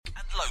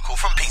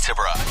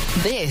Peterborough.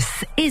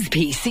 This is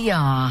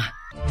PCR.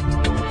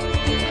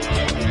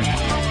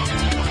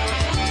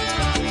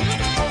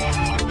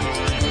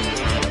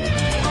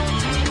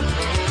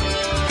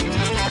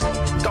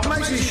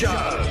 Show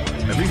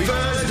every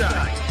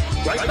Thursday.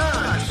 Great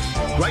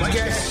bands, great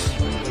guests,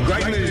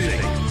 great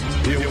music.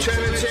 The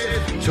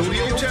alternative to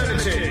the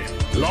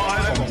alternative.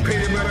 Live on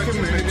Peterborough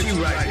Community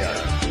Radio.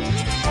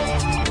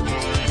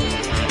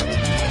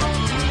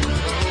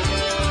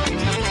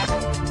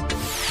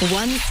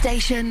 One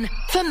station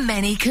for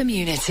many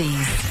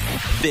communities.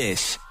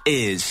 This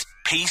is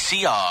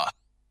PCR.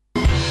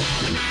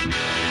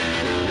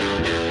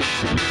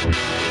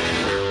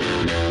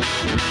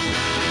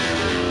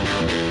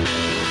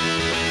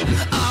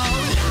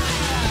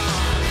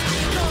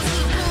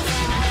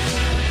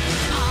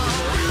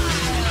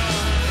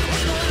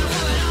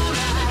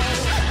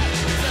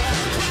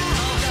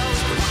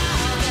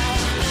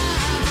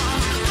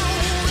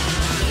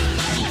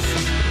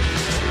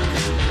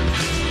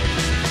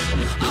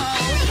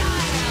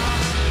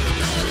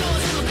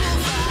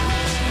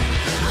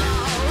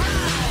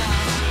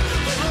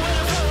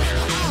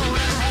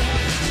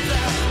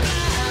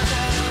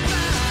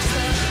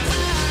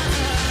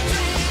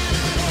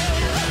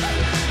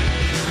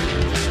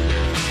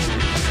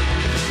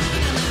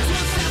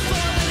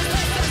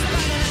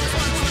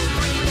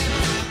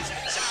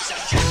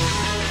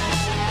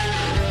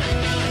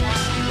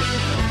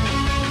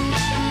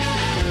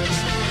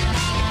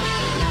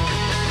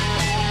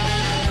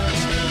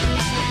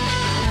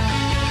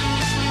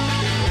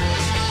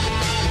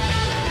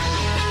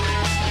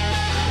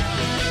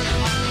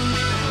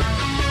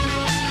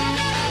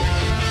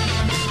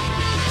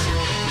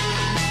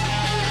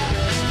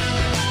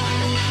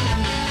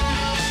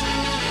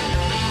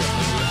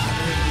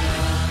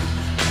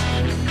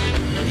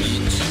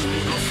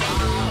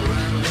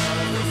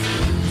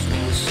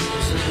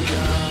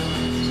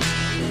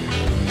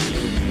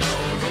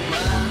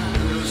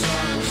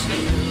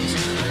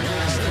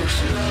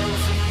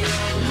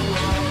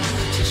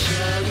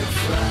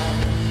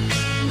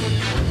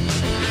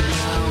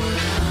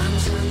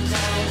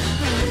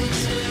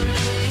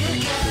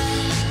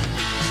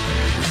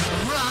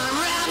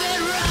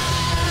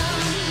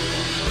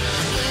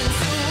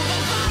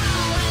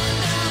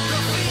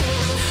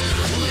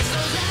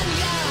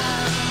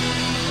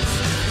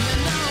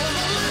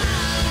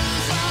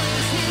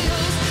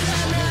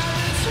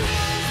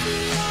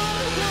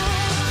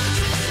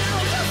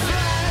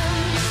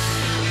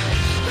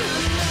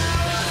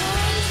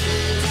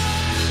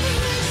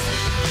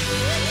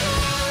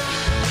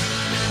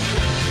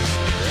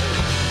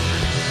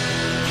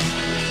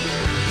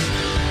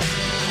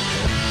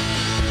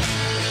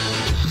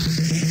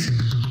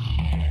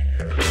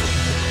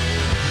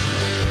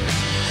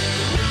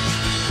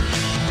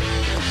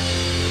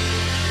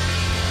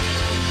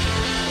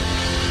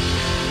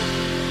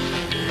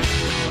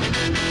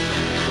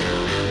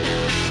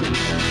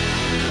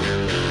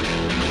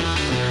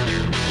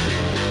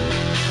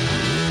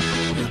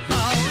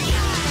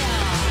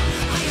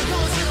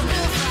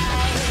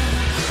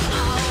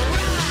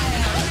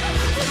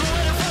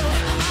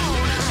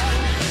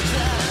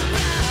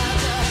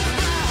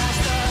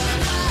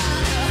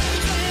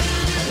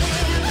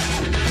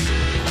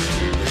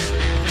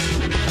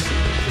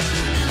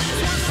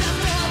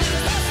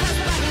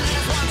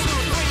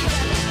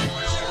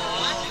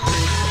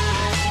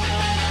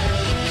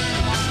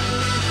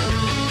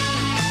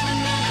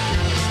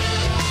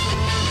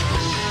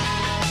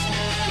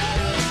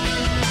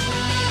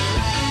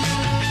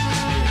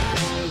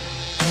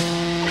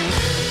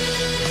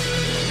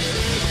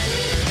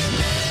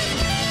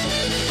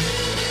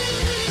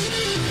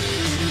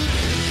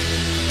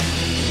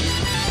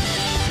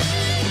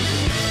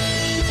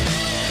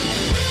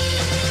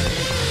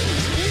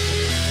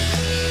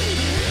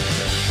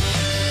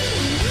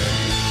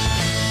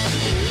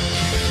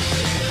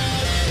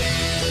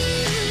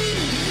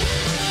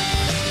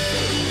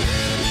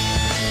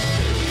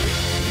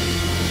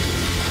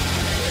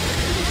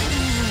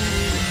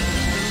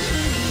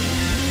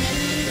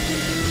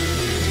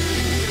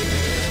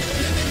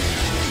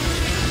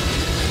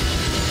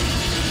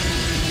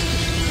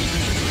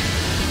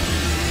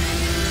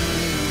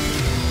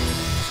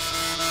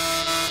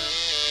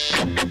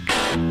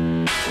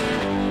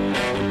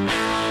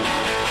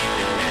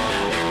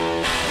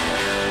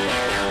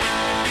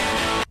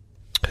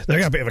 There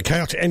we go, a bit of a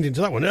chaotic ending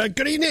to that one.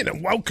 Good evening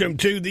and welcome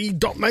to the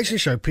Dot Mason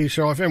Show,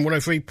 PCR FM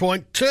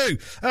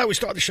 103.2. We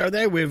started the show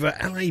there with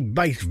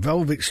LA-based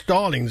Velevet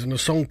Starlings and a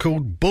song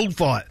called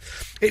Bullfight.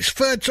 It's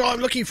third time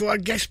looking for a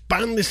guest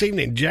band this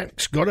evening.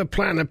 Jack's got a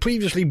plan. A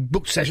previously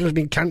booked session has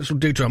been cancelled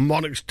due to a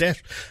monarch's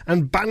death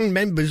and band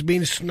members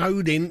being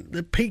snowed in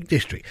the Peak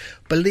District.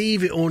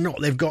 Believe it or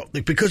not,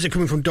 because they're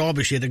coming from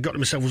Derbyshire, they've got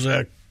themselves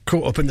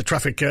caught up in the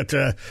traffic at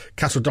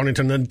Castle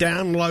Donington and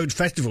Download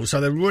Festival, so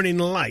they're running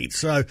late.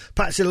 So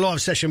perhaps the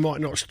live session might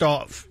not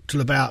start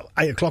till about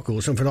 8 o'clock or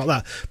something like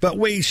that. But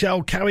we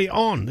shall carry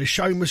on. The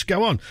show must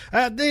go on.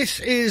 This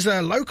is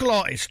a local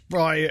artist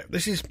by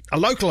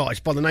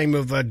the name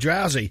of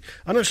Jrowsy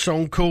and a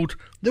song called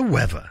The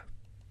Weather.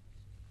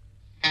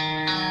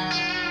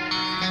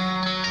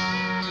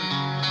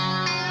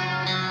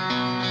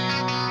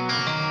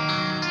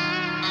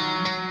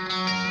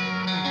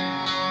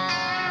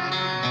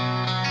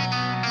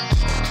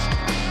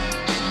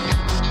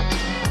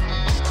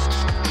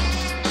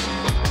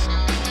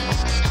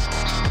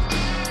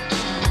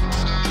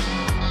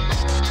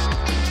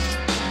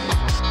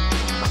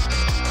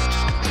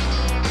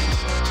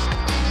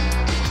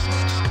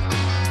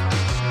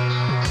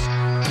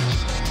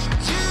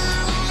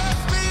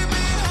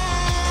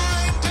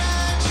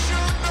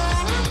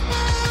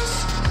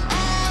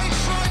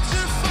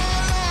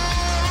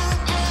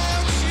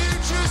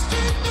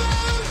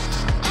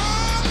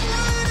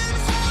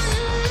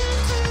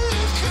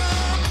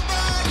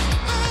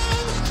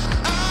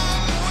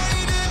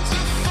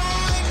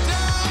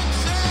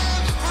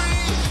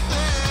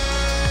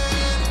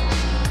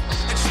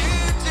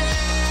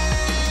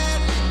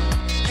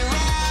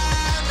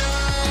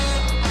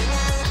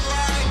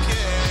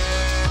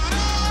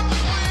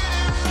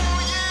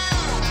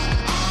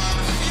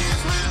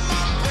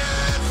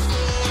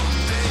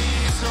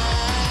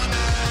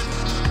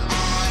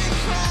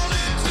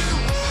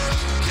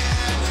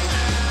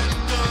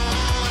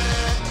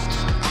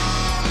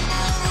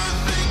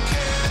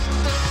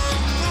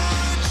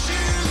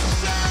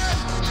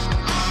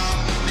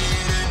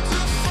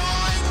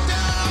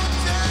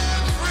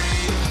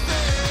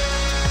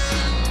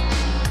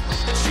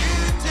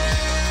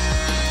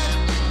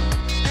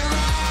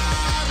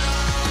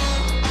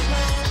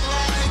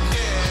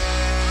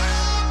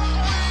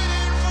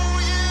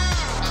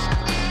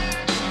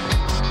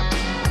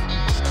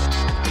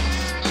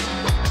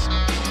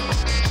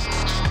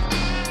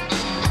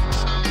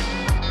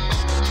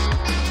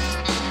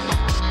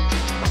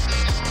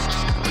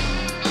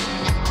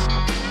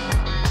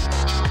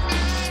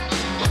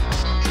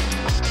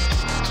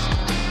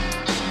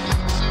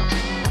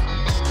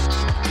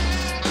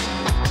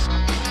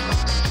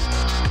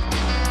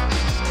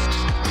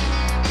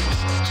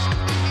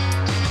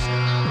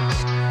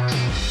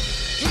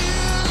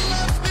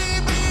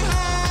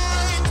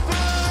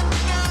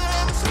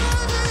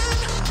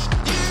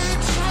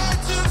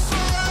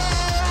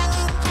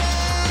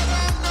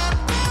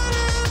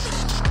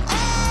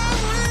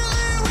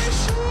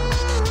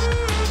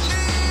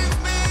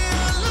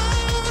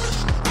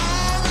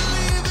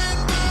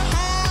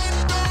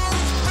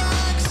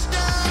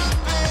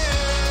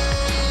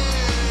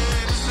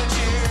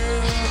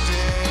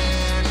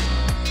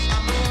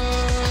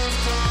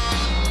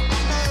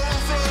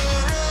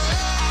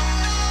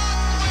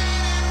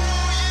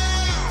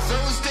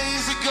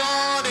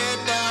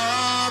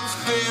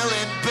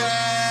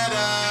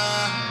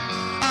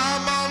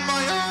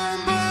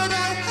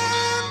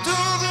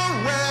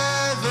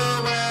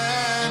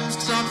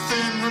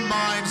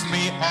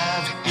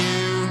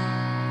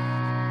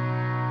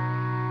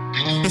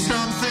 If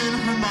something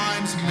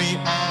reminds me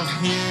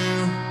of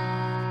you.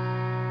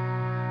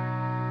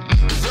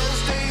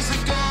 Those days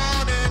are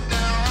gone and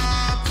now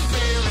I'm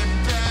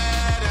feeling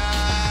better.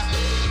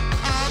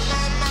 I'm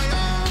on my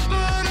own,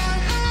 but I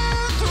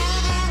handle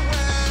the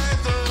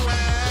weather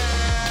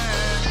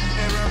when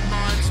it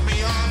reminds me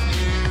of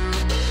you.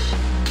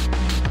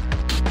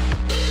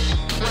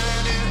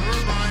 When it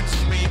reminds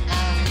me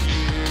of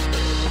you.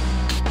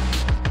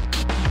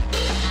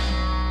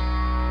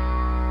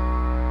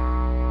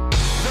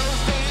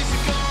 Those days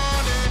are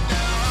gone and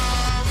now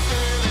I'm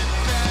feeling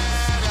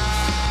better.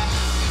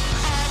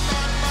 I'm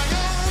on my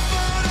own,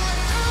 but I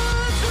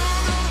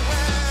handle the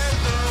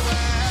weather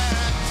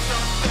when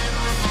something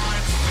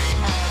reminds me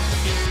of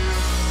you.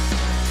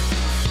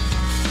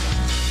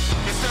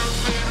 If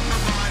something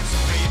reminds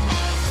me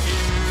of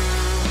you.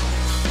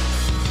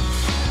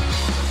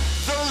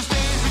 Those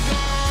days are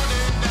gone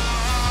and now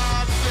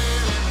I'm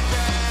feeling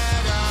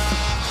better.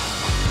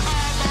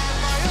 I'm on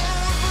my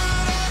own,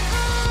 but I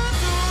handle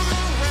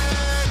the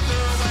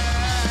weather when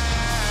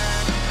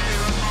it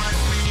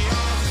reminds me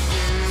of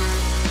you.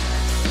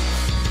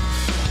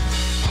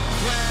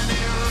 When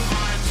it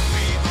reminds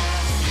me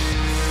of you.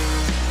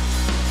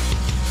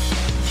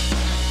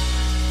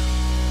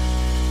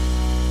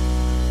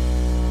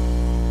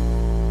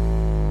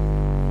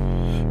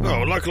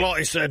 Oh, local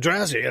artist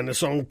Jrowsy and a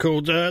song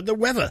called The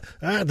Weather.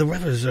 The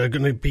weather's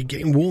going to be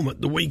getting warm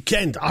at the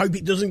weekend. I hope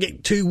it doesn't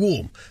get too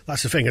warm.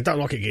 That's the thing. I don't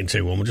like it getting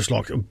too warm. I just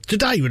like...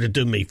 Today would have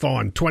done me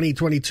fine. 20,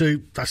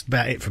 22, that's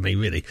about it for me,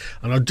 really.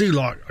 And I do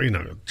like,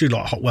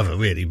 hot weather,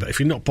 really. But if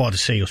you're not by the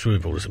sea or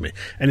swimming pool or something,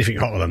 anything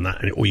hotter than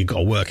that, or you've got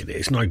to work at it,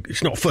 it's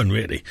not fun,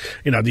 really.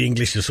 The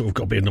English have sort of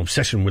got a bit of an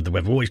obsession with the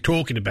weather, always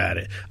talking about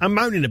it and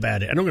moaning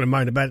about it. And I'm going to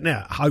moan about it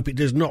now. I hope it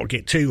does not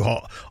get too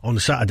hot on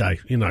Saturday,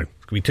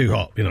 Be too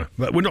hot,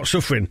 But we're not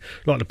suffering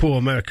like the poor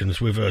Americans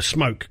with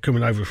smoke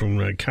coming over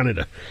from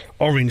Canada.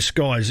 Orange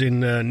skies in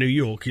New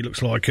York. It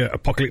looks like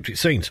apocalyptic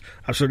scenes.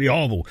 Absolutely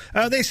horrible.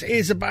 This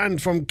is a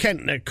band from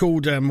Kent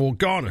called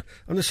Morgana,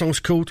 and the song's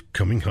called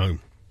Coming Home.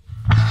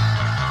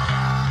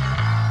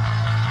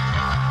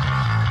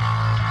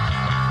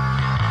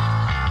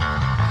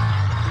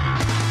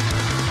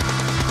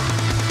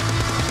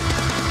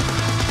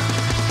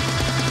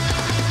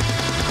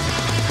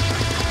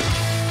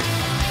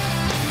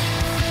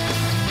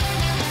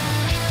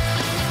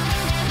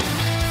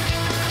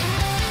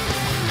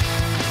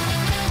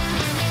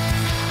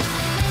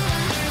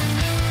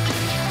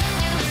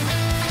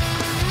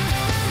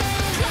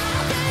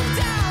 Driving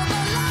down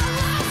the long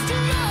lost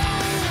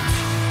road.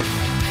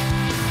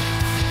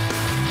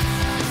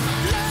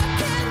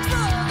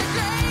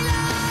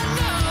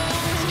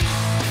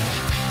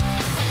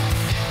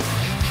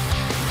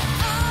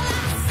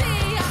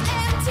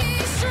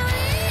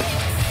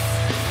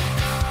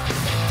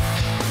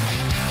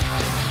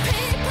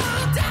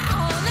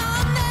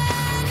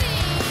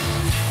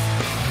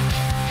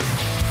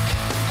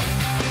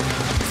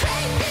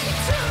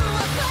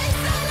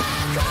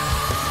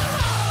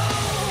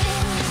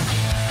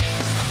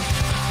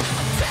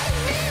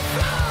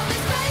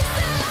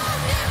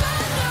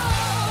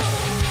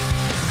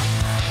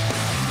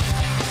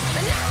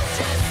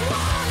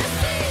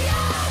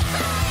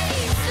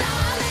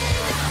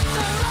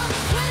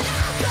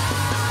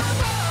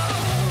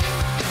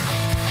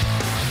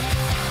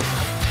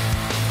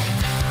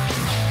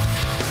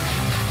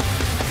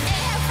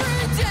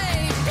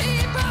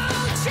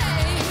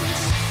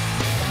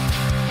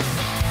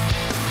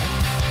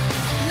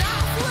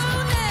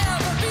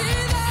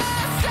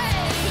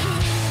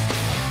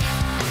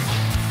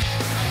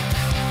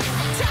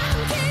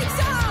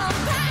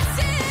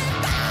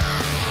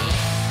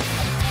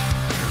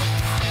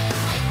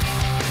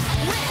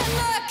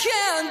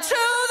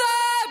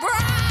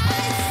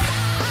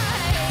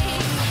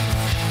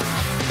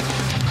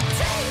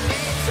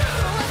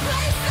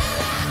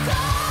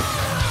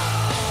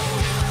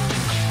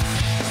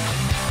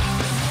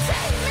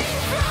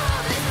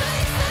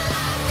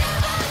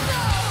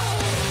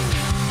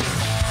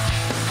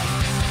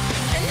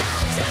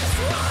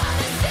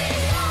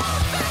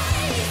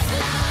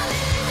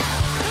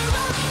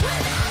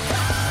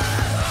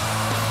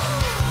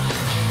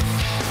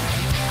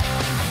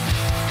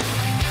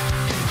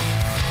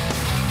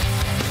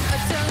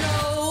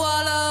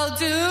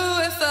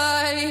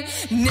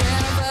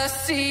 never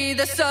see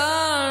the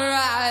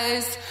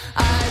sunrise.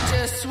 I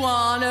just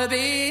wanna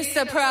be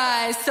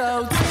surprised,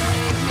 so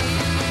take me.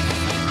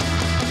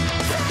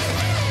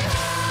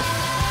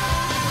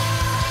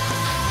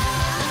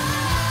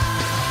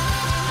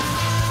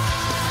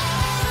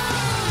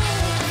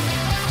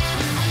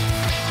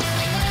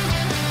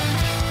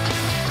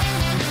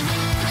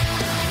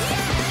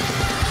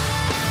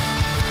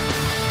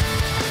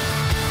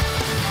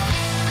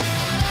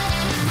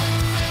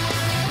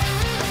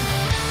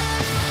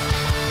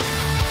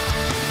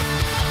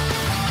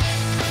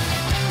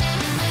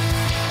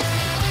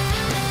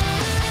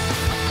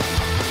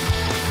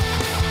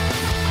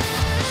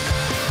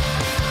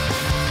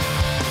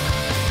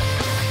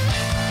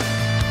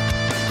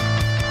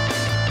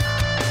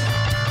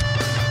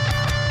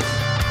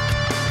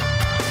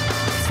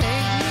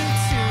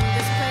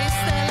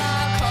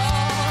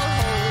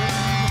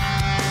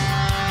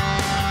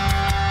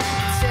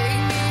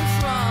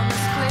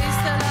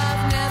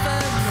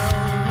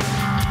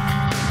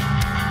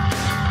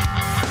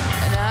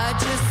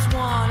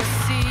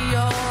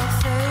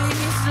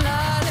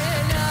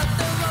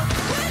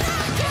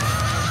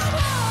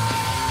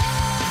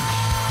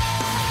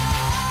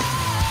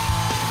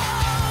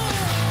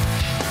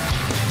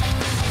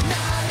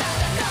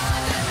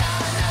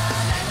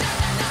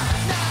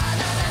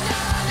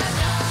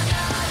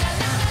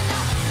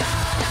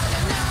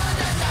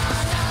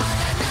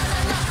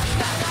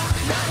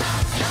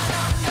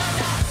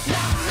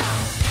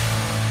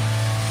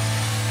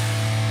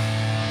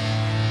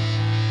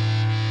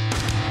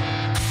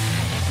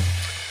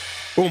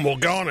 Or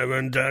Morgana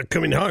and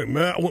Coming Home.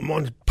 I wouldn't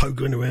mind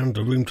poking around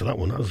the room to that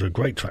one. That was a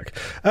great track.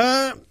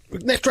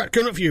 Next track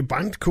coming up for you, a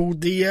band called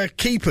the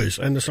Keepers,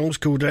 and the song's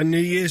called New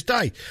Year's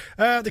Day.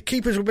 The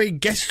Keepers will be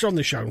guests on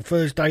the show on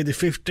Thursday the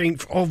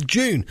 15th of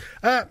June.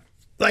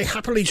 They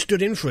happily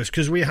stood in for us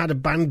because we had a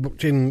band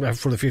booked in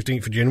for the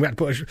 15th of June. We had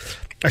to put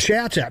a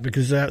shout out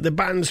because the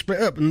band split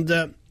up, and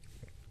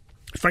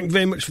thank you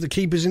very much for the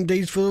Keepers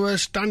indeed for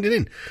standing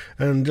in.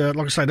 And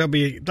like I say,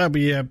 they'll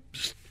be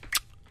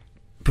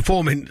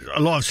performing a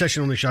live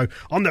session on the show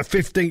on the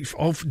 15th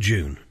of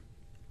June.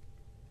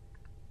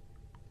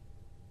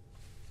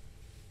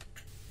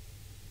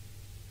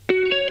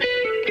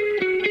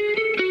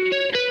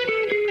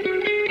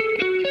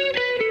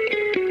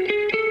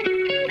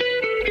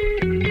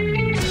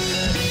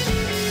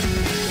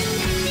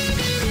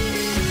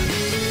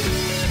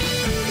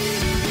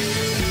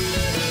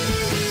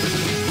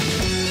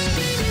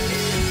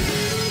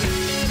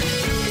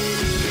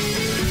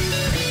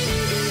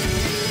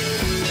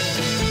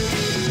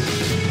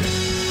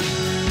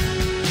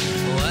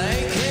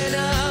 Waking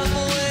up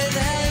with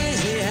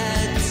hazy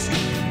heads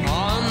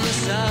on the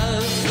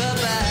sofa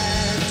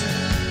bed.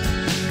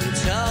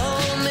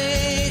 Told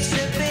me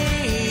to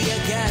be a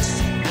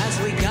guest as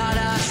we got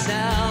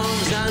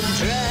ourselves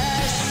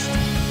undressed.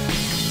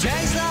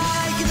 Days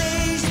like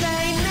these,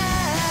 they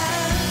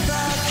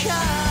never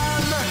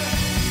come.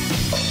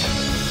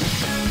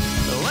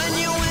 When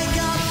you wake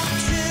up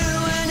to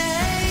an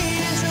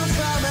angel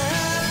from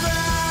above.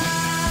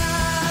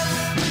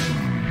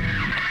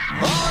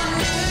 On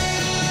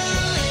New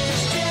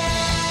Year's Day,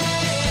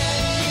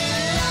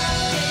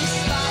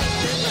 despite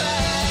the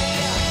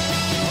gray.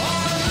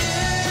 On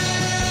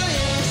New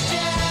Year's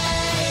Day,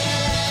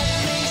 let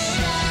me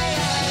stay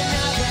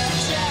another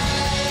day.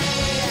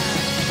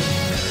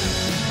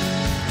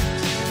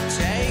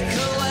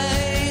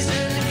 Takeaways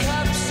and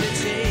cups of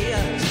tea,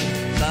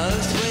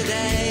 both with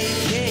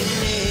aching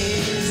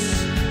knees.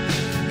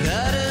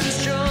 Curtains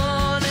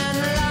drawn and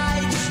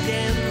lights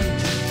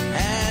dimmed,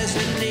 hairs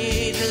are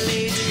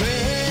neatly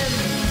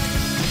trimmed.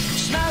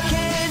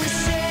 Smoking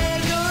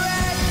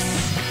cigarettes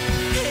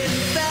in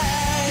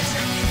bed.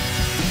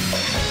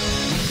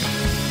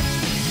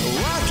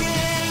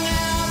 Walking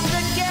out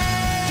the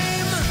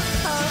game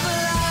of life.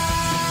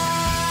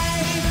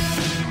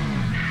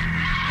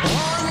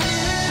 On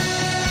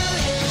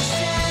New Year's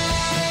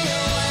Day, when you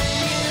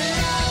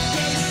love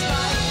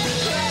despite the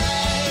gray.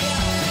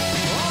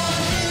 On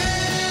New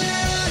Year's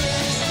Day, let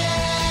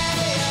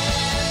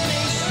me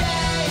stay another day.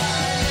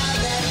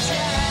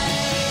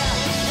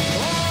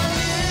 On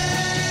New Year's Day,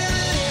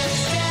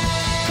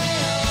 when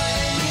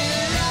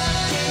you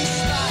love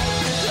despite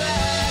the gray.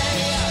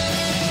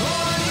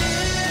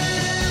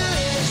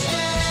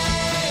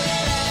 On New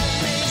Year's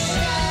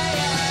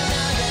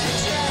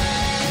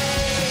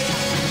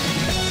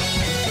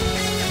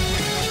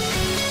Day,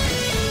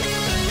 let me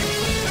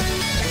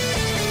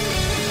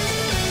stay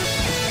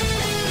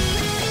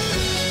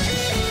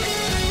another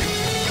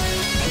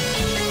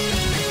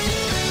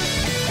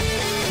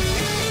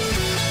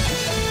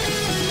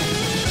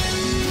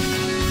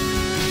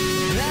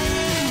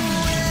Playing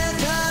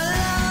with her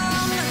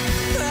long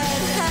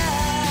red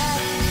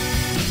hair,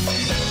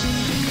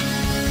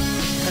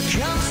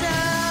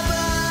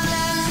 comfortable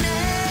and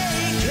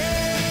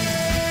naked.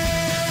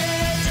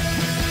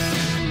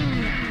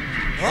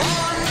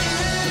 On New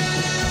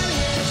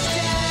Year's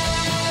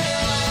Day,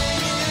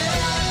 when you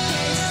love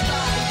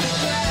despite the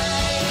gray.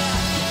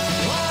 On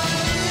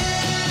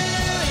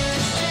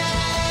New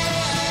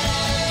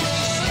Year's Day, let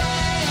me stay another day. On New Year's Day,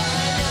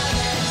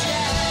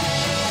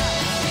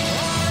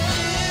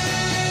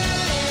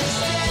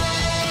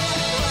 when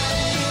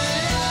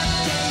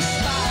you love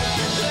despite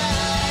the gray.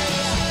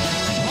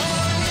 On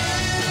New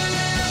Year's Day, let me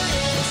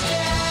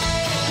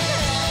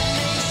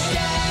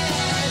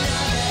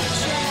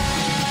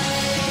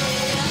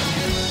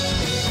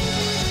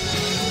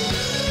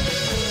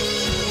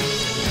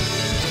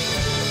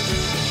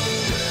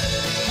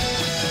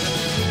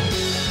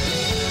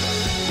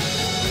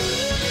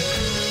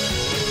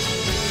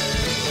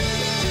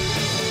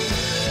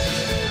stay another day.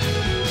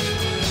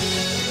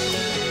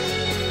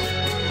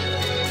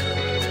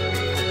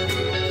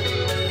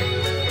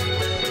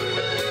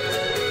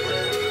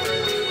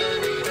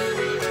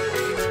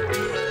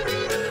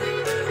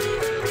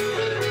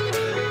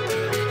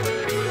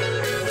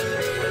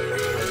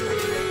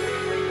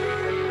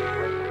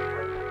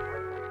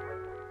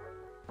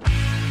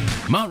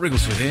 Mark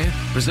Rigglesford here,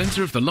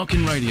 presenter of the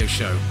Lock-In Radio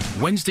Show,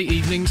 Wednesday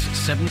evenings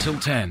 7 till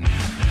 10.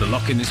 The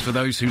Lock-In is for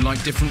those who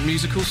like different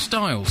musical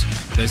styles.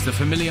 There's the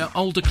familiar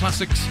older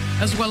classics,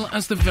 as well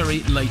as the very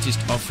latest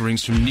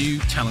offerings from new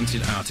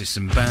talented artists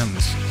and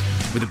bands.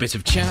 With a bit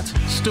of chat,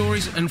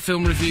 stories and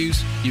film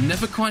reviews, you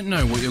never quite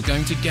know what you're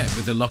going to get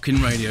with the Lock-In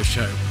Radio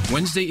Show,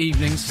 Wednesday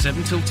evenings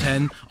 7 till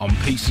 10 on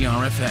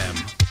PCR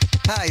FM.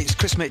 Hi, it's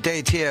Chris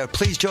McDade here.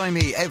 Please join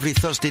me every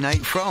Thursday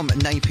night from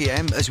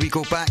 9pm as we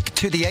go back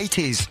to the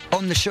 80s.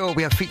 On the show,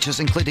 we have features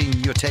including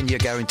your 10-year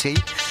guarantee,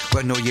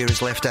 where no year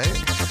is left out.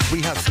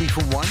 We have 3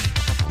 from 1,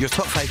 your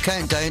top 5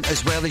 countdown,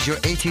 as well as your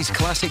 80s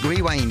classic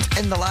rewind.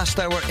 In the last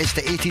hour, it's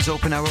the 80s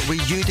open hour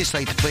where you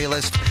decide the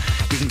playlist.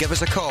 You can give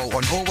us a call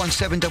on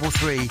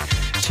 01733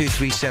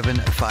 237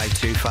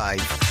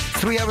 525.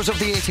 3 hours of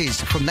the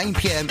 80s from 9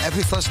 p.m.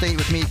 every Thursday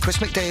with me, Chris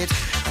McDade,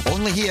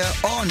 only here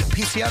on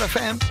PCR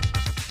FM.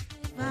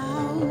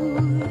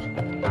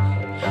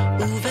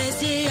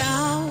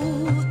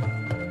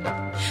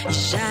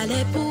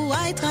 J'allais pour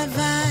aller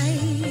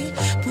travailler,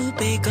 pour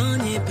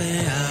gagner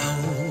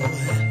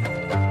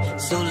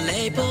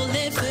soleil pour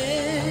les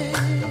feux,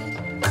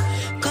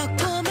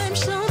 quand même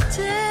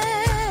chanter,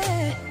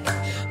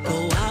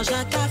 pour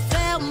argent qu'à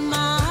faire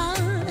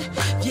mal,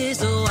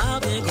 pieds au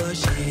arbre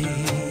gaucher.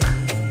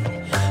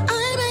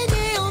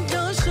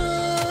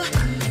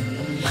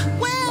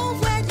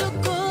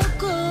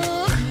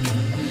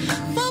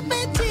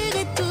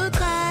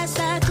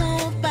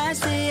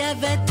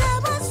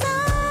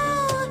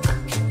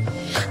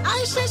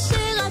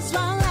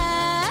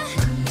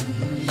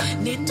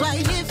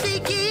 Nettoyer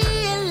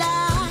figuier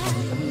là,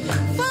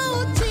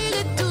 faut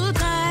tirer tout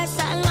à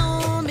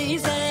salon,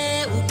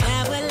 misère ou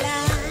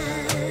cabala.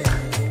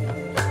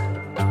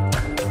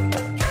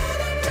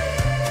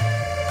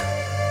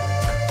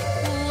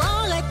 Ou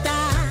en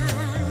retard,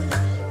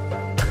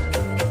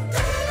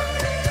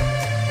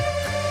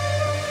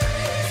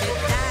 c'est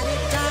à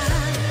l'état.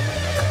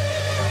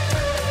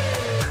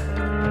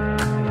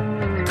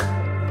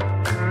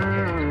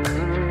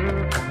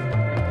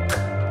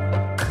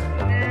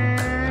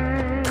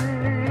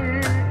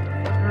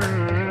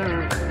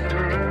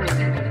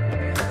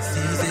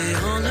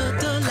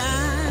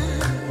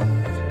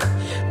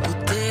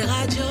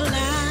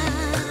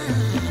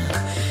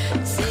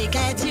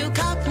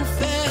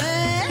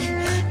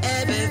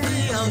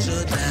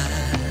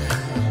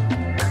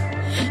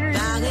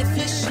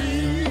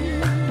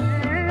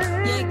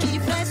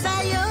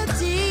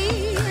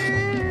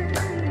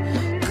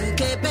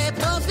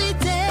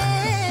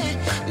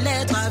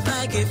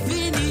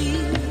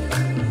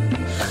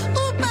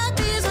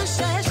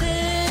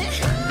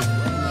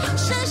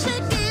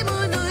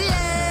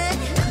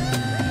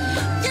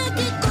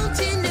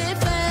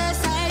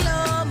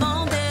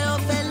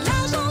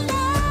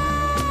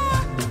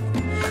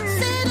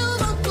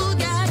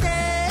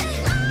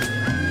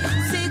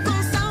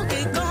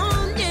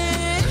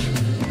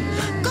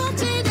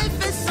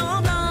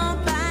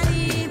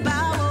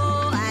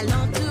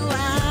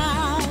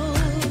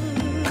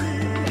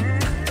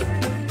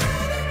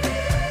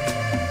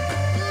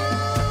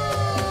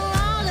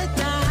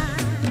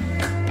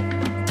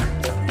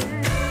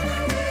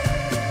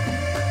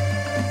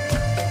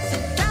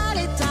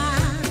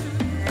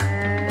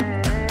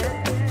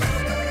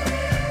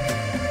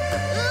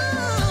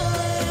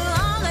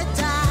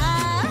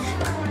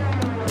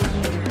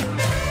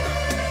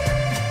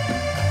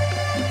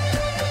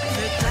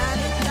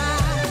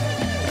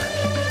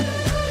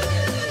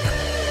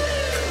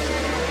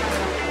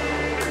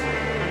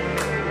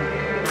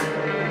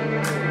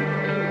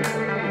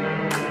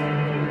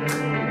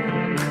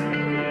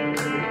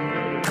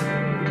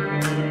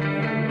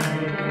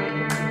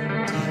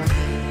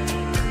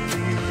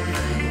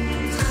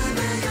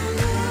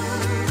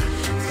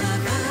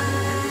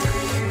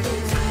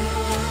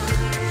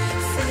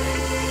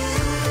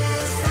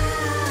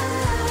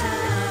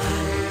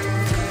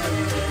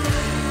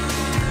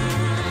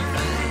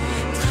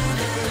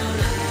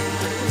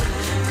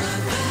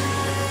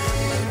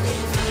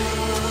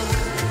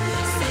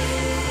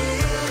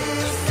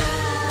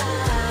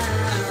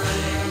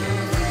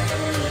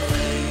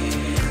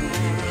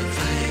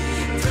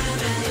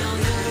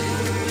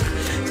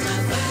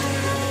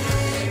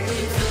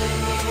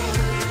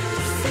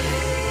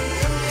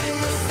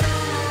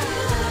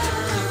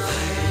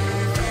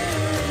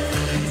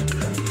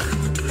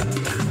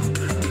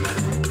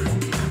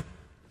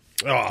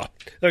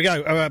 There we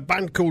go, a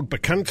band called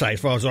Bokante, as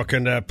far as I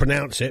can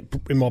pronounce it,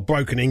 in my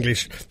broken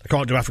English. I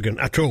can't do African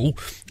at all.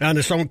 And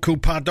a song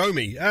called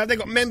Pardomi. They've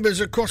got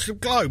members across the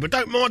globe. I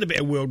don't mind a bit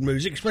of world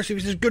music, especially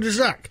if it's as good as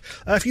that.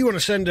 If you want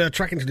to send a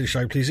track into the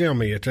show, please email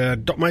me at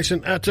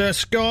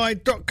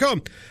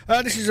dotmason@sky.com.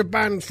 This is a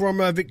band from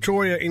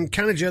Victoria in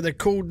Canada. They're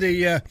called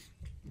the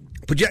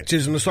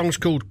Projectors, and the song's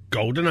called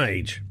Golden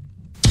Age.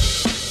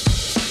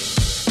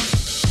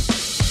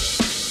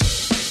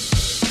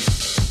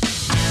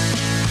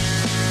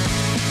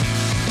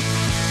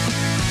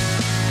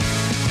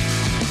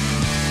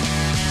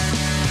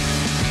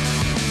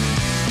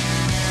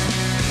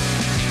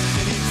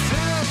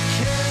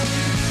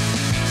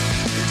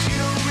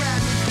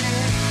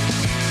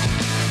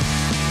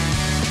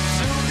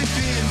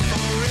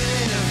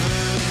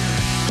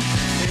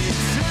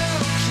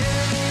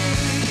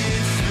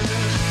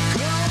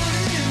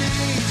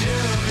 Golden age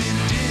of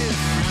indifference.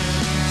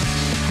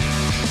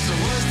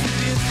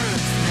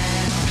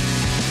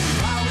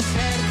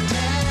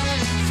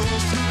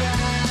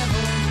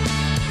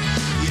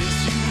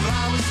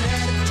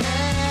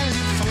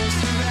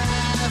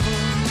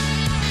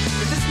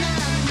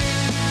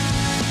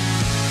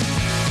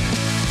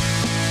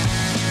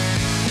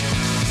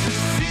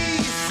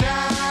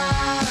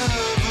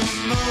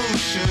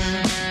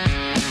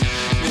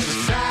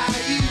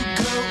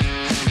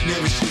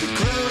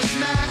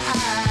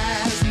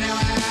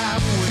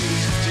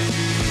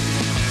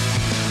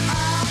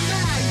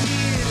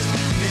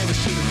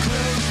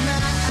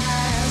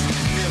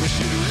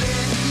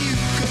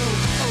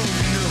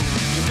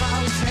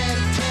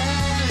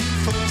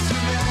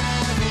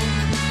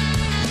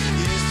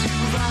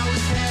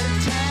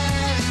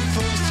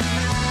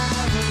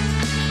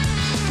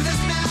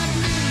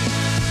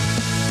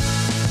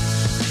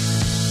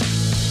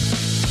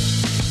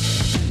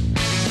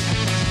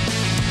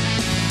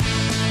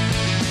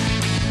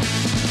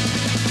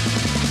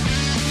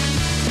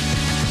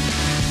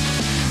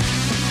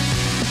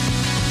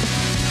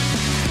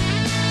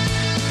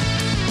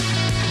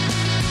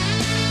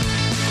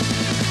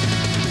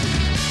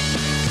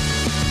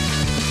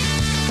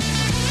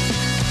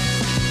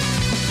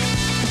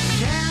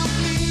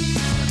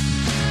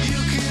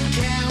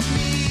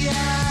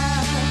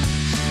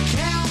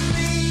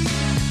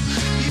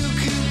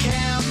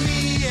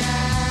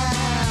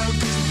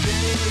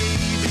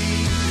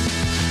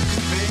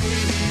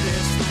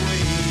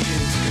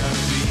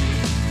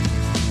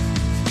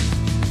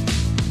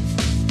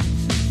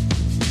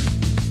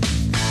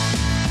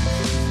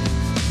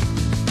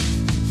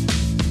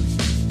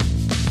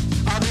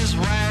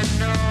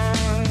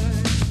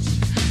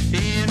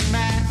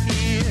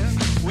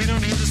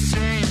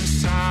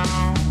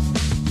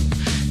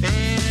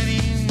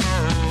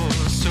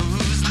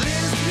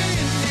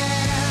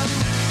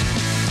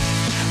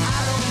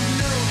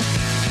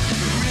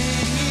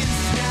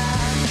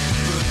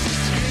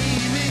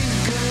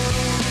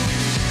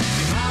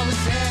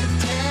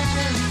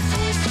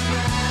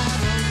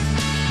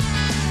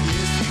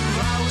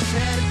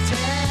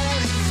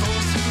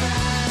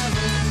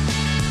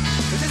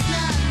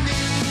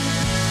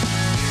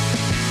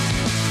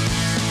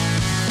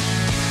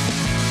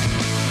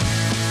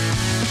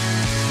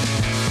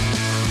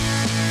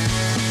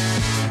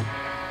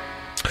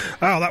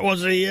 Oh, that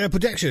was the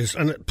Projectors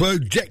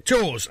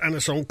and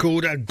a song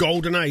called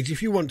Golden Age.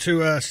 If you want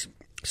to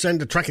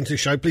send a track into the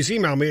show, please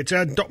email me at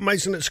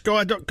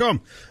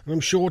dotmason@sky.com, and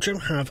I'm sure to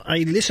have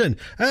a listen.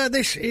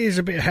 This is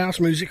a bit of house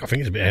music. I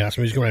think it's a bit of house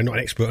music. I'm not an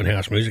expert on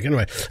house music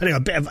anyway. Anyway,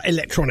 a bit of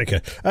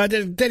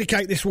electronica.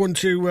 Dedicate this one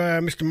to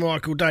Mr.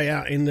 Michael Day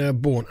out in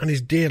Bourne and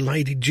his dear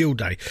lady Jill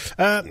Day.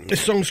 This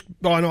song's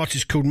by an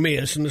artist called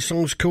Mius, and the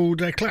song's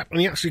called Clap,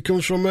 and he actually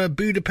comes from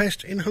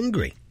Budapest in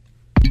Hungary.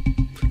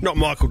 Not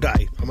Michael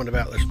Day. I'm on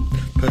about this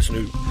person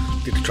who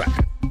did the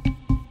track.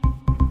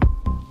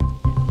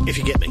 If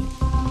you get me.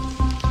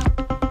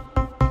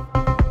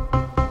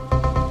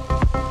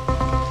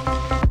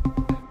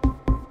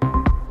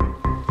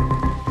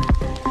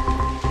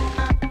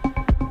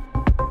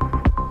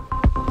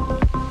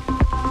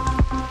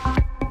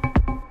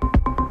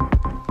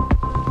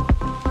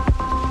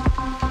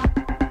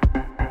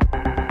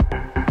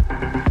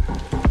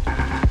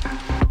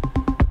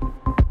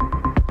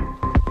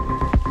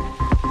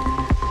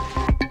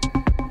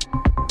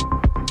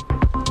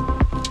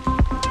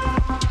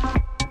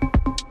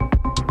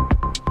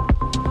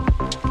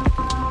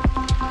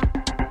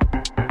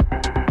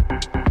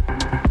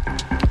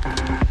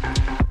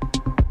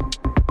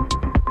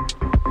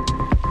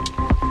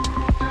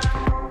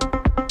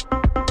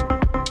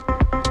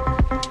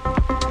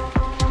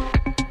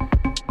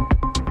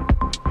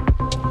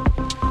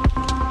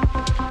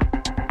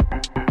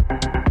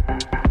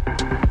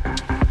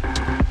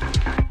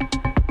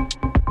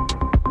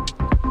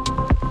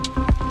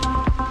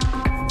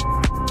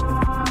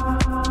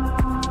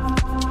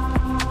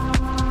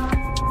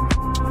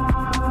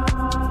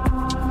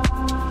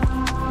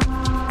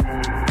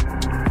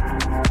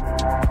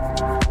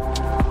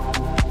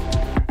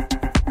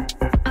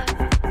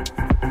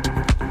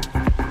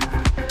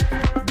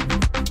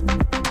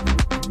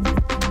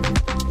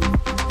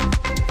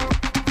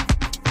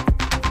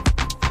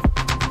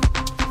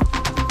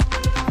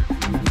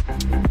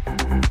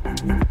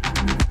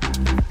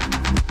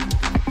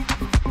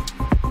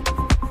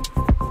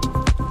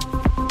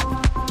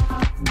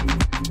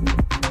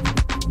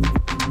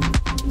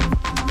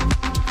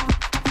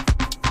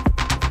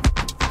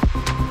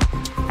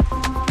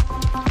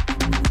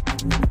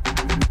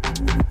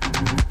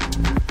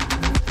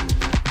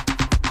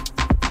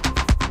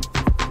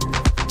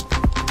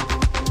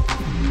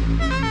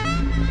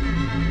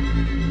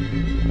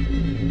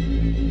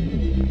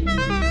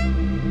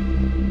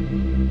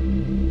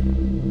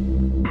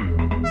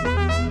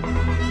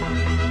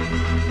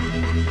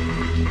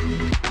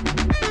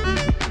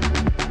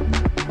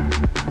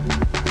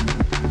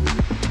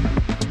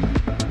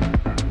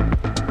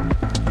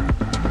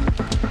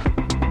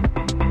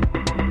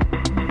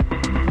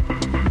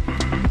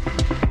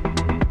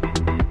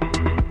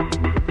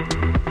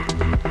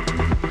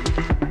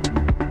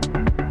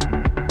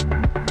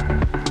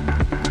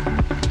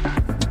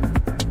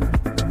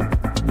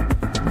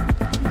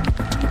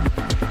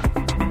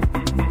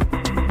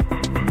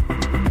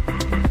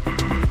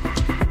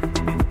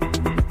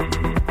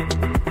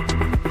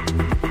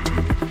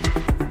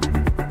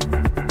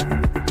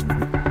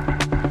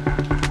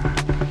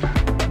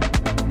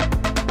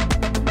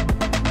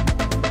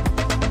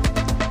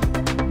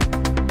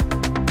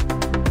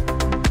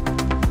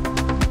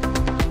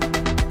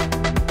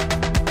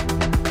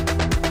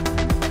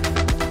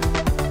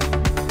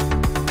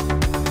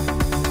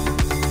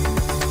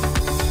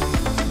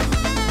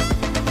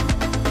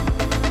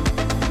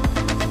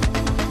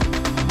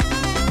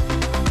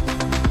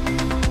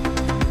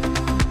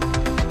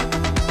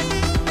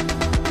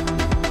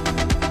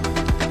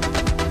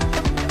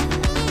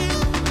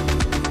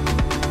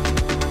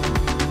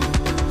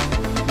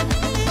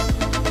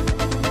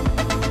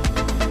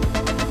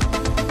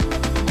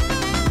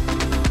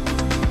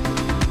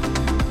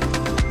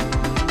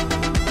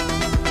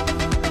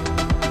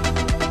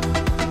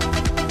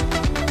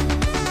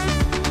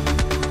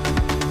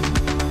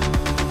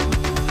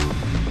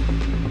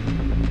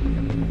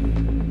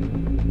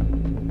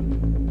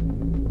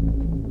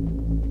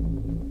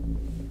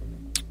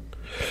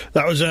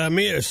 That was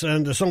Mius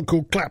and a song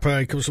called Clapper.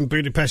 He comes from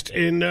Budapest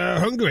in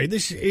Hungary.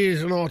 This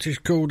is an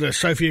artist called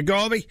Sophia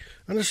Garvy,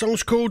 and the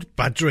song's called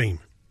Bad Dream.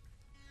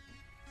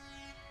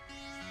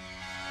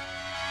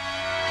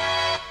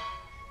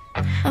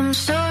 I'm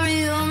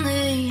sorry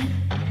only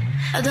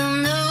I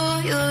don't know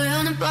what you're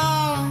on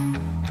about.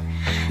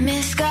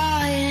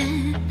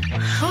 Misguided,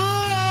 or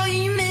are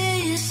you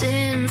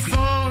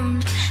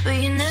misinformed? But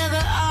you never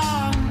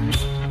asked,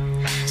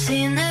 so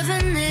you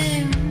never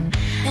knew.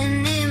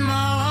 And in my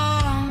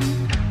heart,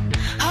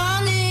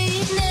 honey,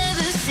 you'd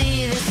never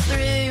see this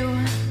through.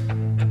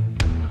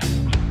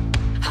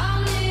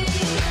 Honey,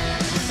 you'd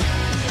never see.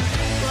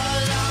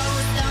 While I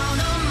was down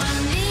on my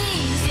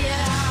knees, you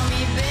had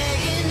me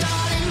begging,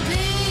 darling,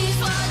 please,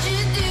 why'd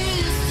you do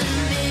this to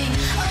me?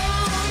 Oh,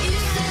 you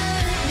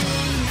set me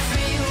free.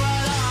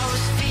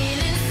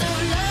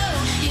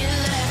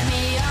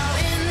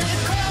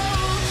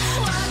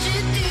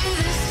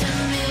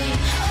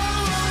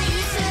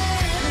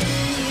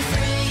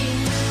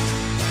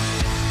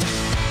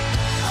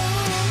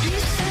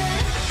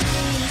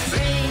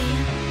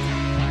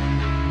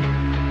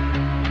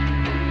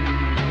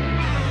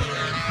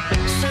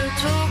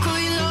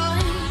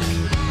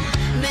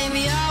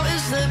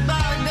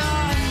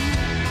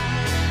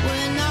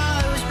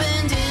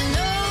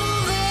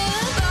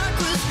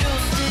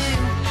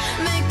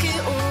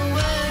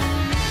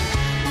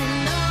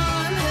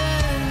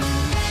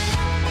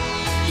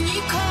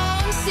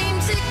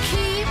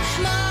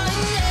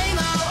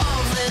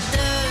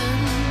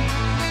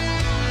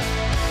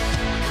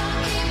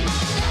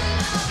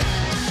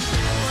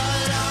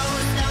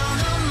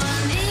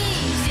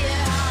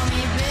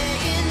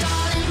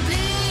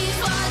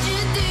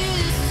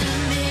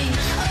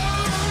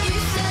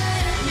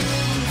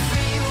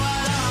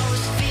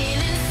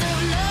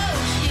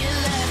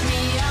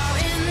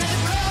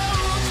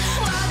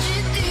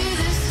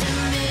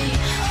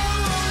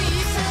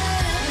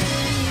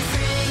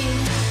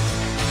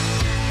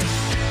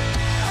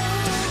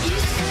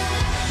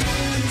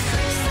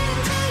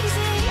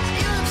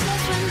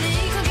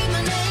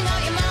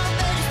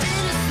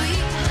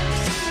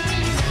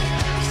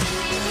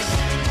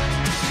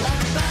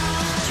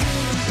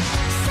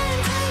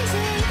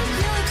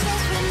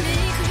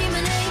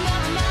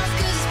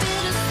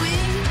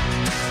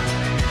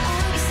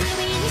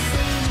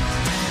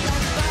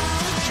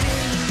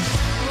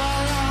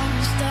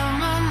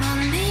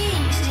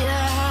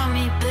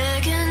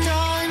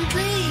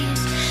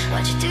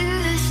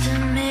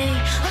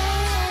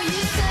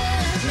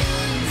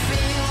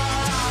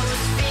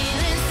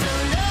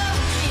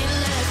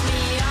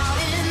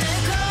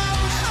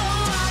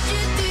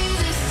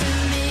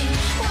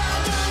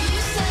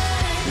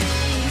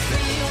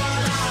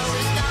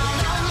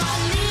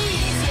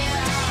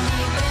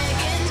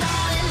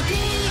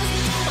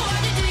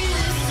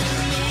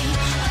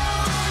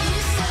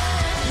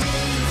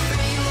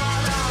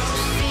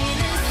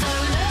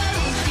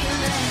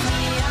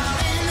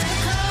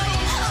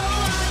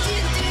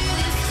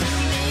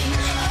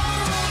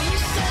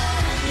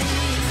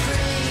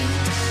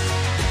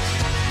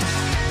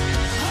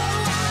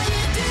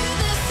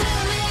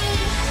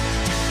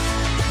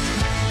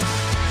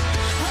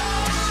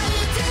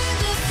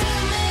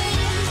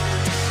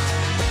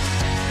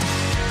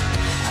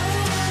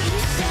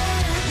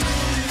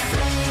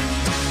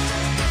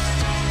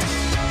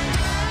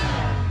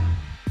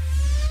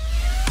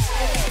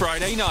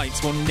 Friday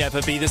nights will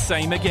never be the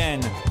same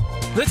again.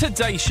 The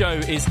Today Show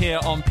is here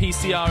on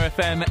PCR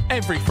FM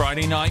every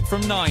Friday night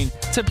from 9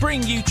 to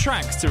bring you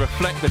tracks to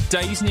reflect the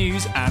day's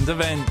news and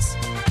events.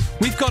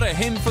 We've got a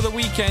hymn for the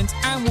weekend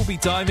and we'll be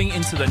diving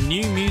into the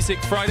New Music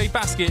Friday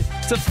basket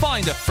to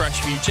find a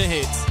fresh future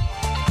hit.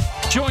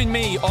 Join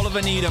me,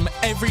 Oliver Needham,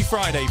 every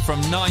Friday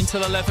from 9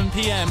 till 11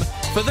 p.m.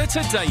 for The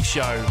Today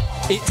Show.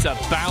 It's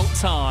about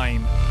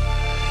time.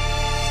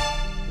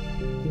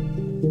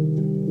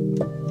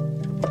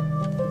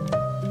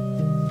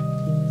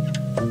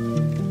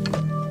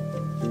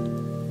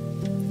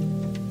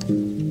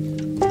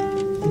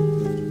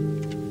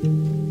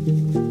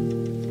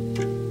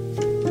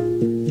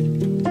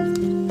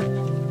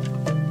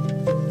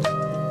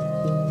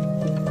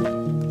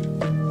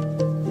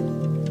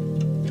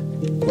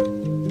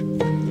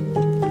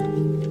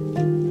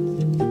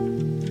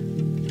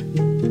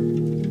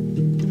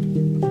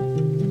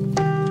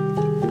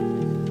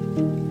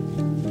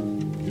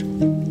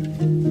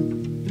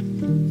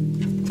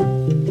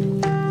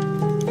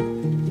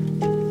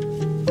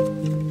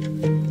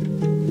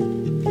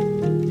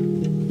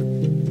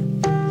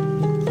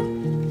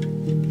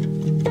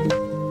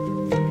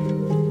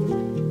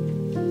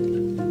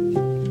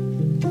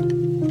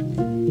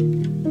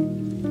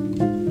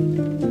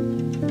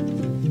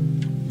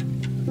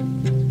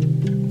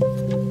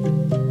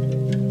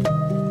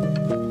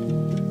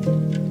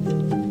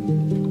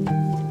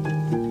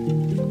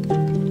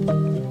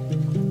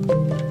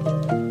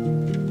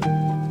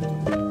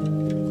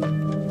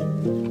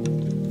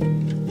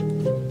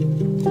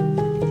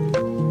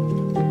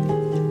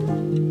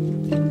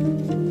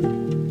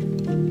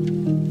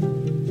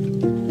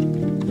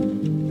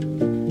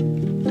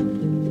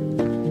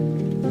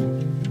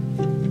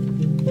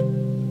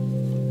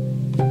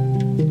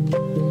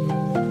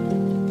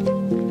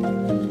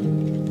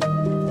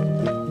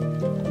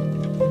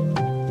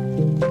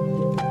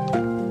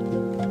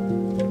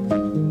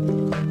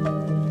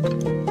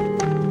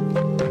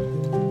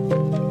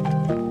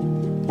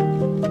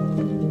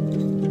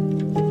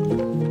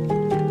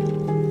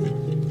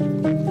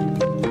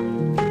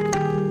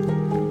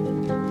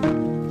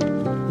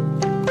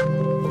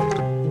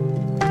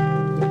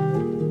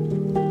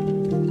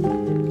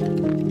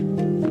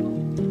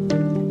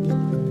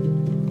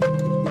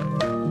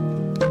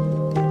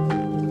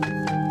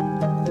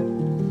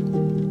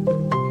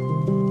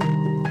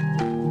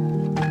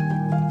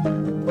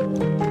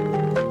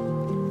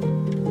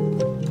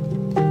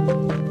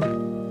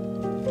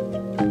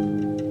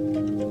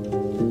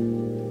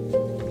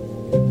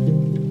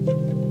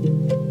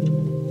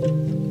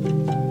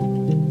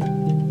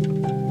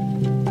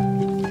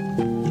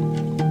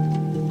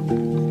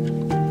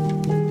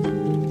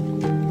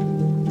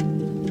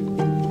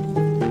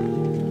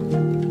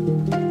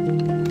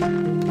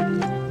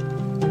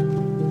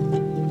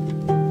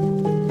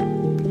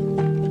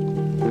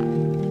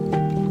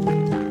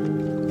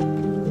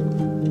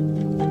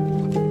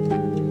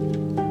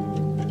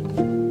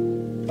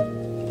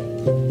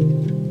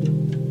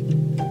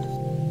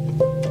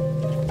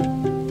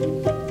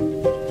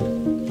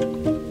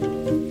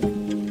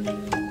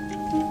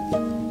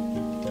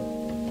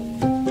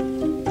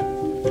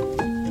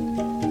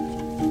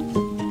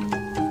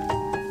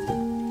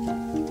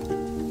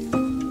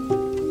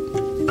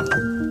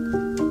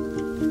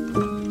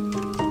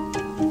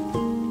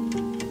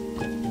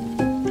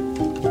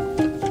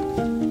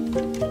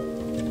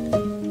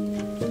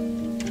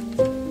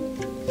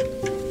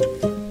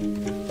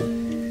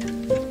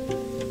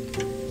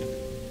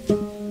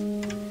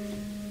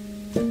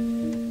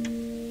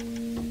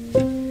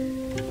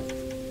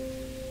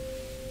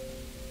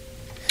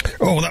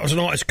 Oh, that was an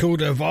artist called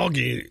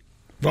Vaghy,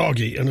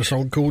 and a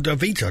song called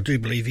Vita. I do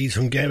believe he's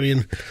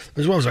Hungarian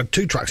as well. So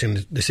 2 tracks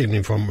in this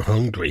evening from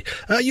Hungary.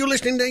 You're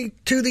listening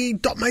to the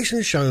Dot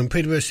Mason Show on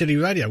Peterborough City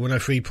Radio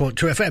 103.2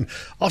 FM.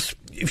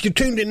 If you're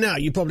tuned in now,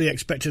 you're probably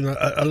expecting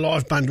a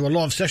live band or a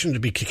live session to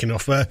be kicking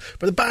off. But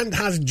the band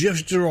has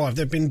just arrived.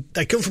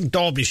 They come from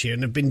Derbyshire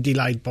and have been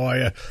delayed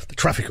by the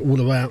traffic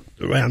all around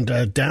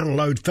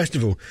Download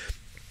Festival.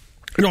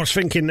 And I was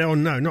thinking, no,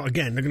 not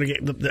again. They're going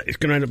to it's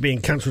going to end up being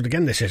cancelled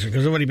again this session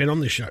because I've already been on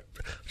this show,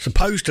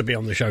 supposed to be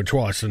on the show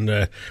twice. And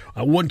at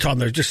one time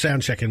they were just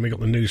sound checking. We got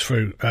the news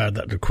through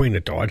that the Queen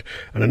had died,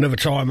 and another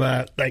time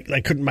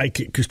they couldn't make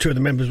it because 2 of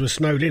the members were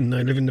snowed in.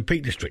 They live in the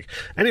Peak District.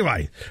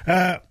 Anyway,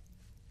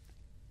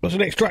 what's the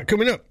next track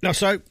coming up? Now,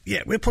 so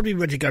yeah, we're probably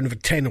ready to go in for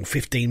 10 or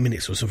 15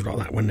 minutes or something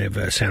like that when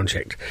they've sound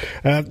checked.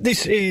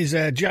 This is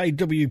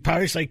J.W.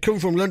 Paris. They come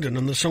from London,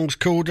 and the song's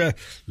called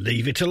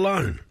 "Leave It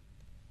Alone."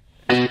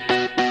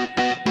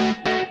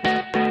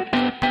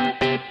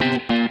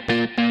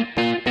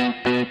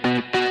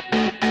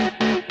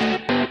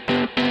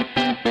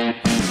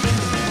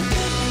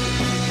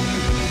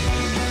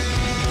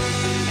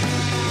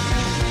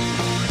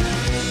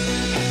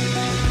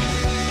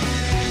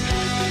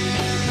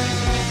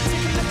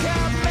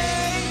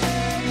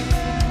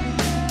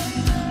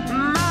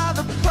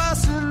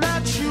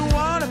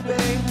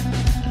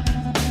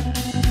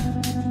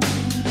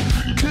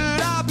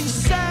 Could I be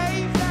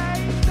saved?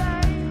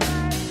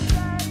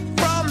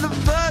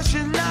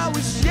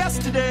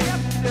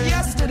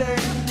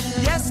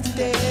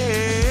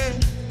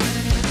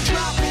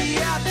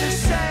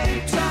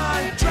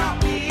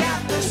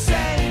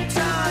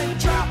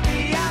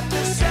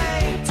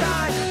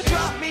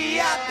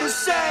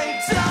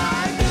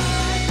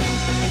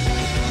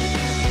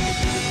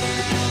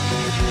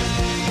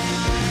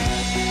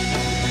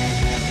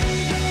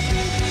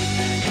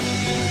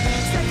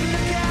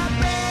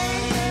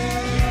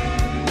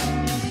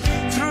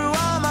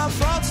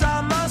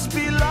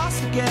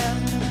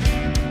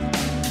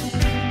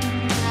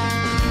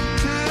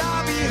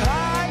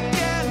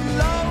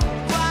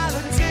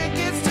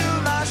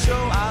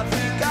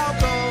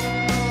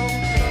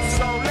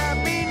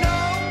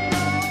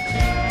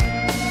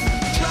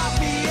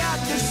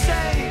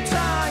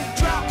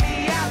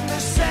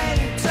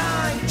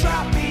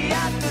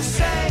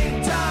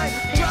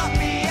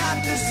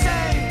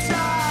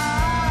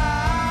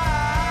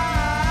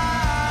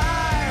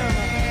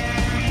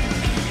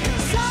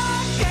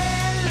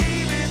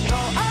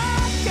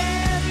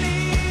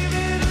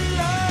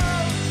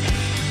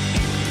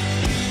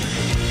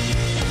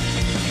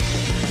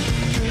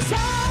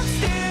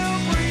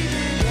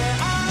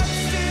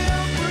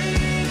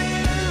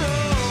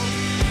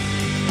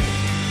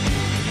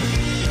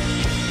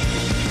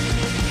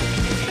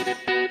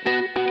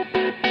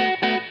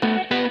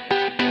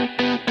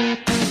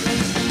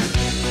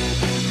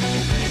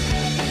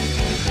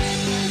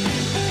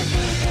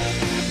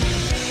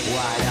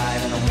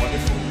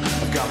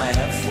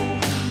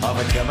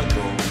 a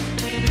chemical.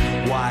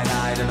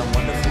 Wide-eyed and I'm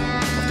wonderful.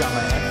 I've got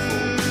my head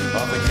full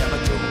of a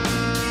chemical.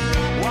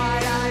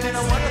 Wide-eyed and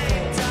I'm wonderful.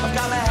 I've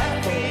got my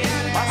head full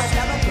of a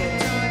chemical.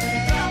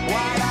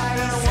 Wide-eyed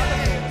and I'm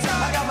wonderful.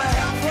 I've got my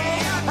head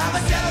full of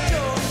a chemical.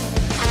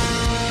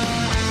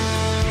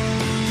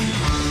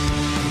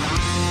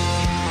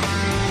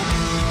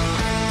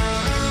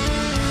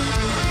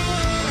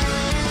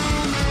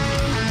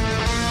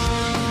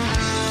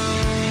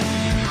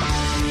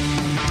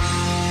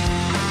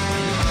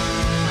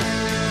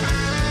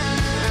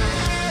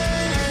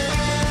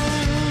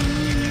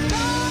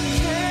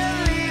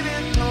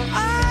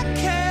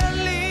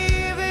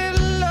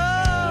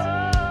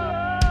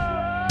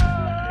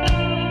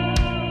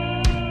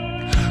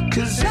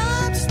 Cause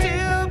I'm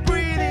still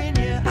breathing,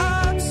 yeah,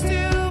 I'm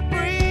still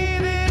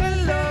breathing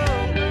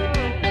alone.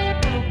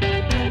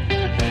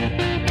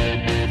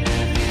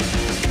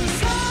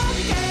 Cause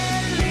I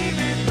can't leave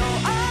it, no,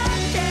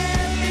 I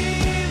can't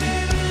leave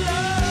it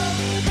alone.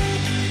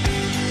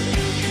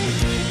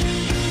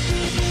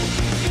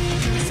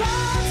 Cause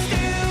I'm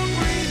still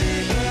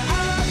breathing, yeah,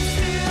 I'm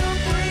still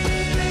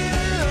breathing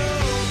alone.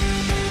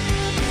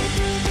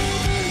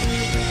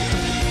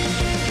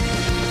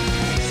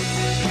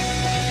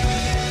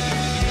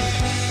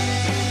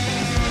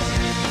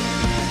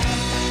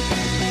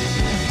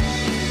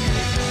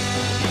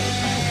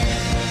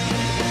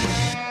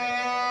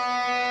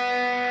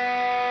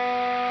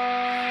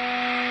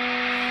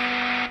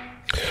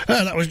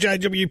 That was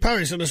J.W.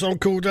 Paris and a song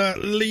called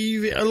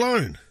Leave It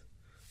Alone.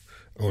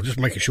 Or just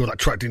making sure that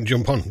track didn't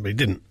jump on, but it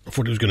didn't. I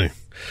thought it was going to.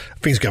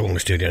 Things go on in the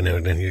studio now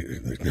and then,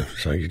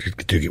 so you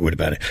do get worried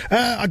about it.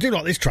 I do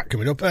like this track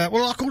coming up. Well,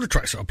 I like all the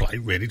tracks that I play,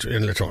 really,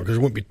 in the time, because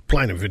I wouldn't be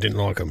playing them if I didn't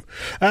like them.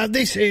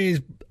 This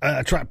is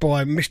a track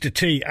by Mr.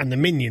 T and the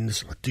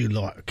Minions. I do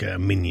like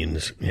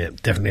Minions. Yeah,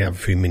 definitely have a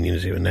few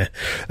Minions here and there.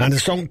 And a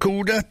song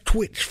called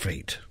Twitch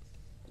Feet.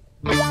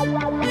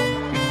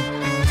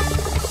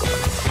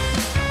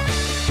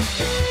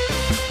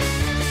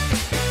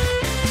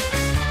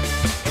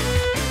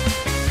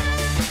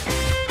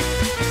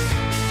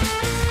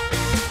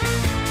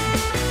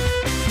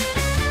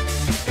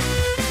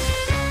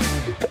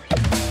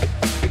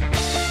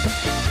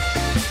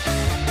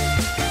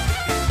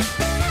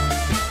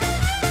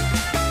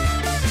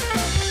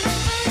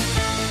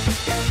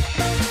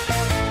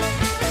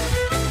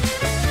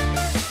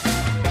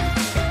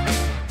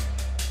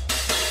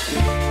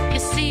 You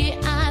see,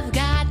 I've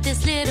got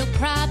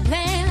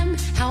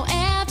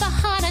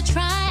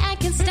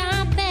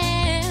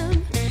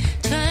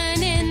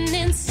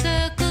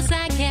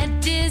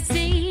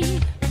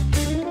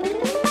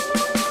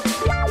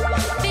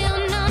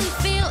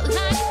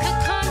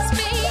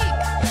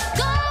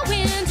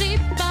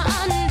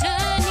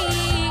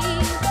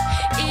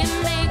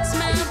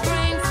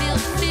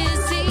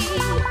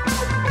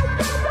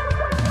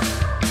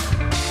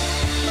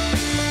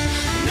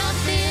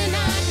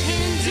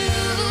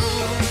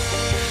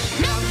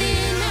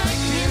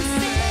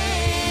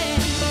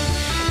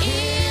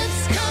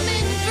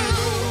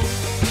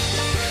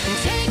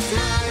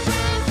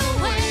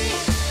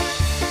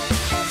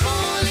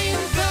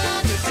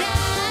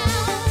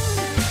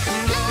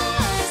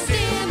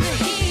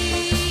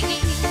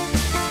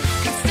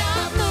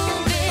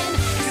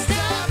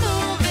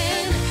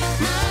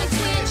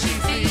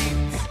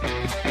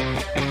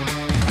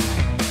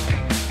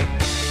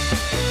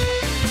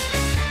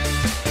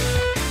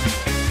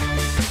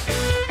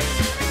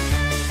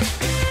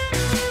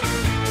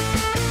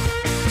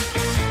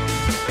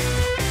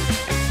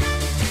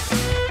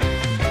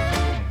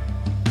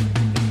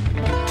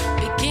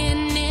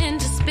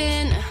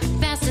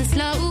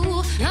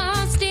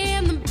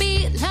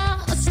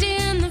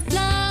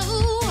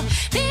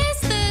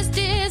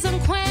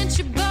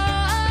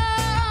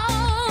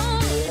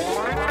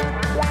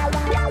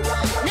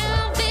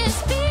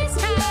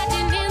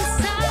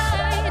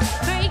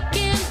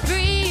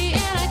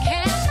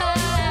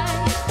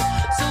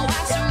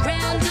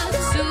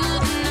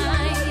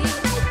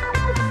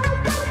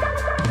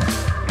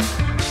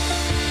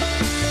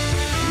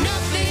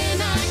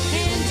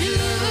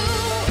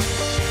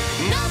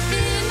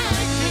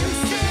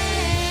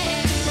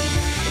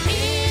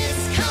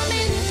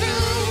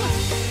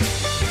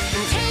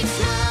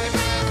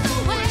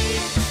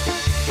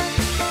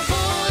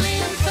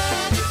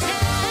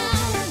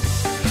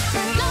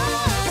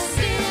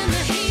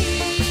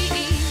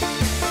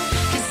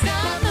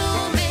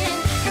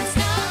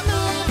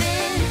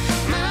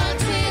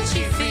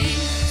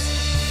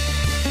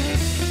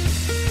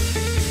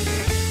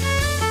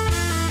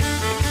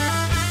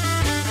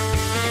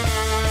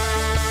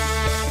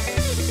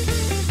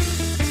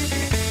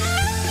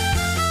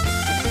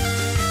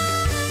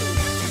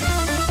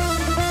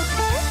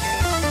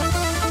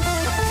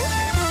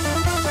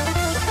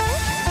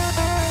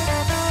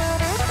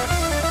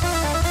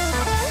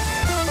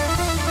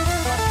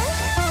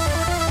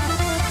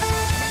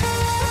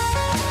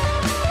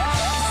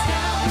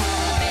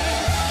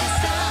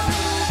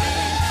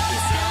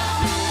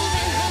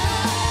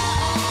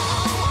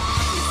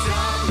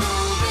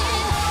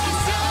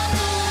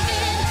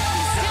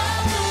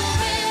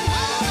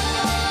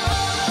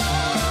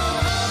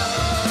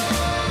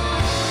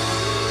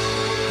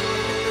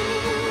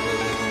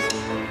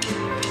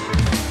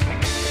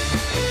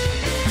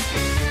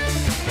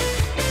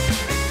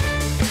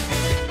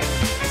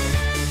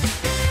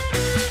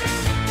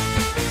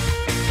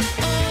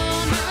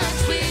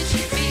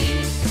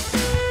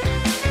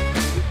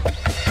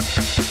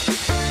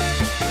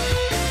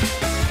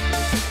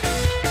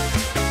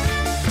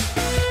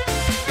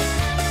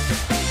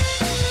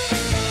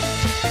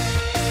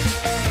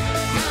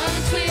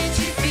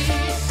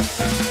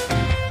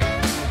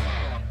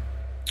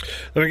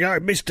There we go,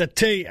 Mr.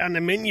 T and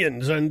the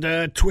Minions and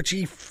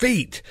Twitchy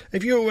Feet.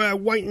 If you're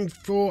waiting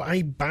for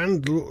a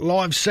band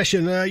live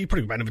session, you've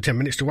probably got another 10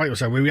 minutes to wait or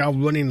so. We are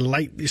running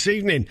late this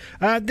evening.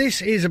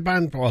 This is a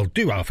band, well,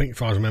 duo, I think, as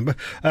far as I remember.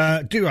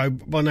 Duo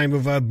by the name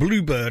of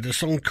Bluebyd, a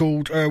song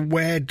called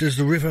Where Does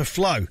the River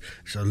Flow?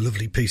 It's a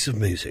lovely piece of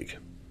music.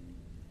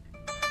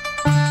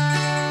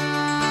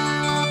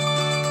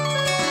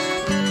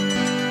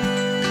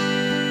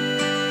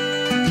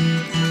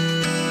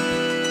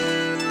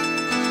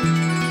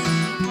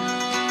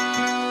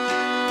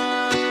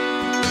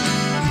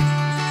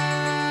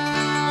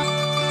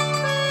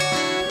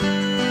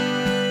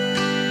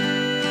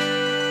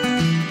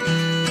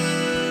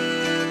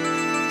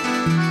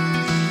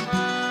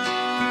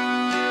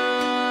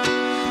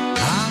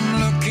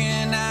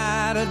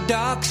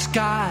 Dark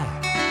sky,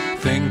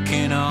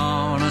 thinking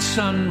on a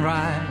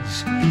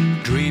sunrise,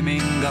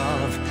 dreaming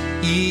of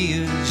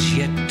years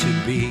yet to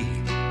be.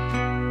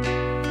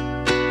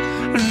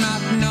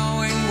 Not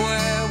knowing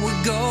where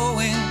we're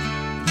going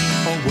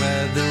or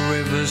where the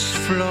river's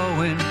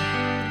flowing,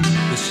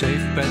 the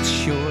safe bet's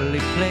surely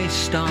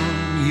placed on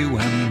you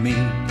and me.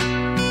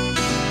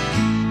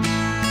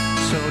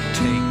 So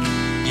take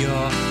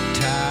your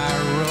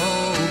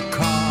tarot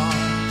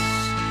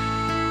cards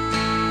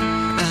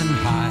and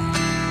hide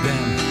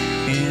them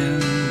in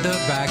the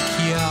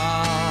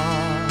backyard.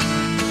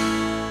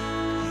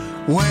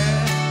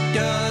 Where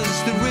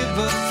does the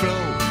river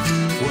flow?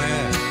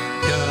 Where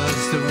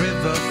does the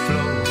river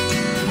flow?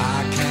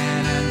 I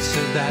can't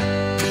answer that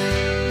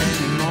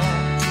anymore.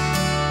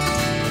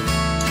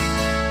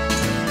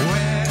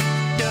 Where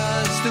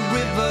does the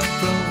river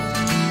flow?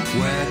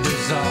 Where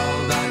does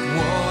all that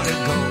water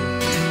go?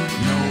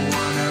 No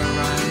one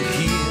around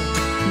here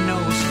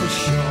knows for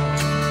sure.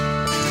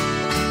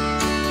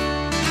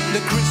 The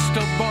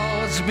crystal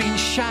ball's been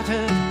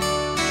shattered,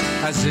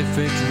 as if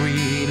it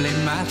really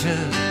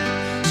mattered.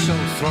 So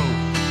throw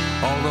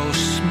all those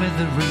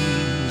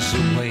smithereens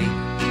away.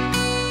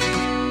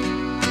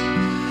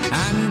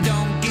 And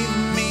don't give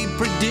me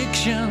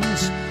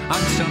predictions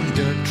on some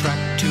dirt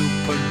track to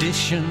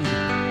perdition.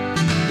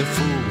 The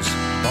fools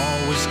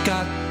always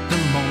got the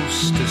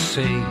most to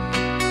say.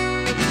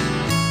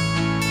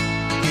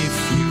 If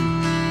you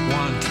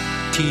want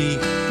tea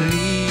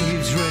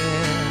leaves red,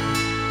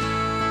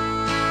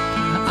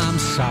 I'm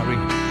sorry,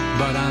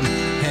 but I'm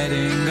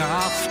heading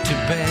off to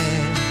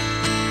bed.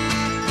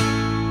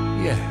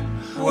 Yeah.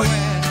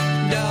 Where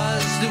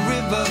does the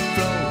river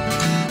flow?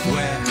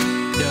 Where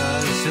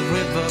does the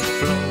river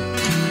flow?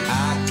 I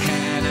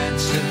can't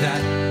answer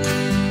that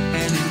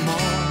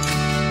anymore.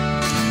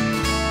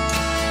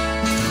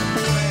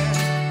 Where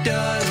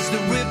does the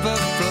river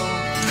flow?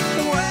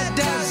 Where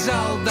does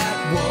all that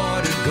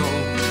water go?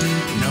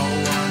 No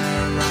one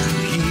around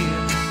here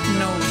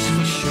knows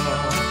for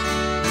sure.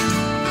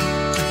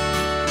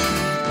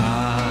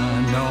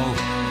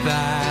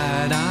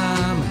 That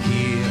I'm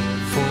here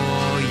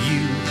for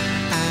you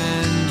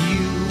and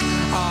you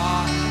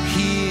are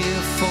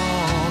here for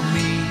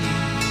me.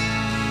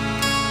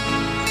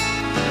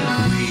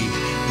 We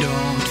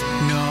don't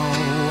know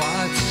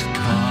what's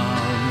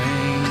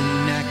coming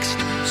next,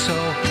 so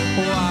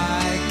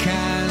why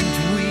can't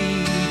we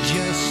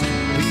just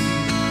be?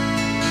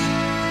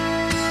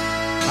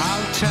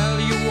 I'll tell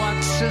you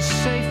what's a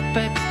safe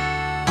bet.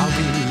 I'll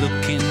be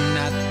looking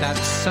at that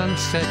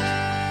sunset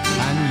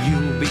and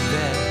you'll be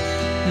there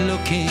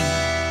looking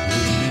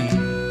with me.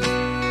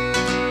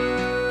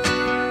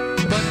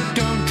 But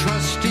don't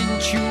trust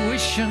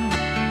intuition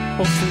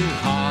or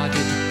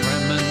foolhardy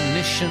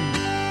premonition.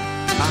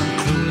 I'm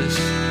clueless,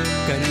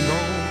 getting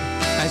old,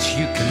 as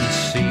you can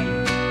see.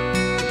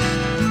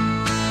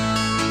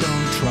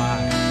 Don't try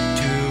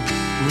to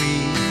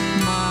read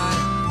my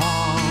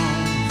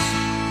palms,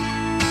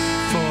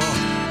 for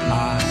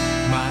I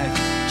might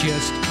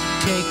just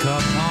take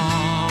up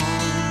arms.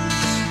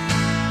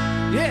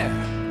 Yeah.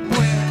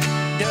 Where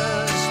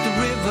does the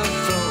river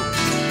flow?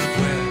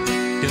 Where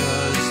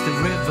does the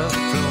river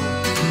flow?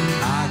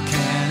 I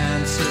can't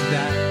answer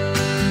that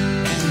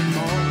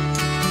anymore.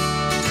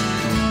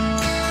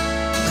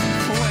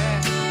 Where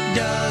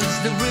does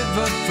the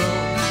river flow?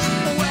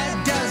 Where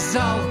does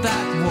all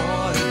that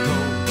water go?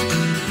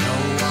 No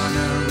one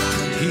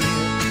around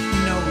here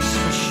knows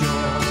for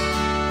sure.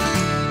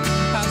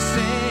 I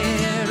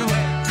said,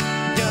 where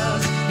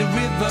does the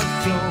river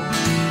flow?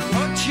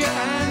 Put your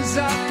hands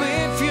up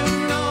if you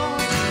know,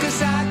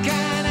 'cause I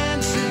can't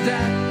answer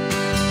that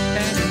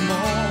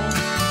anymore.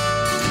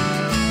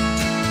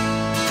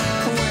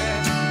 Where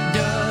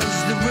does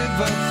the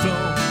river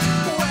flow?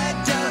 Where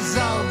does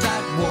all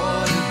that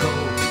water go?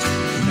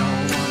 No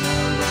one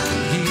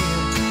around here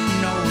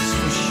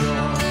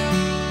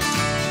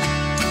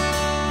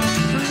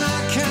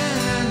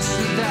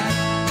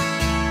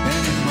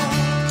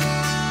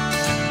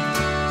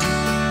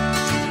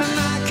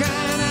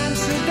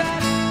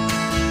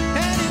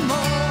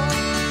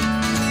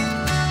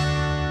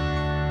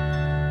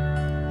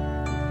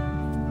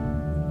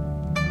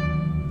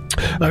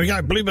There we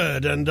go,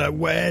 Bluebyd, and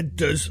Where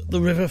Does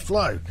the River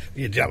Flow?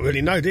 You don't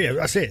really know, do you?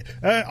 That's it.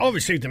 I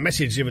received a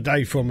message the other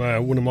day from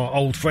one of my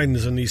old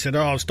friends, and he said,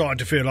 I'm starting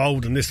to feel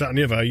old and this, that and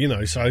the other, you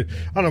know, so,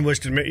 and I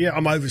must admit, yeah,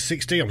 I'm over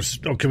 60,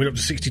 I'm coming up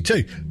to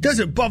 62.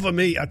 Doesn't bother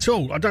me at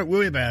all. I don't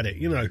worry about it,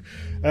 you know.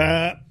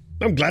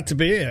 I'm glad to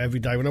be here every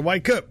day when I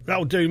wake up.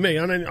 That'll do me.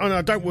 And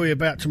I don't worry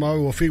about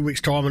tomorrow or a few weeks'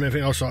 time and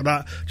everything else like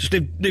that. Just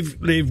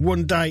live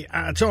one day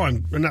at a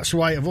time. And that's the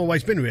way I've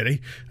always been,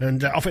 really.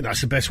 And I think that's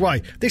the best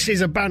way. This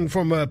is a band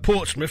from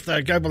Portsmouth.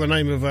 They go by the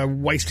name of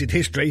Wasted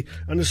History.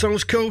 And the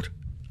song's called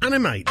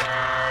Animate.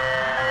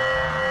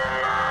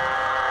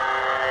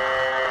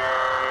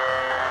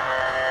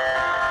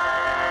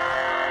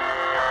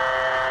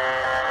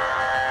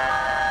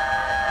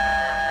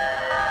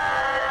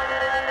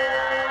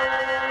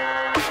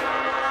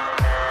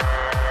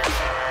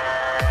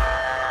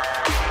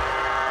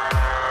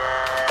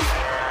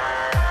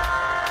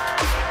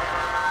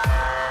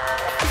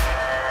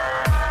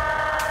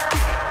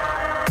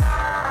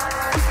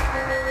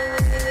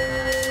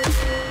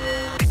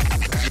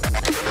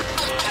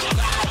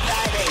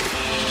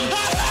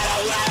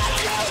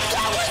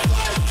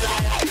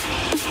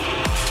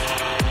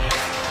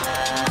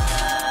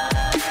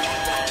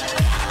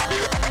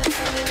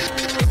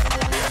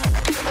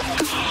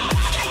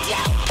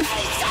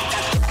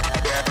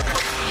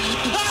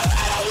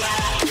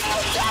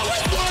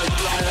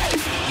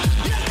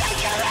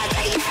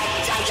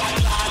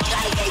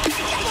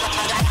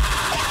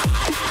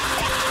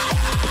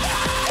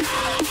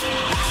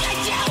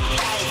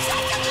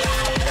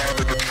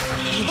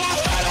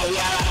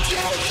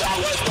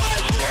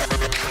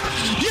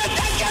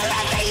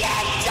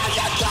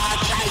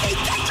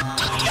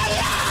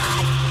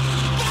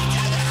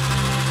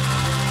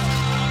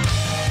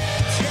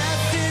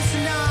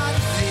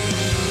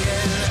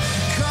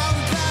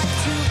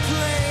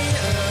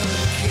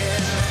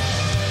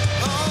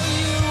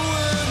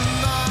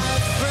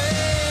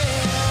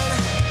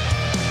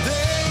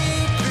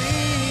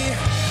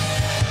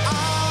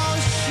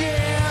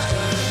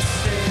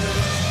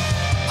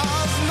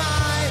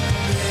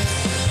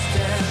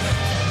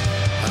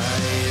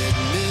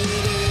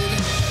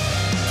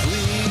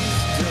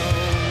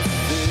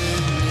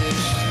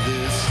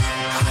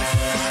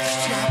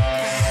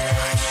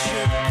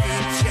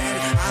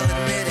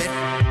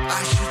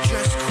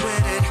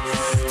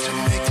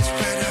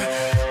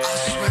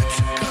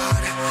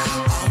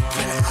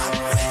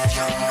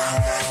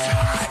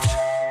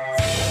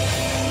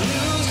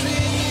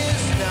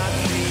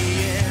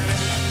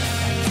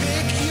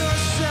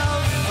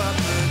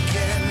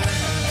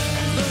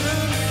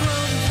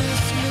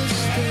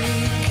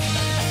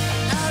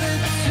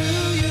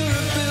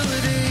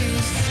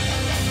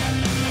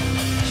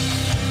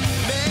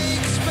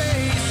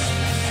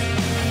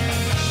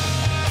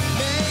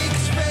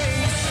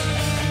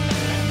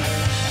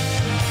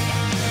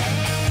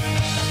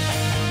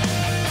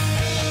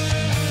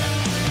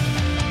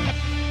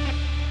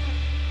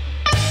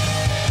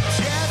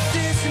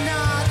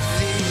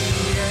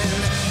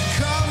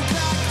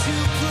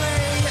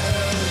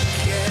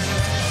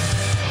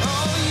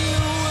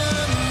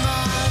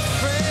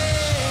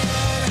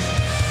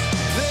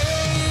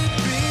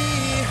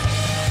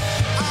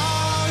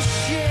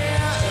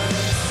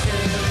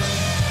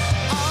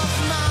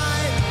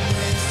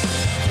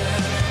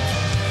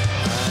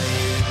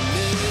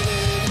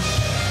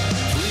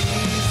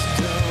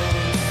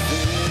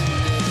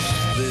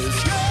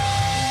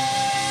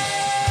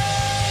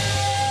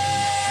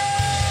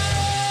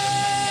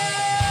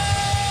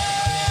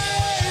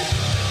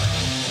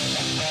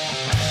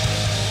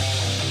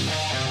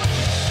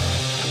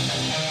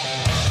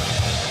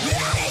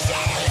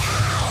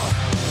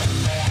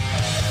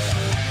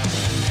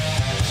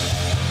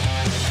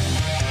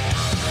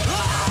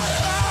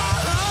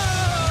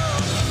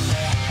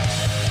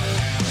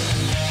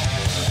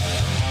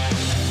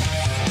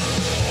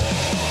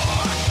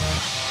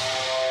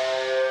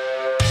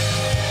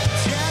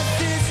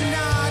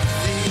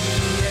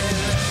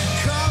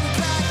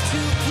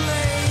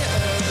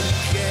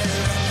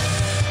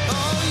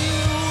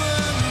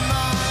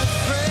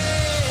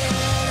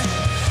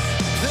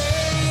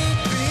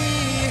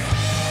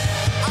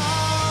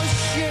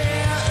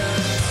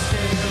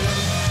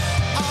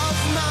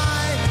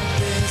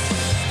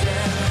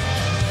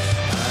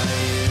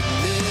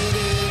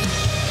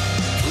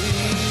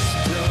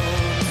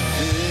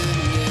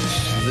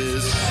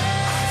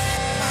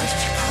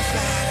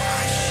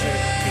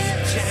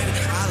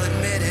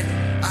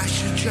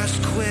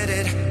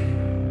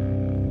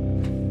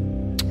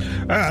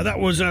 That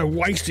was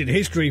Wasted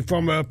History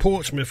from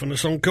Portsmouth and a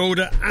song called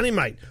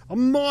Animate. I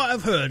might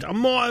have heard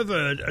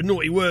a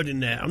naughty word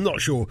in there. I'm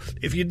not sure.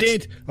 If you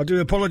did, I do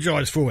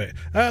apologise for it.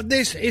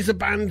 This is a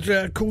band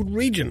called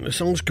Regent. The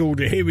song's called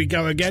Here We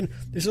Go Again.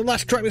 This is the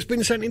last track that's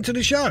been sent into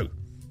the show.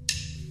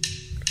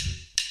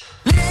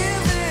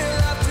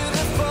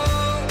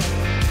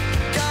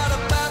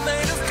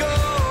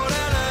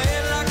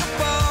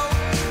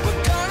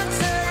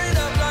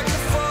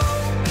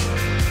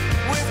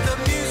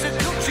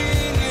 Musical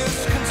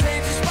genius,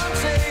 contagious,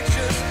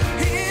 spontaneous.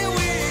 Here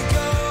we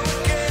go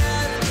again.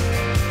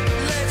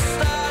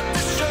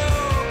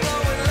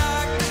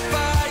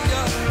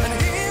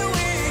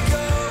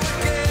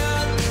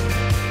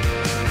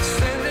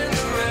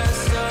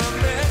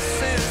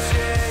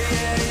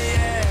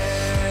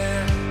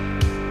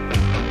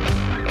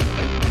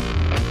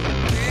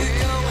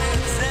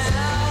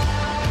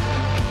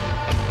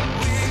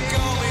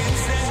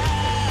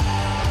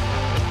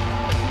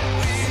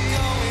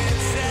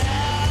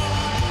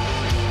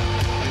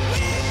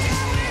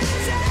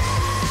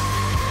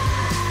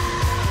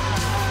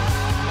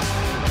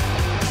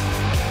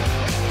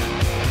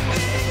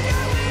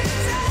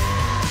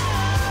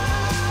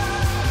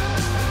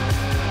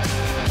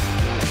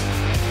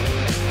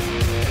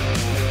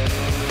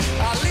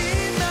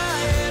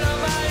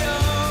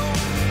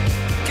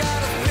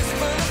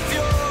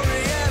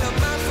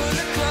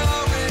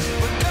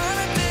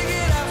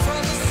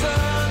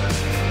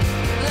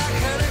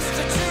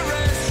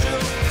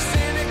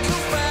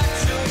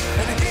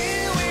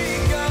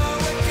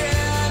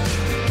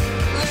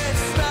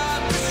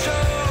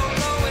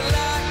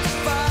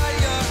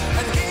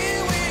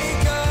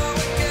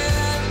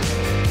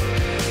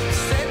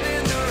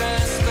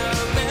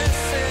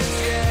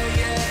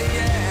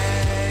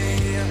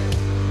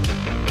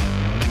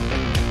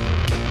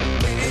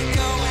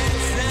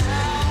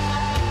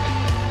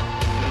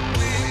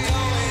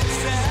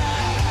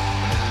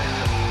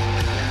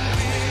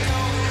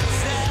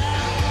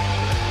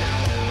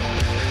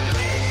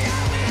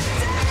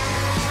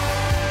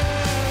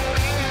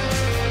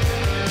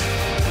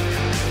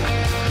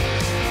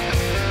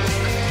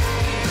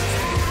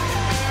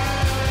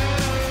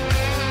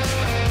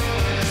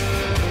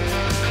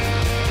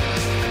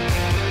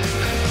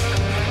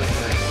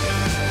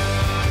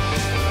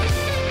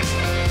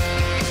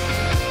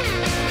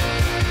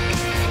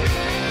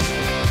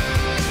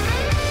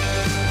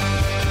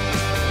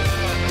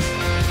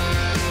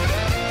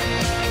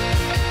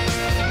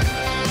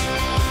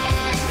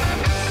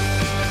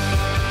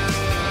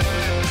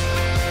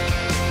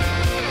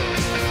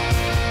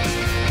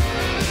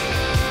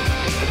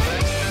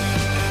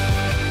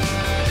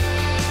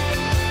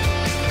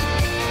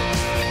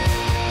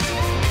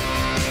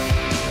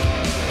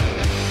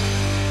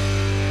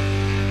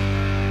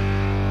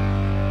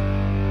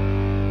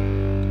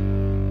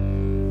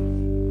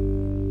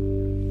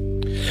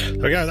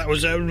 There we go, that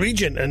was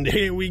Regent, and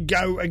here we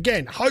go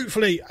again.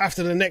 Hopefully,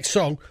 after the next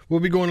song, we'll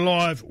be going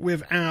live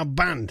with our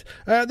band.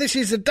 This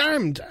is The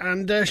Damned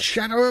and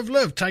Shadow of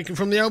Love, taken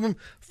from the album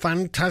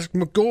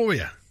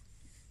Phantasmagoria.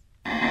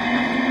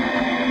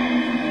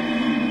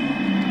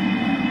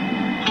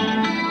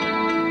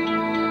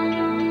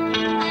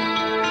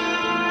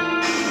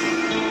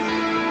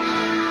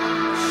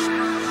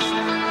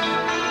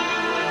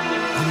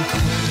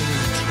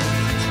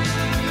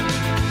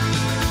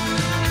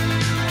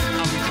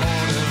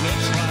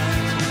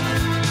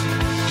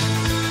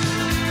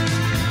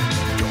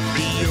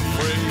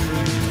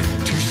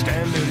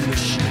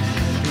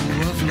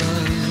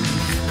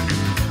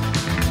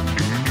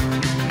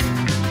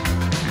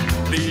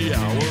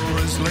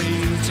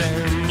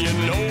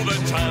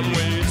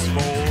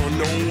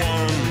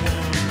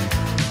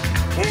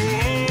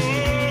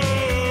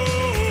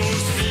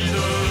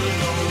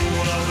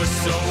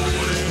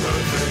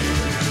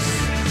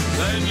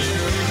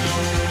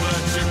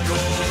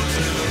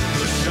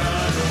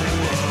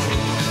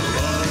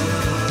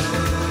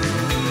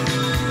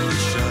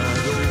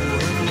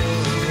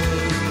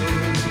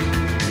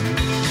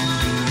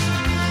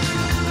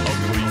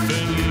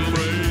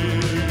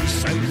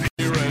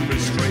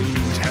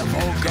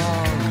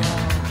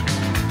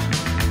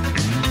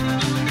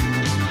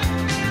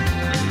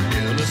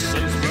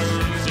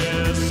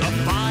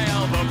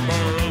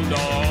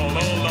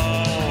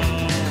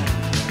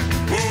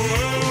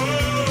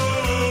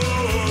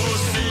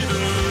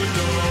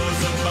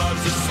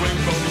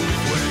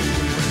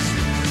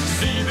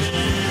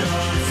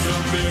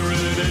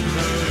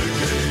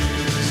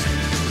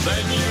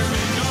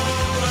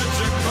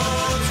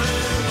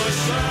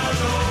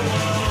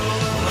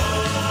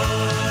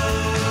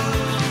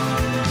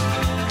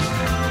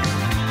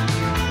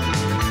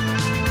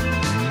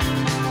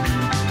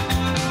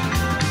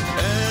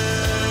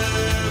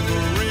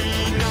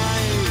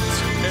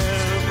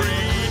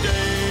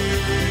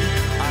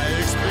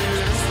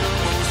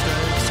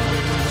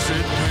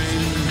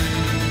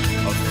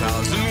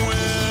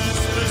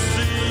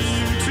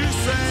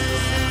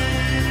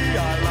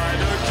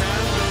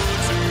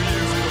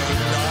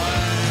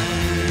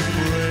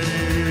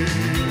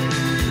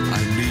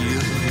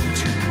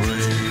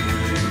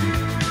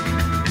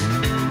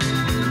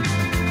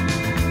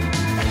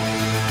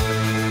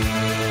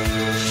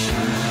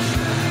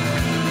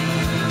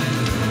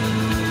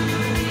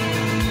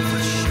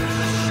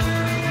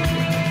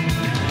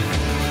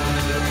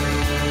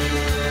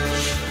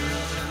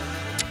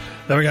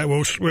 There we go.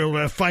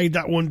 We'll fade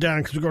that one down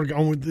because we've got to get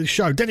on with the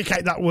show.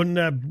 Dedicate that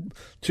one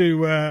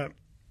to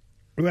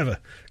whoever.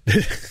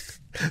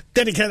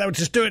 Dedicate that one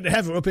to Stuart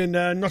Heather up in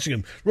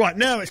Nottingham. Right,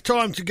 now it's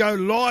time to go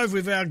live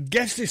with our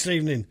guest this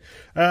evening.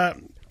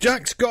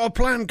 Jack's got a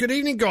plan. Good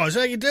evening, guys.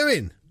 How you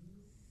doing?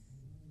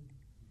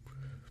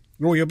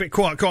 Oh, you're a bit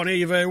quiet. Can't hear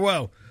you very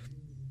well.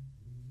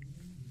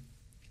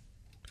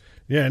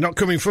 Yeah, not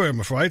coming through, I'm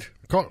afraid.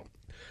 Can't.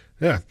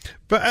 Yeah,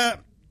 but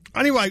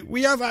anyway,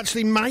 we have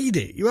actually made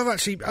it.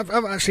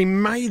 I've actually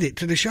made it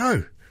to the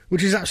show,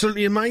 which is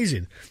absolutely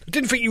amazing. I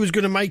didn't think you was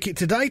going to make it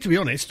today, to be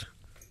honest.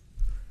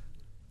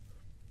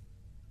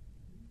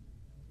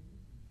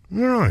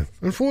 No,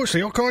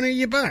 unfortunately, I can't hear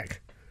you back.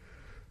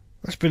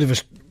 That's a bit of a...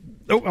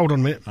 Oh, hold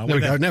on a minute. There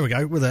we go. There we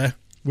go. We're there.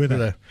 We're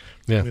there.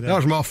 Yeah, that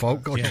was my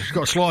fault. Got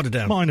a slider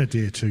down. Mine are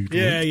dear too.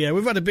 Yeah.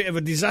 We've had a bit of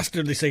a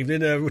disaster this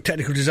evening, a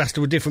technical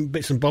disaster with different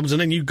bits and bobs, and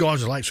then you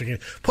guys are like thinking,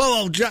 "Poor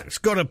old Jack's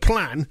got a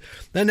plan.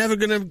 They're never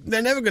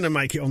gonna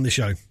make it on the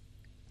show."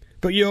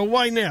 But you're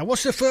away now.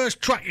 What's the first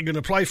track you're going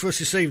to play for us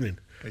this evening?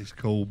 It's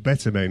called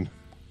Better Men.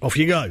 Off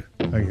you go.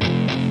 Thank you.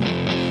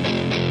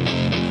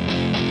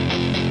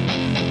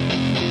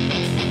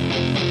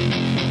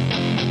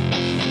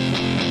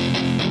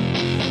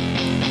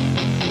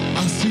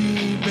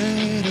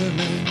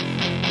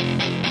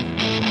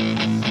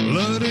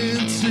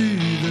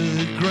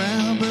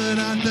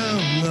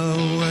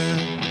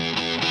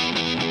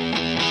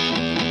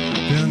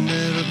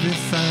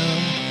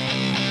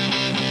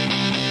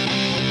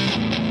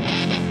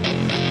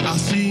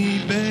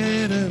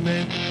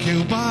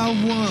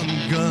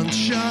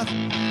 Gunshot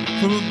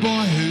from a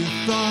boy who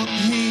thought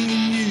he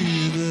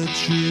knew the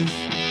truth.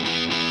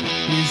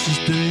 He was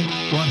just doing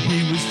what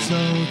he was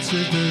told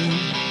to do.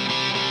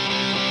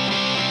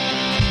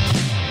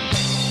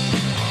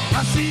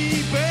 I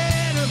see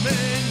better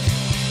men,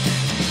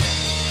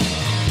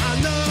 I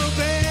know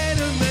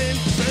better men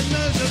than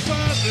those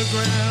above the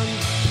ground.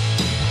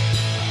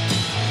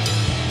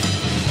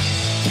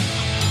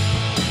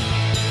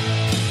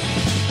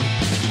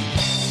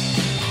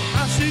 I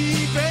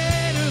see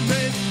better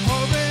men.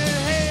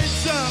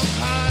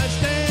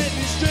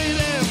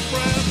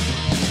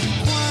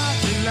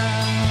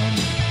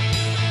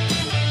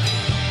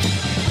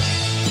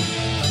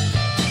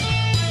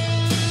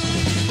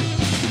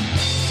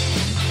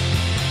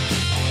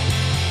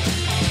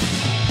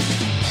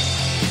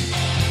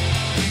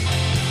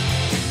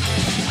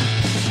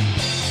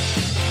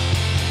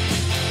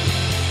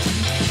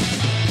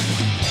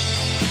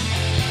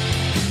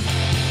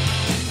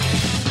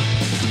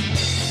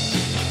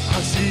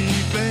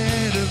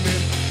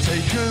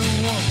 like a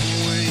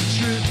one-way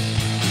trip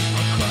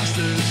across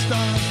the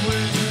stars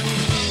with a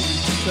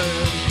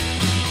turn.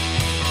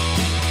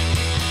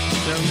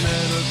 They'll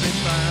never be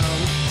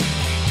found.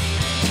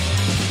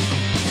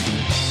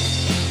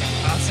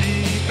 I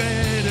see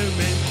better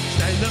men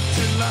stand up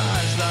to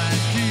lies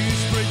like you,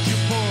 spread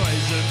your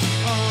poison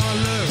all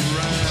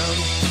around.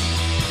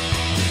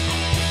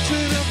 To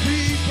the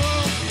people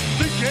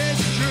that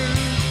gets true,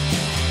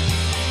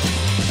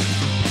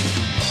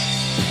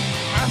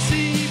 I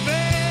see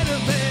better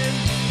men.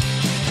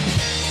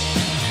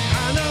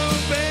 I know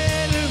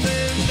better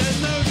men than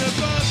those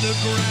above the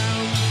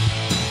ground.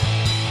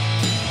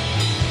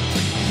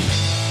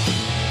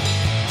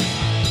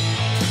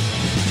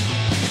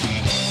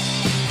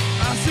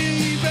 I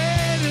see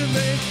better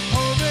men,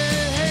 hold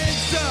their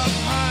heads up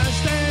high,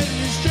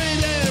 standing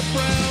straight and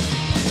proud,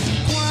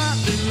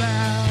 quietly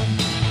loud.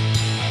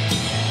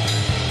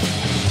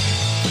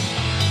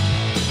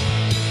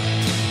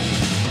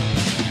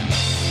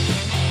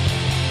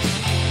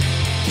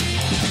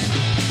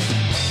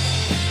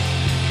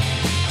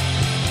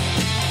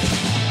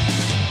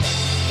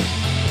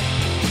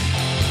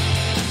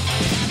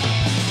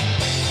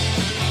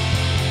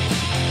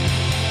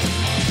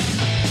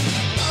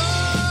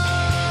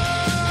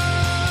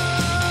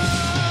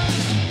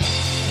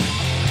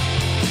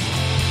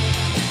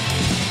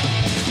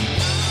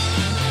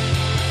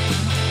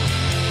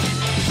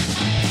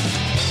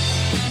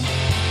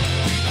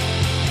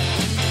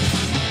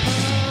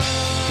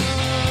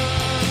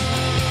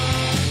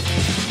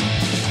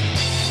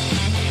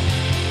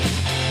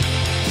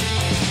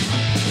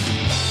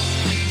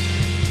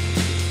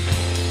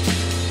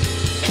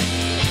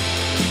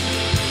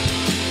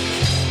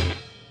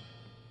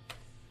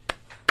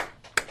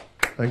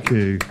 Thank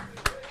you.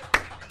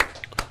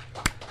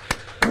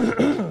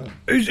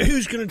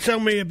 Who's going to tell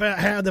me about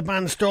how the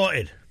band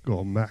started? Go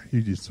on, Matt.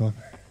 You this time.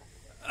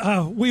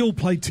 We all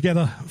played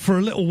together for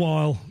a little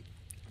while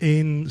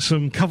in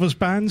some covers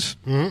bands,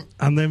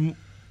 and then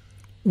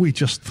we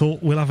just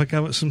thought we'll have a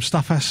go at some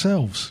stuff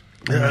ourselves.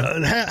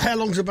 And how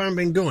long's the band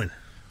been going?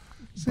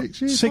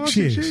 6 years. 6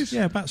 years.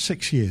 Yeah, about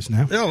 6 years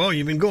now. Oh, well,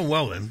 you've been going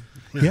well then.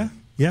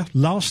 Yeah,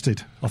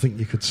 lasted, I think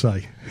you could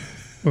say.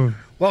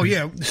 Well,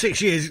 yeah,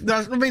 6 years.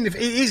 I mean, it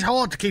is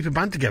hard to keep a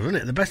band together, isn't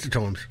it, at the best of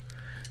times?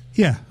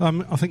 Yeah,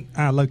 I think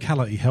our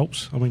locality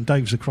helps. I mean,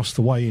 Dave's across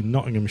the way in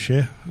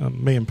Nottinghamshire.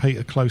 Me and Pete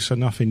are close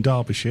enough in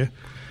Derbyshire.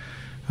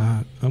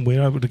 And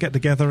we're able to get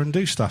together and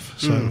do stuff.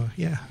 So,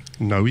 yeah.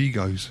 No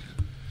egos.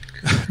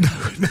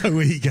 no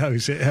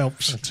egos, it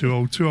helps. Too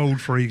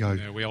old for ego.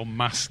 Yeah, we all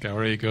mask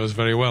our egos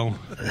very well.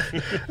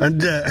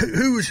 And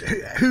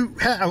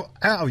how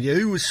of you,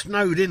 who was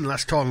snowed in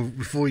last time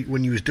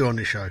when you was doing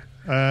this show?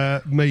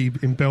 Me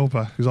in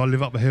Belper, because I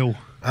live up a hill.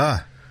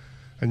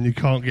 And you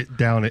can't get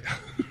down it.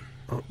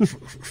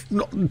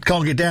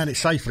 Can't get down it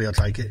safely, I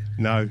take it.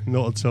 No,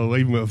 not at all.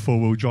 Even with a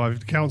four-wheel drive,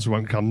 the council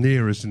won't come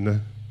near us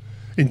in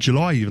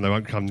July. Even they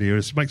won't come near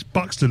us. It makes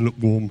Buxton look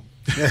warm.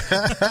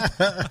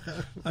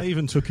 They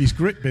even took his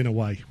grip bin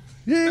away.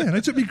 Yeah,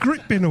 they took my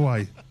grip bin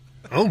away.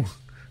 Oh,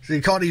 so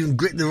you can't even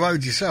grip the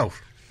road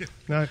yourself?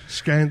 No,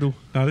 scandal.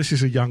 No, this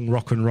is a young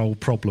rock and roll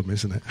problem,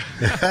 isn't it?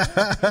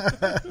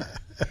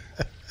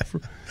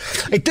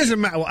 It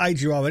doesn't matter what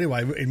age you are,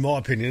 anyway. In my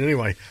opinion,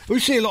 anyway, we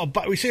see a lot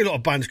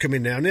of bands come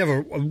in now, and they have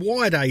a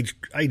wide age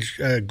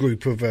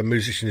group of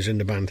musicians in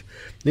the band.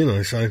 You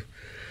know, so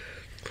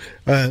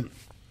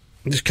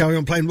just carry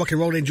on playing rock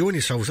and roll, enjoying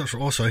yourselves. That's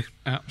what I say.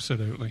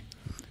 Absolutely.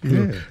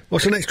 Yeah.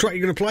 What's the next track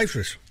you're going to play for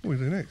us? What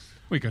do we do next?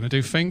 We're going to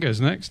do Fingers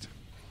next.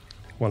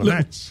 One of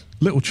Matt's.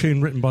 Little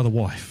tune written by the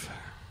wife.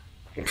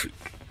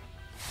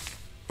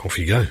 Off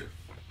you go.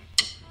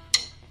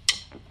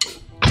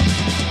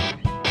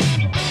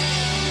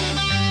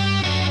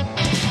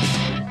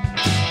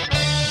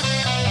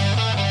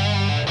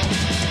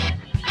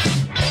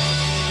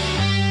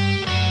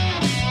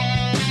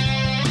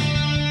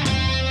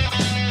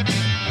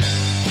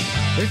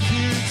 If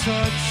you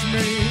touch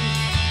me,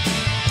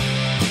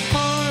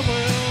 I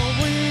will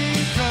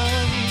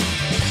weaken.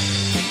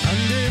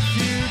 And if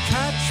you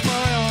catch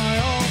my eye,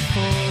 I'll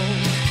fall.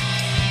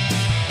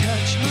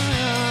 Catch my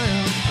eye,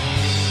 I'll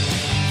fall.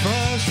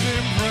 First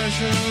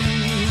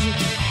impressions,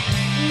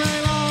 they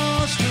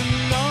last a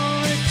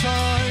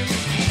lifetime.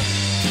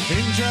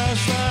 In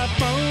just that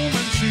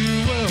moment you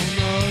will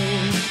know.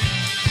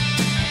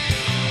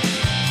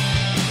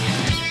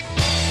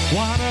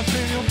 Wanna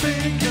feel your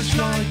fingers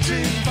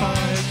lighting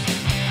fire.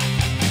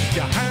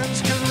 Your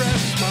hands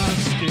caress my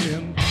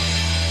skin.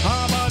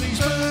 Our bodies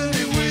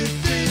burning with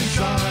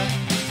desire.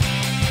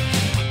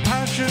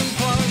 Passion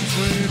flows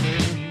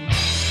within.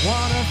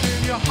 Wanna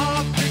feel your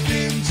heart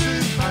begin to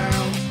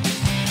pound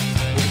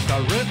with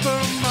the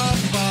rhythm of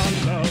our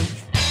love.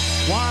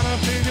 Wanna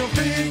feel your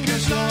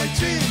fingers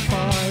lighting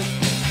fire.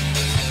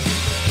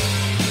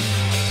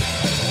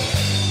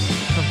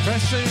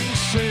 Confessing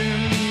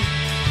sin,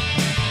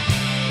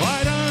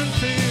 I don't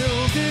feel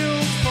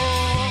guilt for.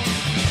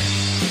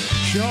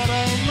 Sure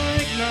don't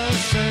make no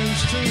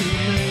sense to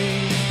me.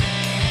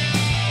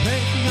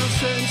 Make no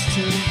sense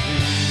to me.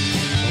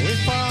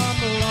 If I'm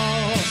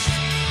lost,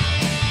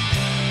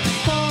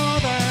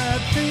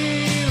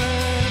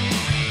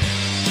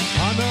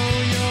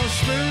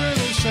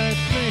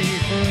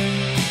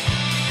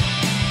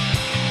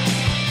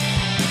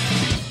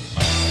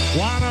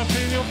 Wind up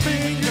in your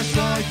fingers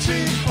like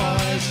teen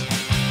fires.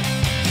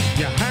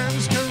 Your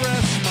hands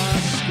caress my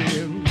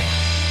skin.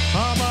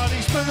 Our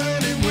bodies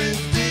burning with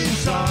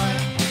desire.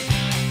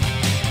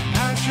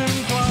 Passion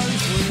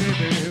flows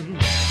within.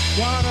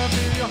 Wind up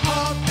in your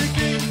heart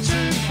begin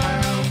to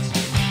pound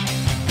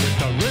with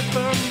the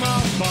rhythm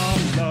of my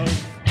love.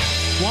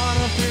 Wind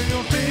up in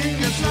your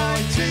fingers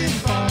like teen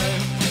fire.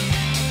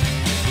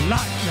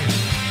 Lightning.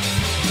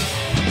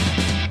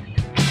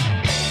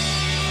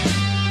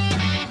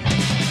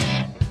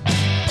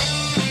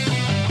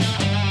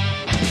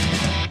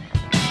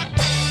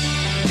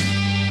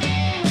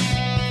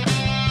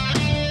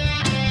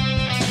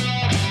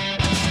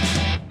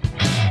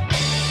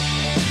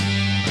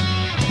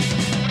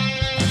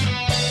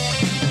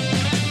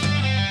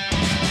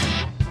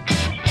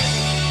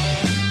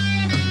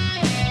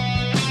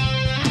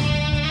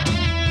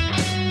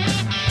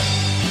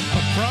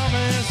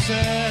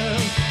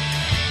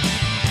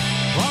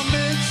 From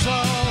bits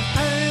of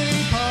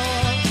paper,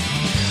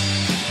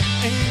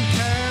 ink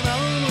can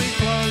only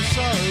flow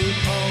so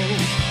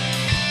cold,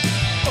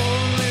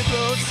 only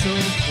blood so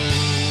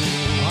cold.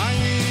 I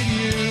need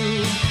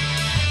you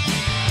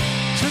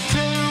to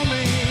tell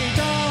me,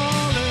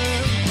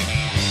 darling,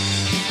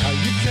 how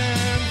you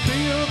can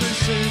feel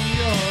this in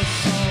your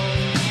soul.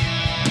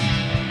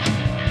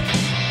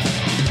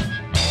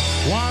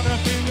 Wind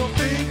up in your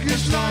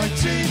fingers like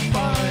teeth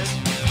bites.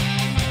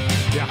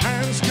 Your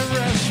hands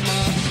caress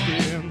my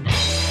skin.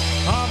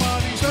 Our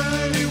bodies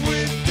burning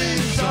with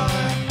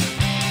desire.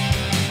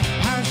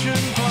 Passion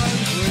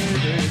flows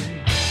within.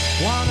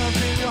 Wind up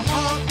in your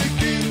heart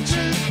begin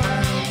to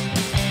pound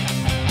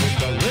with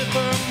the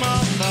rhythm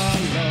of my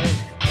love.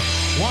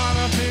 Wind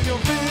up in your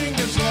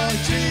fingers like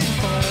teen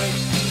fires.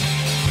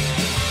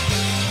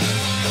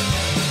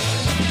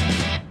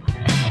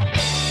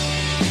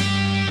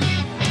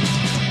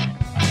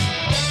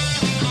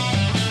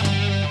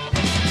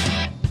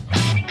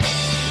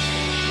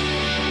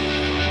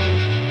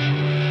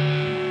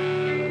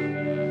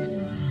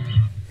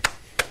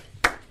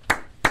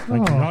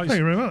 Thank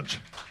you very much.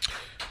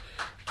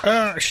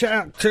 Shout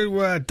out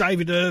to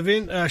David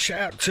Irving. Shout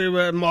out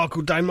to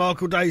Michael Day.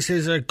 Michael Day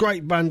says, a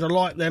great band, I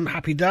like them.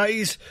 Happy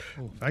days.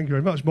 Thank you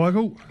very much,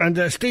 Michael.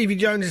 And Stevie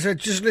Jones said,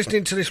 just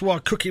listening to this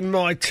while cooking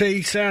my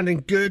tea,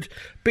 sounding good.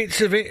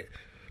 Bits of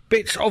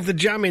the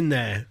jam in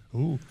there.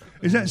 Ooh.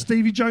 Is that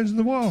Stevie Jones and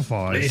the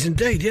Wildfires? It is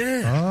indeed,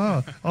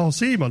 yeah. I'll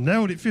see him on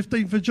Nailed It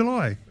 15th of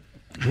July.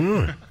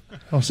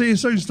 I'll see you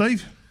soon,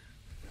 Steve.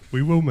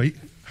 We will meet.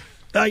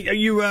 Are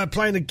you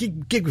playing a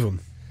gig with them?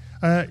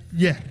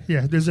 Yeah.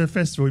 There's a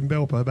festival in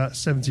Belper, about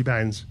 70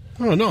 bands.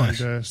 Oh,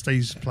 nice. And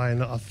Steve's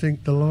playing, I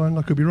think, the line.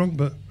 I could be wrong,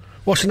 but...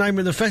 What's the name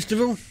of the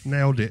festival?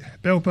 Nailed It.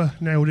 Belper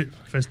Nailed It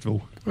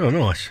Festival. Oh,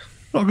 nice.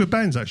 A lot of good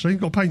bands, actually.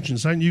 Got Patron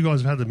Saint. You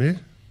guys have had them here.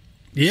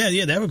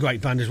 Yeah, they're a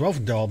great band as well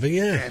from Derby,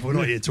 yeah. We're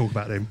not here to talk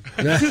about them.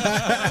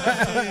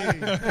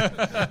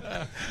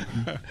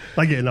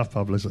 They get enough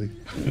publicity.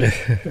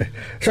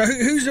 So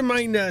who's the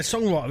main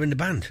songwriter in the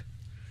band?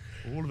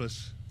 All of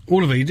us.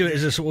 All of you do it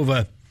as a sort of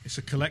a... It's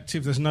a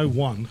collective, there's no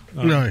one.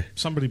 No.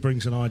 Somebody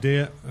brings an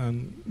idea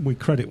and we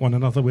credit one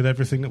another with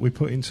everything that we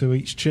put into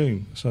each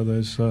tune. So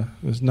there's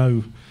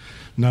no,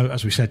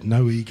 as we said,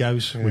 no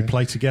egos. Yeah. We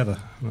play together.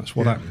 That's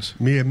what happens.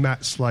 Me and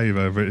Matt slave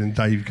over it and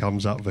Dave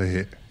comes up the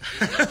hit.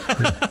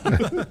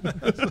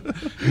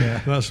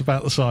 Yeah, that's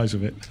about the size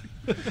of it.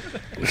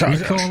 We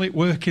call it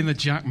working the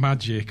jack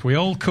magic. We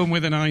all come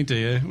with an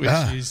idea,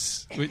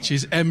 which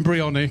is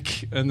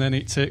embryonic, and then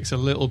it takes a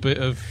little bit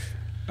of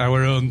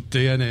our own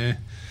DNA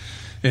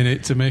in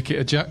it to make it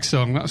a jack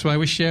song. That's why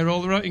we share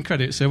all the writing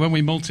credit. So when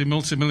we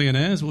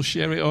multi-millionaires, we'll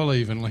share it all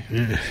evenly.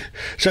 Yeah.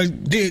 So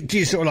do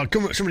you sort of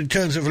like somebody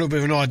turns up with a little bit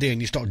of an idea and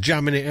you start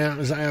jamming it out?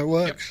 Is that how it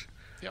works?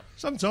 Yep.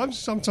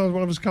 Sometimes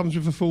one of us comes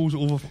with a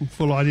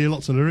full idea,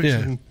 lots of lyrics,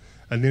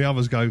 and the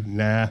others go,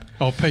 nah.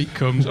 Or Pete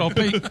comes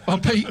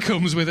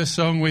with a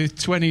song with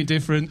 20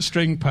 different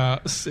string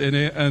parts in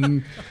it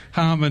and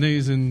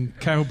harmonies and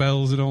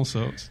cowbells and all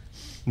sorts.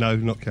 No,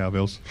 not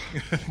cowbells.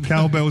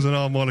 Cowbells and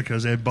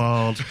harmonicas, they're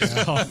barred.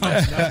 I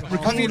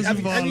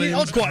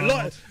quite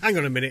like... Hang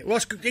on a minute. Are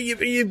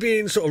you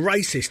being sort of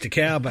racist to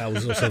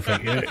cowbells or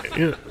something?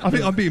 Yeah. I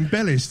think I'm being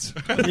embellished.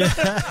 Got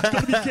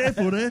to be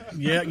careful there.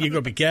 Yeah, you've got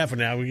to be careful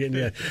now. We're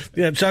getting,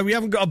 yeah. So we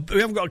haven't got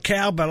a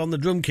cowbell on the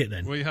drum kit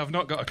then. We have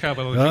not got a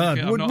cowbell on the drum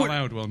kit. I'm not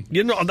allowed one.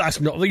 You're not. That's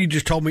not. You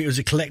just told me it was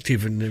a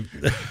collective and. You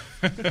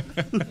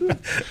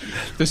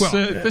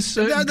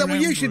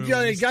should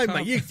go,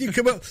 mate. You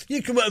come up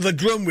with a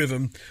drum with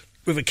them,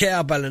 with a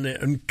cowbell in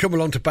it, and come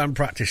along to band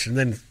practice, and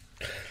then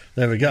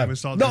there we go.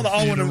 Not that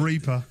I want to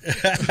Reaper.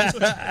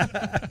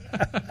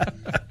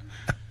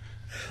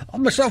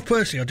 Myself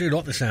personally, I do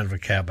like the sound of a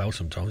cowbell.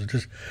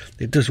 Sometimes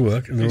it does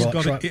work. In the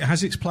right it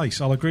has its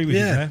place. I'll agree with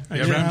you there.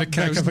 Around the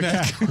cow's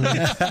neck.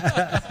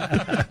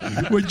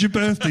 When's your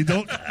birthday,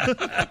 Doc?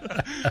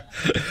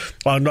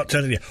 I'm not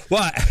telling you.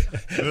 Right.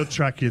 We'll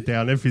track you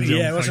down. Everything's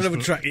on what's Facebook.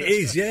 another track? It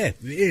is. Yeah.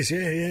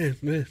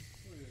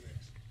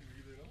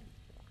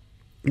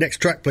 Next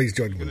track, please,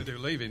 John. We're going to do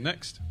Leaving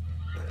next.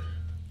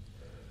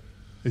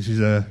 This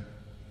is our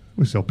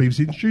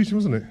BBC introducing,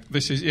 wasn't it?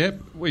 This is, yeah,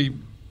 we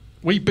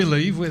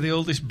believe we're the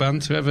oldest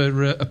band to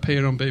ever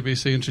appear on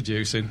BBC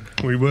Introducing.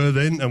 We were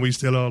then, and we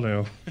still are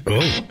now.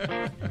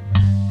 Oh.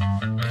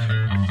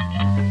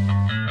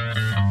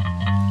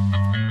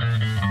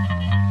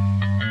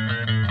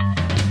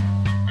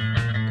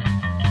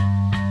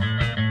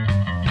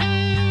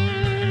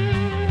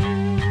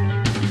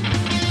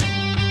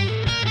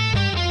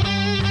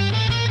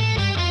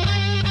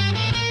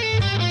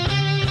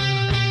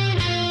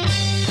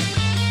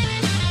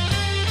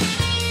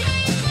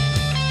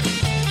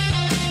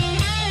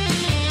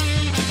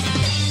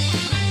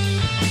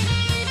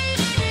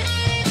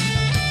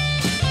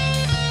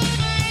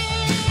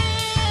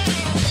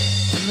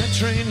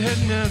 Train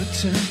heading out of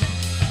town.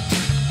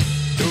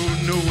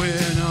 Don't know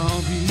when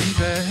I'll be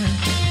there,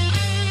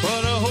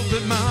 but I hope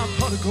that my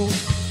prodigal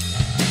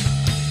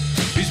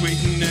is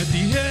waiting at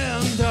the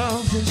end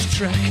of this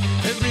track.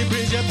 Every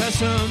bridge I pass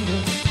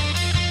under,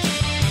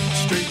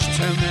 strange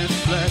town that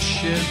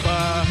flashes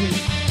by,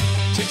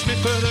 takes me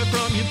further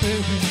from you,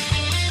 baby.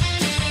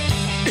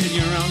 In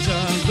your arms I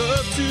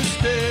love to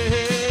stay.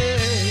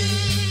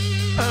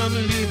 I'm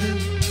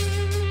leaving,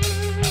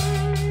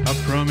 I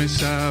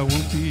promise I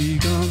won't be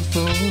gone for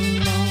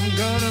long.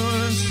 Gotta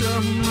earn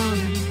some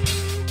money,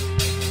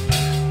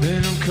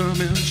 then I'm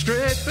coming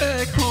straight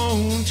back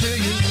home to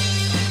you.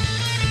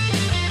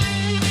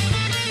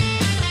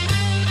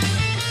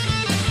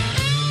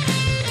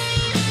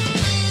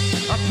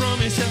 I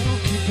promise I'll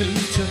keep in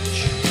touch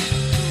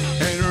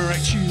and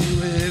write you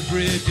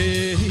every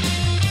day.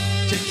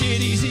 Take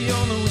it easy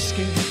on the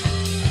whiskey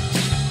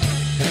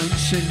and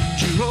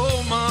send you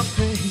all my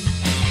pay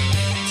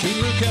to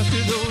look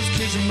after those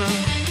kids of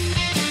mine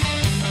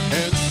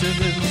and send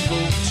them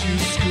both to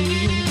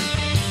school.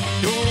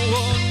 Don't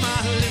want my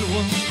little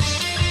ones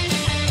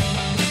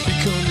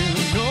becoming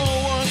no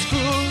one's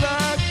fool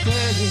like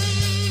that.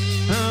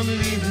 I'm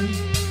leaving,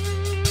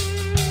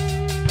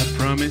 I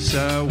promise I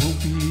won't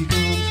be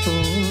gone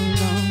for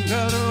long.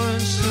 Gotta earn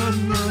some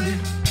money,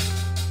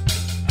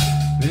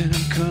 then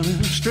I'm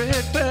coming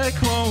straight back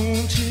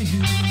home to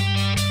you.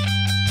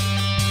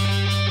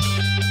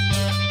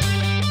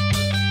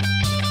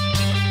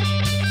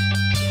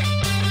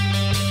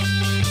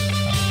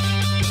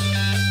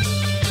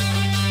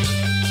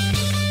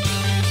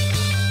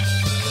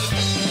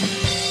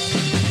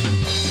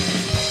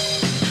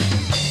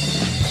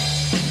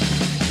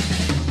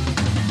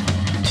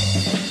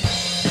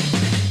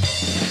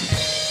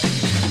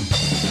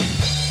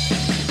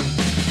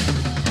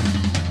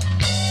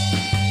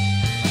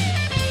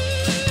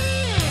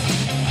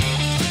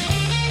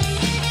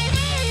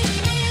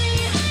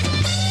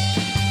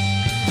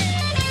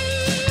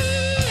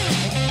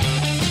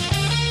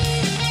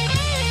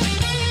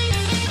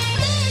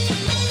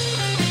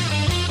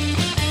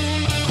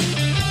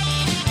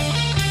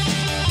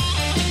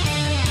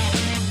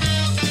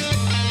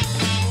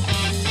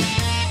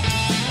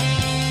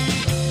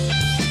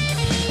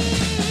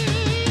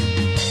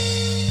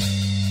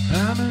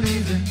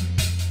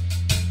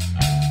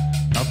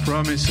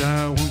 Promise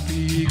I won't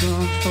be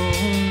gone for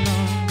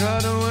long.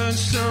 Gotta earn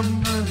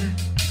some money,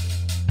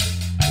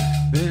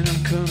 then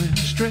I'm coming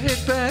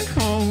straight back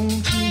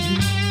home to you.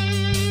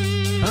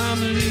 I'm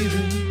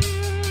leaving,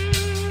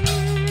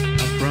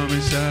 I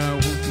promise I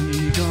won't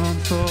be gone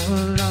for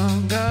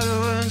long. Gotta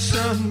earn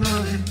some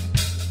money,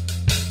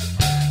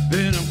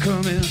 then I'm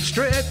coming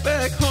straight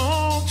back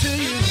home to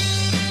you.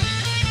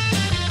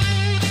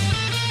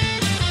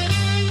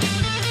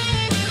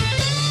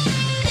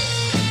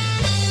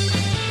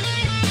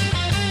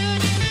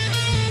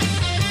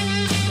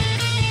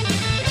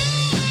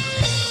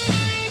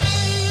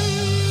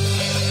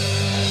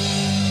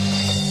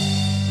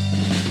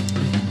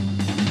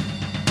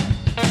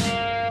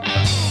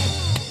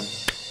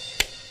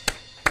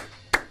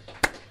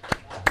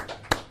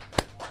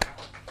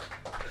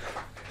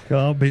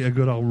 Can't beat a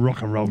good old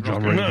rock and roll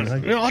drummer.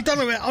 No, I don't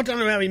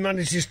know how he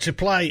manages to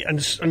play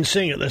and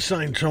sing at the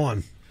same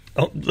time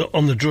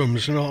on the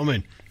drums. You know what I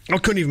mean? I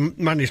couldn't even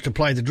manage to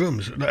play the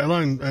drums, let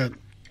alone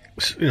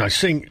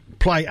sing,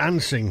 play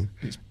and sing.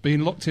 It's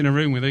been locked in a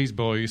room with these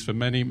boys for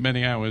many,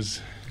 many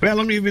hours. How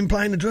long have you been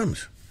playing the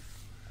drums?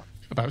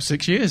 About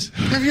 6 years.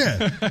 Have you?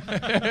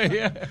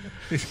 Yeah.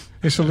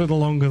 It's a little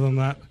longer than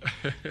that.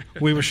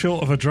 We were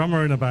short of a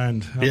drummer in a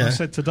band. And I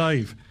said to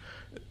Dave,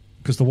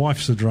 because the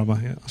wife's a drummer,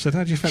 I said,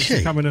 how do you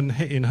fancy coming and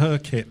hitting her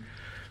kit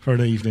for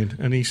an evening?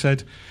 And he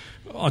said,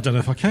 I don't know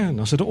if I can.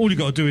 I said, all you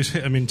got to do is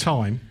hit them in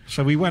time.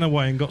 So we went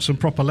away and got some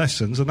proper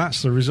lessons, and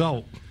that's the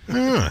result.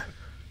 Ah.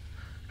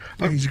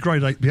 He's a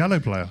grade 8 piano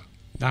player.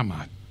 Damn,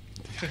 man.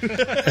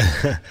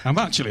 I'm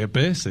actually a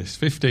bassist.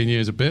 15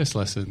 years of bass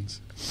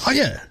lessons. Oh,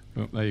 yeah?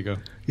 Oh, there you go.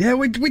 Yeah,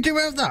 we do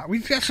have that.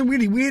 We've got some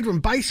really weird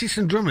one. Bassists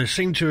and drummers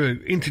seem to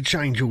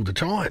interchange all the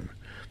time.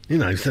 You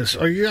know,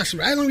 you ask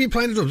them, how long have you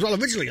playing the drums? Well,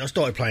 originally I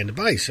started playing the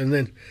bass, and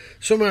then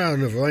somehow or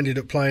another I ended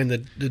up playing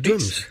the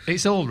drums.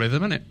 It's all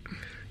rhythm, isn't it?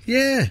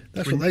 Yeah,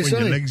 that's what they when say.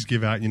 your legs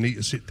give out, you need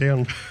to sit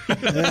down.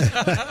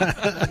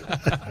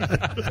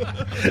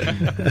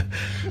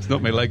 It's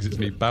not my legs, it's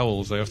me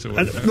bowels. I have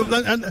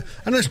to.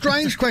 And a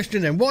strange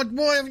question then: why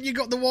haven't you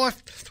got the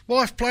wife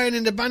playing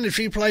in the band if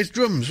she plays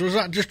drums? Was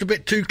that just a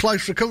bit too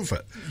close for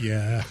comfort?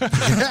 Yeah.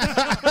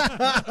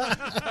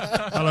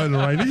 Hello,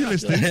 Lorraine. Are you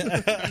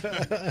listening?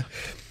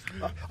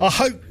 I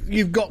hope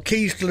you've got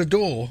keys to the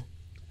door.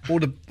 Or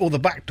the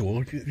back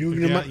door.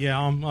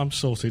 I'm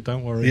sorted.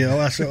 Don't worry. Yeah,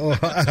 that's it. All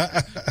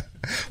right.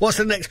 What's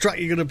the next track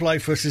you're going to play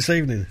for us this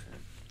evening?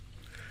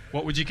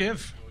 What would you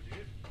give?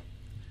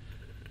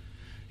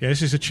 Yeah,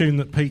 this is a tune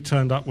that Pete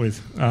turned up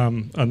with,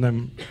 and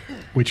then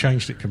we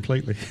changed it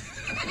completely.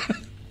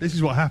 This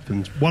is what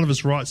happens. One of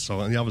us writes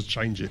something and the others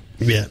change it.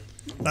 Yeah.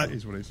 That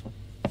is what it is.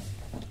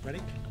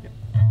 Ready?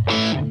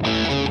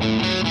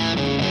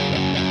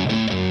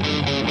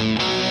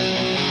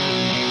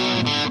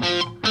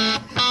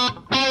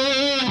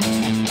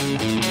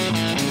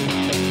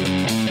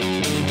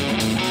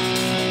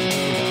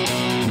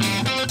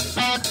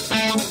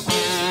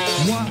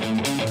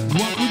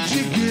 What would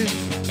you give?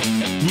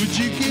 Would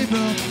you give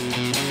up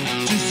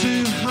just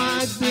to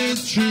hide the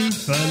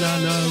truth? And I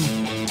know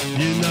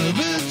you know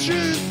the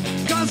truth,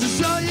 'cause I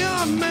saw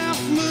your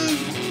mouth move.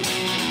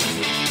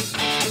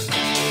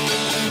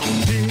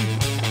 Here,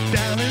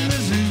 down in the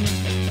zoo,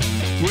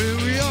 where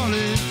we all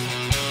live,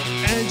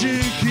 and you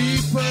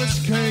keep us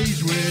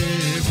caged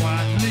with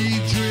quietly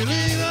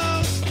drilling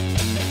us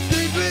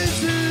deep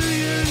into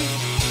you.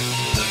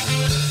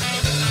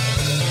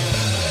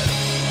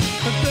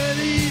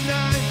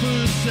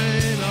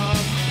 39% of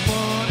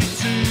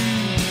 42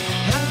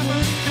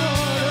 haven't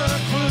got a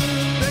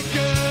clue. They're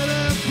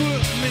gonna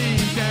put me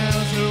down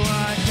so I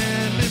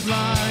can live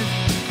life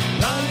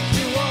like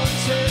you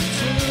wanted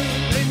to.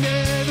 They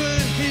never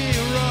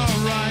hear or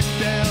write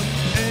down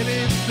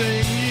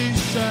anything you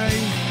say.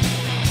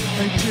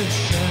 They just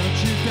shout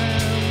you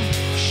down,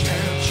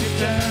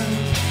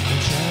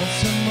 and shout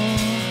some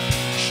more,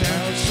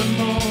 shout some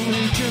more.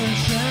 They just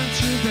shout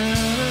you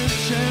down and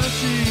shout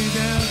you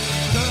down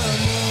some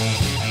more.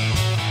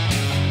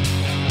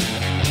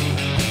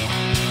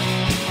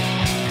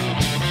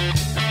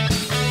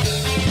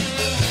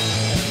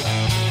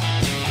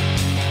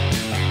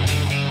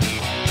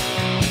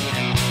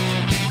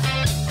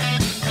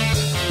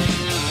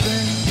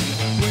 Then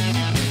when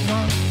you give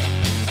up,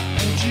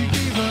 and you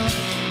give up,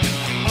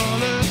 all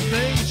the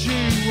things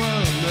you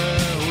wonder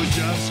will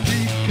just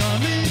keep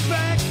coming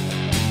back,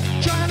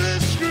 trying to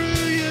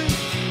screw you.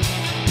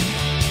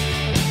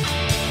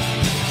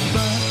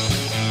 But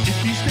if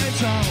you stand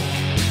tall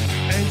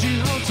and you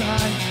hold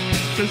tight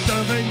to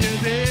something you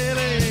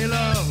dearly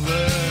love,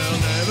 they'll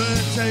never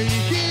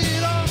take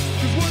it off,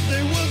 'cause what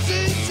they want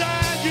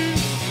inside you.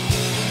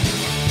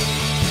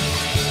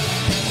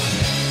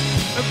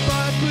 And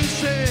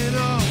 5%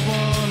 of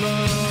all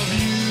of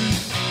you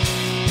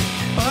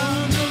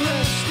on the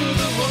rest of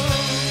the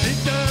world. It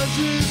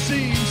doesn't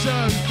seem so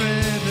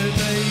fair that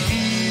they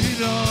eat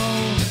it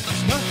all.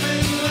 There's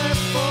nothing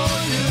left for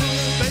you.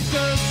 They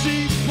just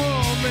see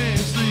poor men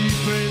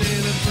sleeping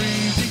in a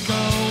freezing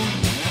cold.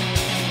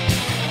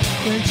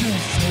 They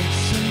just take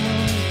some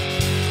more,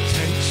 and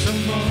take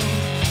some more,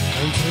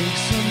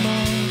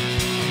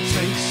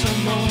 take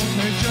some more.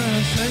 They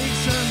just take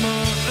some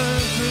more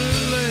until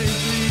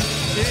lazy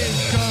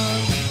it's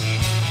gone.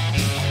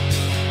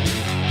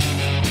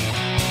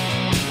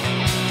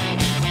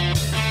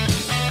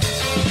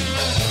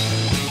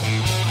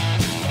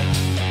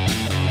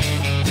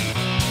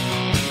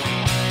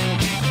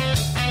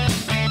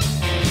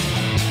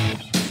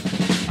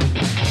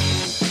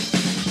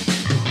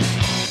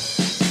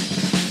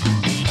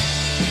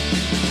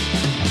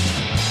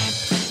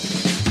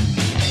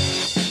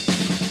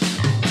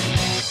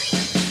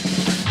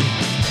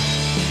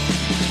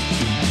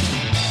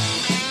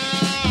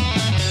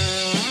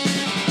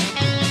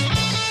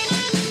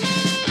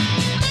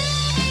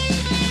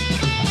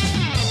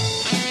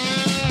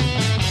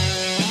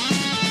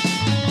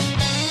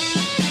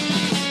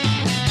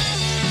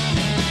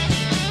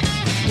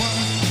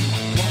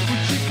 What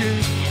would you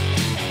give?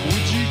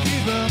 Would you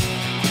give up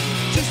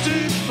just to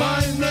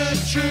find the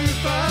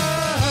truth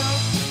out?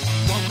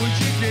 What would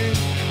you give?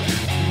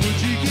 Would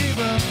you give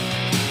up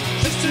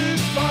just to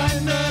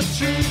find the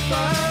truth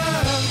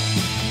out?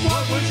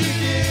 What would you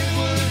give?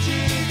 Would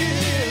you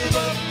give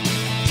up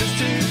just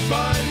to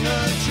find the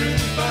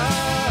truth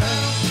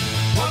out?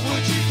 What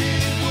would you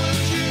give?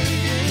 Would you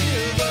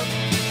give up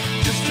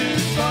just to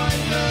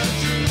find the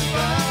truth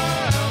out?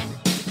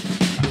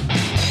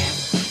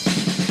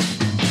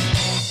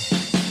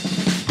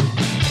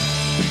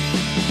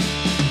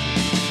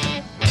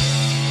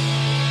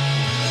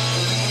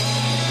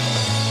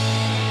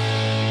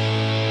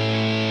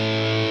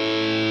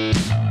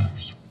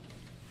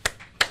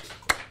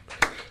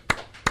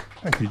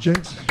 Thank you,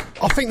 gents.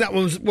 I think that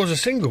was a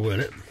single,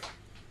 wasn't it?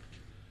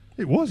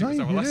 It was, It was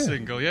our last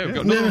single, yeah. We've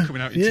got another one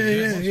coming out in 2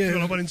 days. Yeah.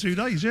 Got one in 2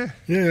 days, yeah.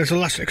 Yeah, it's the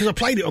last because I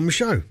played it on the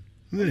show.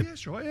 Yeah.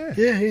 That's right,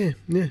 yeah.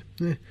 Yeah.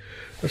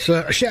 That's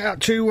a shout out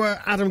to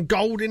Adam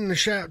Golding and a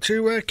shout out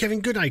to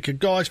Kevin Goodacre.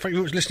 Guys, thank you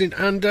very much for listening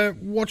and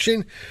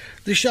watching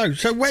the show.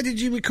 So where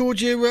did you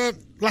record your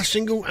last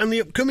single and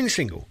the upcoming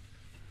single?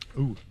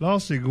 Ooh,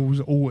 last single was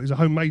always a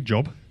homemade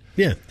job.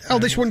 Yeah. Oh,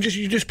 this one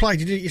you just played.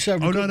 You did it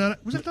yourself. Oh, no.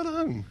 Was it done at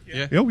home?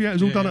 Yeah. Oh, yeah, it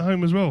was all done at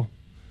home as well.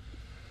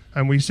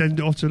 And we send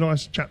it off to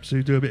nice chaps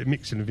who do a bit of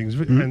mixing and things.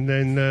 And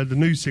then the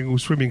new single,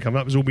 Swimming, come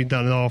up. It's all been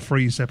done in our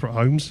 3 separate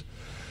homes.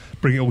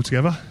 Bring it all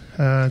together,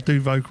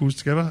 do vocals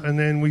together, and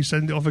then we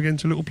send it off again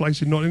to a little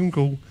place in Nottingham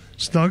called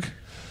Snug,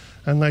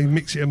 and they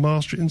mix it and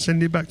master it and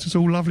send it back to us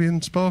all lovely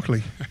and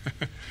sparkly.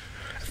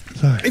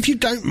 So. If you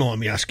don't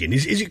mind me asking,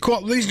 is it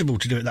quite reasonable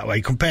to do it that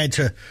way compared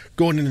to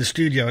going in the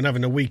studio and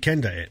having a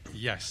weekend at it?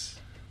 Yes.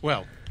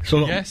 Well,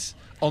 So- yes,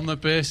 on the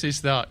basis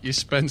that you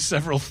spend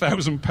several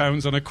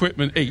 £1,000s on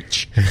equipment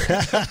each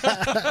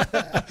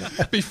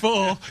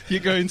before you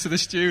go into the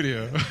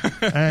studio.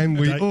 And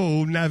we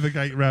all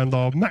navigate around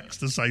our Macs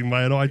the same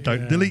way, and I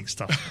don't delete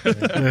stuff.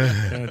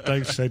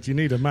 Dave said you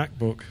need a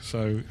MacBook,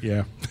 so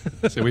yeah.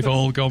 So we've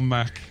all gone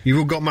Mac. You've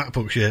all got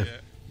MacBooks,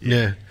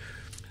 yeah.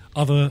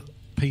 Other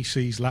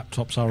PCs,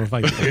 laptops are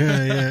available.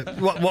 Yeah.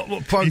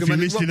 What program? If you're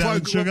listening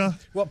out, sugar.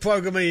 What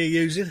program are you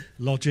using?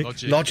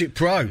 Logic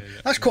Pro.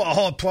 That's quite a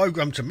hard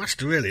program to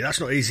master, really. That's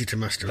not easy to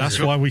master. That's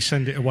why we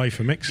send it away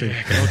for mixing. We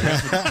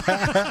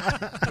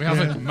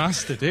haven't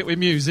mastered it. We're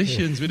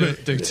musicians. We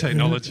don't do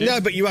technology.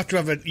 No, but you have to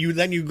have you're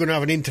going to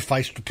have an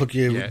interface to plug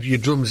your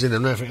drums in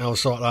and everything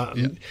else like that.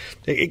 And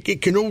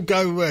it can all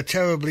go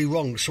terribly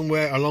wrong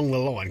somewhere along the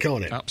line,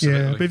 can't it? Absolutely.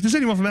 Yeah, but if there's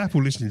anyone from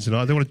Apple listening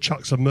tonight, they want to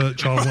chuck some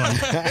merch our way.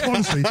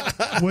 Honestly,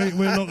 we're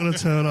not going to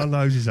turn our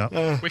noses up.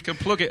 We can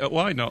plug it at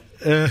Why Not?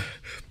 It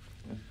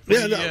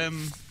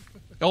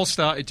all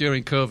started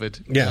during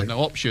COVID. Yeah. We had no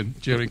option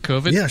during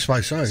COVID. Yeah, I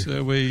suppose so.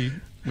 So we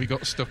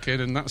got stuck in,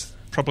 and that's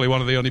probably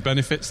one of the only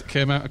benefits that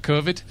came out of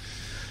COVID,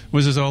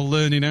 was us all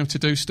learning how to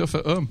do stuff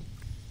at home.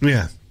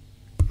 Yeah.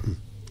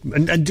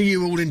 And do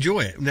you all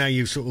enjoy it now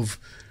you've sort of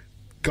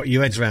got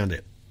your heads around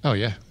it? Oh,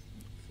 yeah.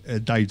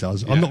 Dave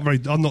does. Yeah. I'm not very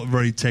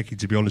techie,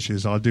 to be honest with you,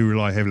 so I do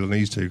rely heavily on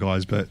these two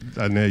guys,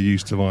 and they're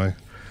used to my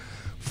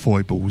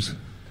foibles.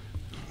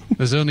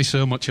 There's only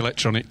so much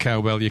electronic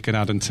cowbell you can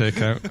add and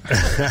take out.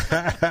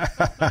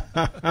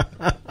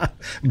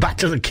 Back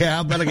to the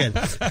cowbell again.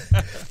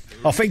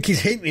 I think he's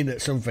hinting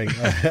at something.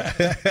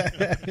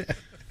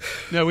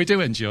 No, we do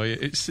enjoy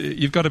it. It's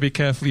you've got to be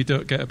careful you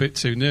don't get a bit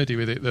too nerdy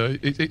with it, though.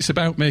 It's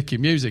about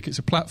making music. It's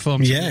a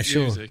platform to make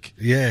music.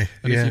 Yeah,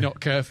 and if you're not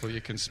careful, you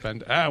can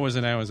spend hours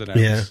and hours and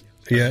hours.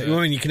 Yeah, I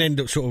mean, you can end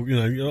up sort of,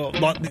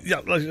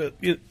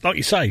 like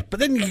you say. But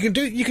then you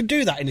can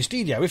do that in the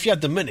studio if you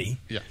had the money.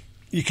 Yeah.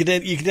 You could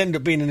end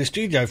up being in the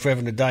studio forever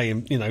and a day,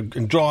 and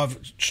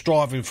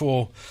striving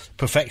for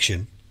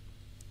perfection.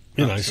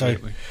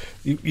 Absolutely.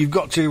 So you've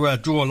got to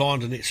draw a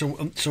line on it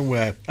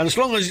somewhere. And as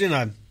long as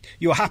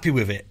you're happy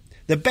with it,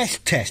 the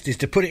best test is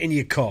to put it in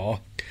your car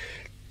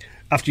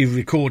after you've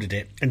recorded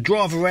it and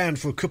drive around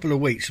for a couple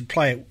of weeks and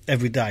play it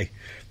every day.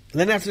 And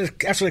then after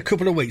a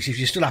couple of weeks, if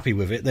you're still happy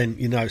with it, then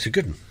you know it's a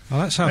good one. Well,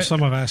 that's how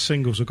some of our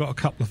singles have got a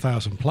couple of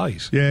thousand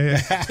plays. Yeah.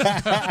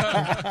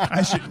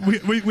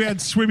 Actually, we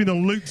had Swimming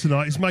on loop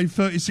tonight. It's made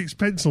 36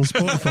 pence on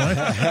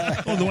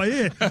Spotify on the way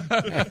here.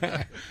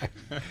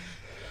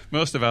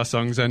 Most of our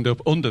songs end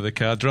up under the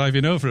car,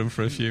 driving over them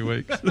for a few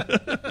weeks.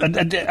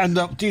 and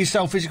do you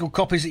sell physical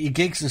copies at your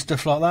gigs and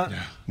stuff like that?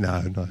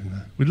 No.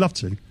 We'd love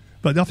to.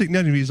 But I think the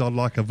only reason I'd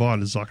like a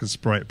vinyl is I can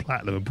spray it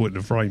platinum and put it in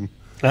a frame.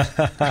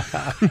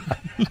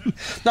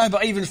 No,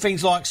 but even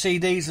things like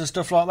CDs and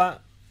stuff like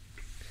that.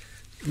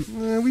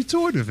 We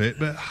toyed with it,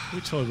 but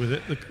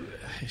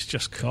It's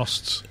just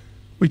costs.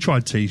 we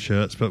tried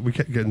T-shirts, but we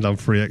kept getting done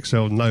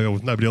 3XL.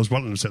 Nobody else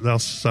wanted them except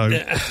us. So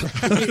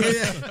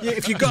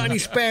if you've got any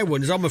spare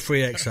ones, I'm a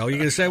 3XL. You're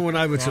going to send one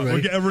over to me.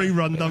 We'll get a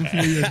rerun done for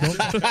you.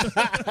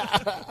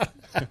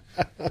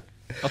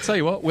 I'll tell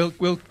you what,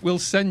 we'll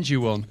send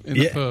you one in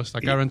the post.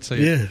 I guarantee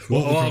it. Yeah,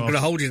 well, I'm going to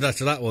hold you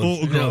to that one.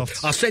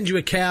 Autographed. I'll send you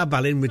a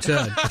cowbell in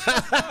return.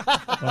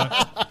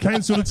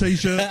 Cancel the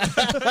T-shirt.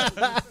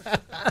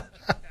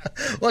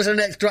 What's the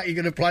next track you're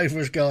going to play for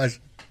us, guys?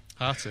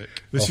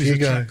 Heartache. This is a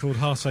track called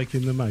Heartache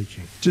in the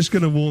Making. Just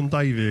going to warn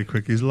Dave here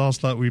quick. Is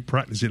last night we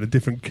practiced it in a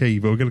different key,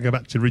 but we're going to go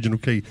back to the original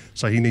key,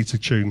 so he needs a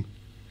tune.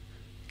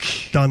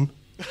 Done.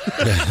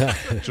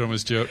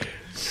 Drummer's joke.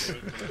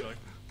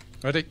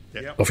 Ready?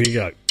 Yep. Off you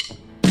go.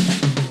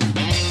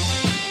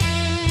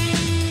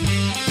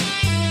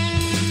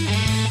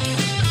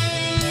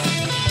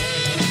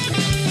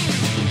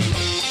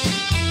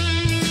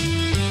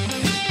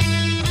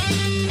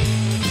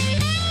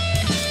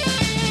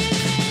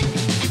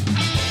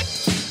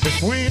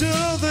 If we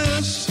do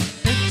this,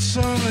 it's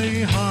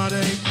only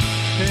heartache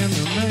in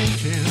the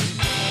making.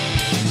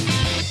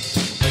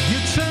 And you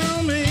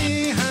tell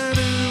me, how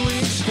do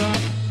we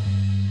stop?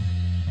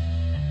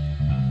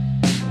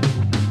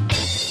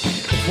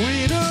 If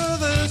we do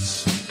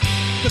this,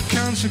 the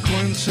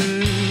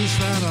consequences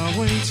that are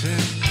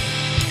waiting.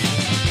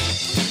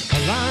 A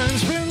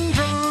line's been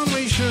drawn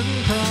we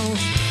shouldn't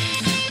cross.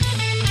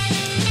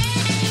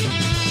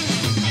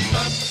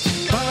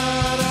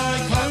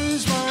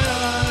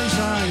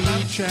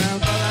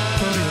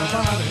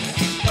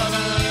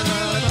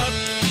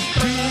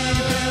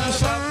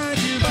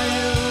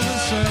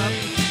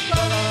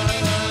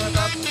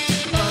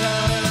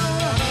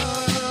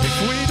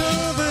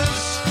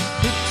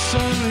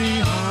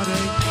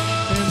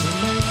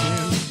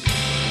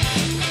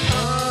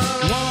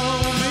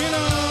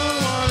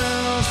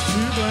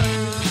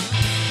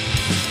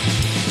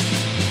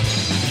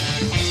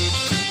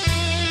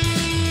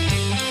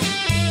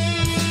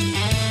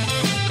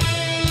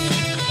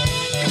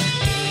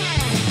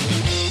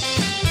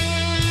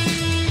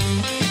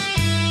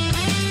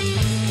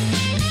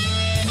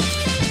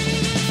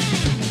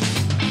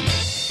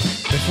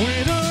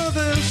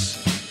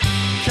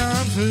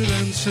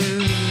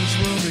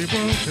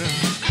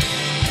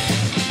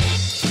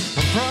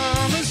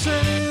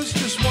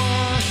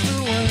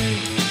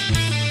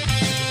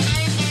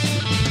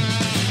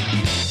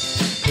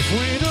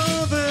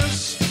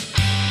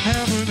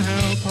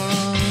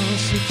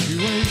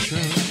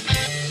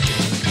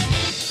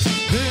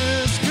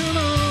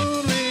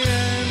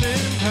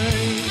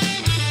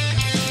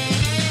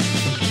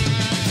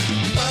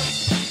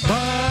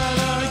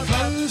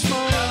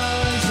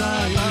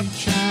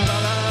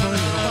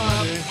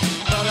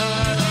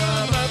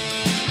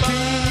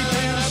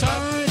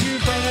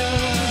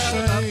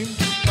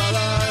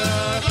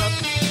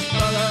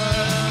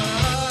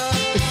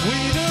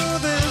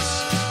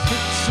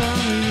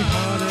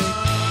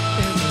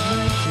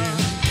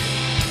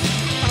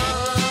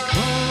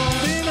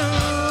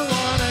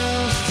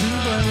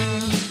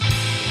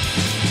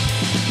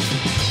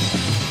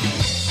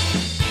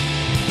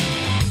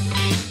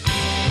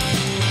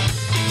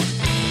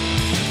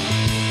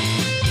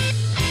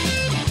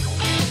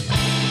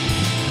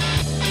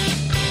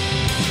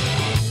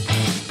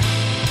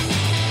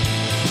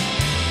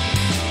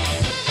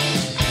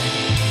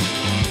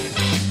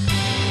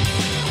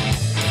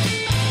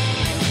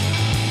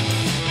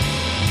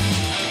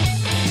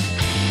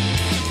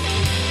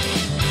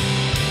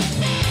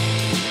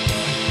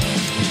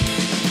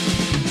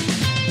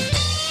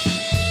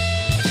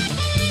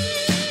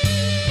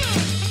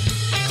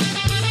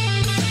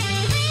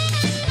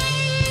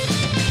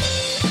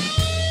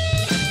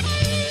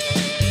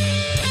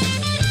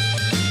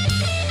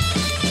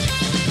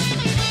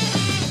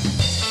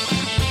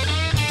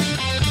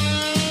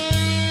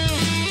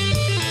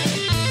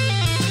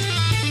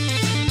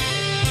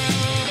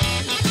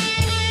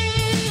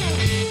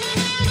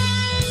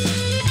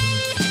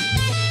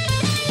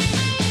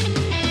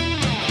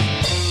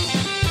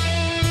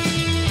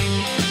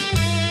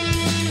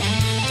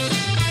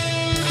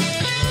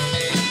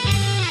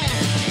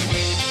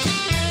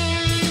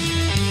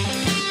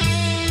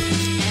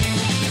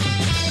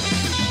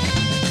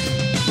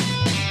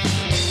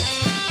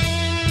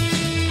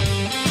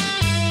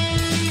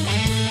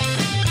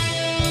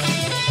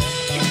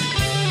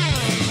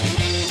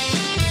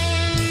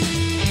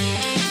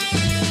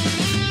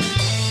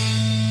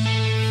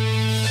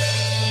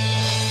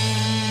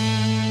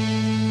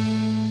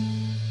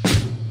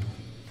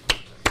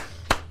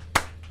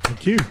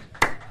 Thank you.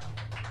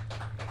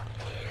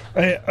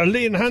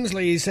 Leon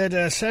Hansley, he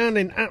said,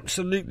 sounding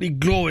absolutely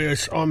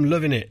glorious. I'm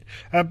loving it.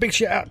 Big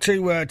shout out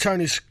to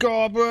Tony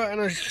Scarborough,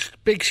 and a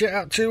big shout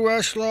out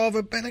to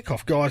Slava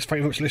Belikov, guys. Thank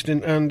you very much for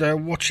listening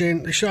and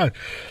watching the show.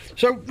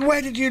 So,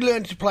 where did you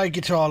learn to play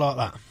guitar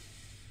like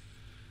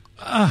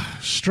that?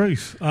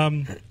 Struth.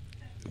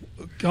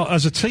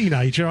 As a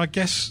teenager, I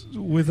guess,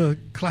 with a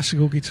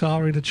classical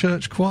guitar in a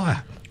church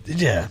choir.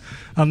 Yeah.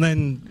 And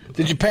then...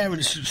 Did your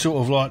parents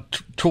sort of, like,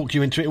 talk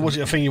you into it, or was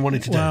it a thing you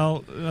wanted to do? Well,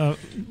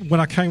 when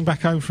I came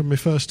back home from my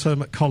first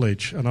term at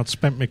college and I'd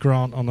spent my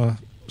grant on a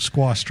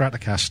Squire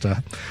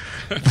Stratocaster,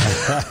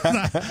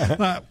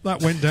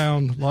 that went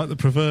down like the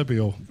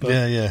proverbial. But,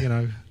 yeah. You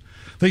know,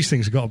 these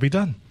things have got to be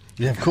done.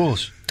 Yeah, of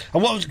course.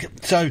 And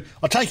so,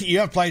 I take it you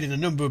have played in a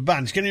number of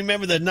bands. Can you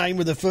remember the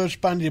name of the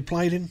first band you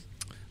played in?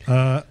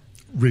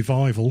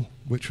 Revival,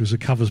 which was a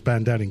covers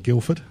band down in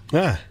Guildford.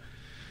 Yeah.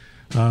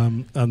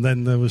 And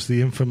then there was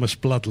the infamous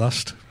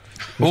Bloodlust.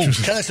 Oh,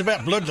 tell us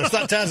about Bloodlust.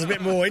 That sounds a bit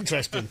more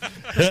interesting.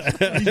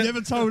 You never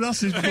told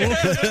us this before.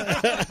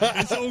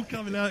 It's all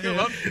coming out here.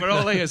 We're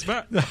all ears,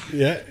 Matt.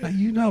 Yeah. Now,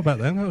 you know about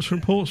them. That was from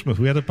Portsmouth.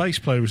 We had a bass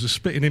player who was a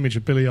spitting image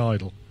of Billy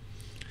Idol.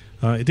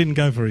 It didn't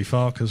go very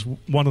far because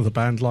one of the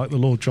band liked the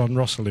Lord John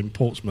Russell in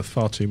Portsmouth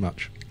far too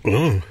much.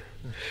 Oh.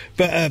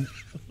 But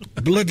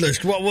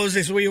Bloodlust, what was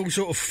this? Were we all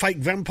sort of fake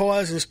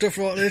vampires and stuff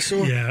like this?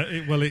 Or? Yeah,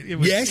 it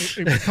was. Yes,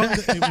 it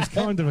was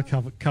kind of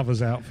a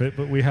covers outfit,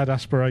 but we had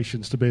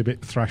aspirations to be a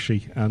bit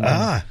thrashy,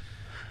 and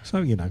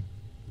so you know,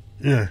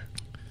 yeah,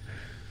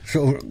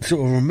 sort of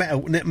a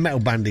metal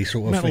bandy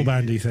sort of metal thing.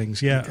 bandy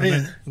things, yeah.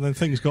 And then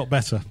things got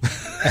better.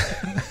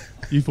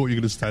 You thought you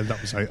were going to stand up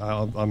and say,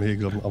 I'm here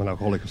because I'm an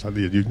alcoholic or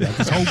something. You had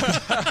this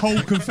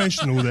whole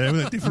confessional there.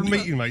 With a different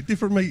meeting, mate.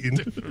 Different meeting.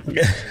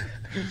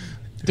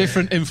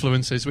 Different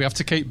influences. We have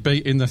to keep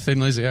beating the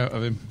Thin Lizzy out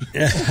of him.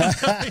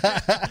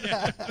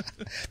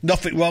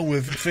 Nothing wrong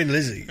with Thin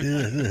Lizzy.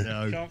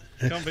 No.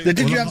 Can't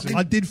beat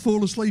I did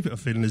fall asleep at a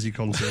Thin Lizzy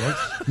concert once.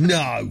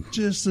 No.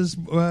 Just as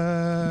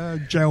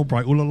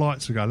Jailbreak, all the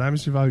lights were going.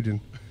 Hammersmith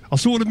Odeon. I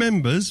saw the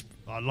members.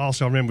 Last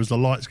thing I remember was the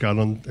lights going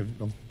on.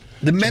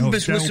 The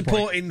members were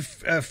supporting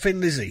Thin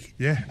Lizzy.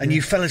 Yeah. And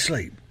you fell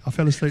asleep. I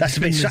fell asleep. That's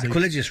a bit Thin Lizzy.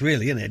 sacrilegious,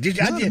 really, isn't it?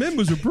 The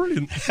members were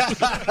brilliant.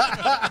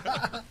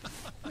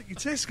 Your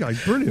test game,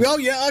 brilliant. Well,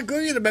 yeah, I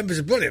agree with the members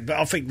are brilliant, but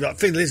I think that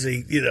Thin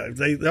Lizzy, you know,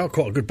 they are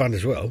quite a good band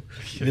as well.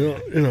 You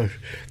know.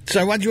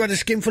 So, had you had a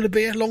skin full of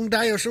beer, long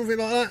day or something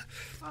like that?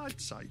 I'd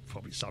say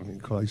probably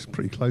something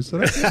pretty close to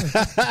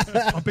that.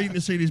 Yeah. I've been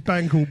to see this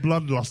band called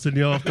Bloodlust in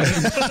the afternoon.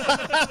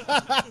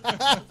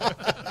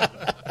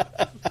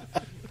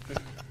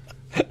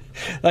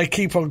 They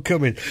keep on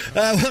coming.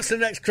 What's the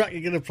next track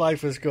you're going to play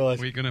for us, guys?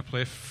 We're going to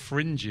play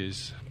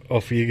Fringes.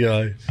 Off you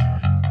go.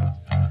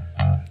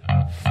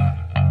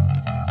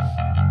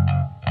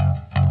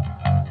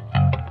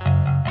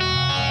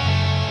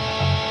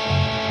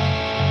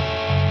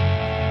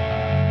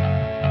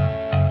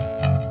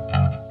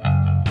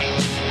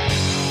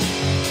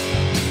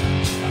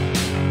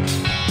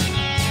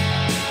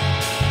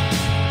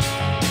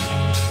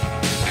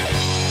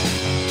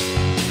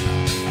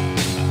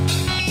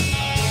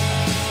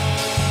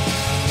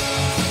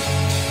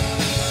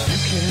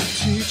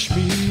 Teach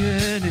me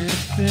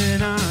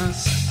anything I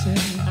say.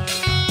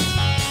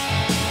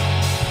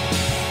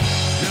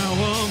 Now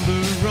on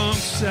the wrong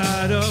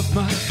side of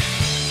my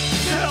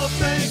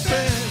self-made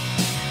bed.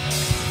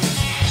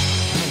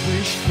 I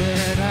wish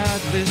that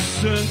I'd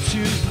listen to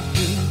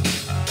you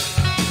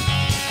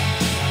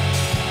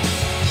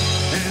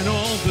and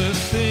all the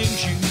things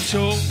you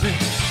told me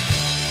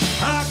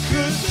I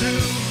could do.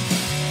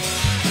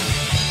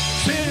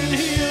 Sitting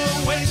here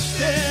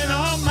wasting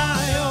on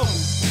my own.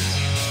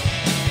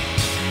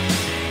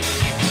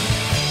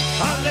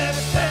 I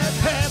left that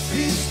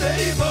happy,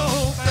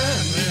 stable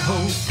family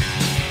home.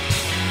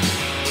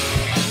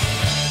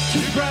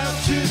 Too proud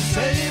to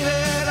say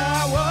that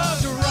I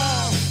was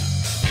wrong.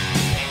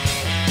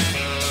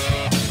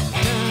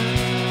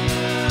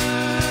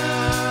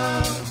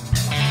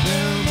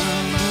 Now my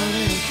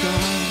money's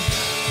gone.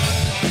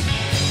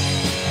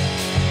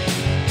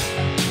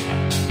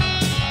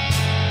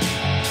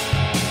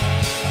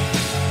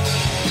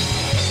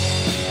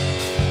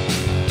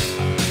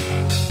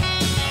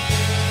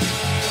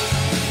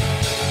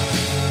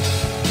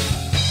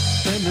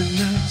 And the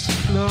nights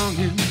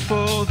longing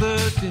for the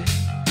day.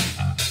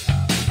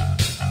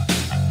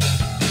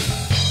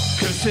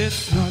 'Cause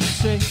it's not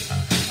safe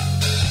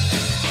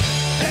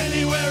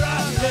anywhere I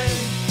lay.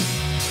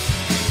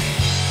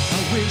 I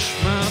wish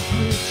my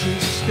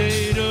bridges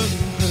stayed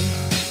under.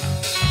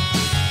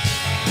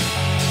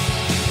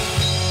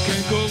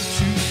 Can't go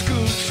to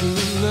school to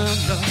learn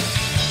the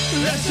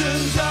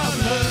lessons I've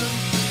learned.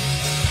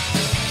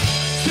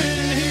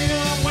 Sitting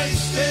here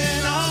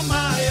wasting on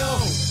my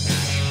own.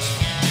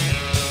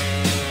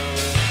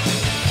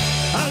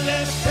 I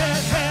left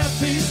that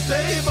happy,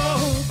 stable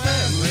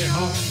family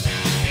home.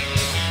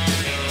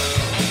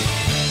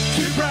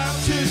 Too proud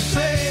to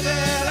say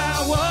that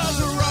I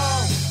was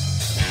wrong.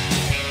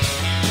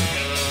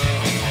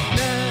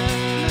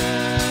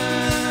 Now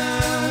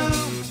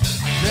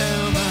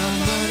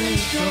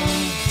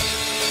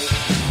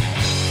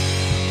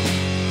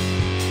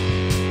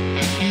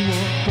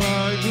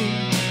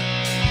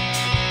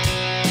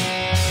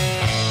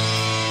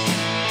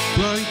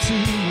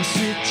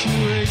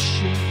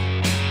situation.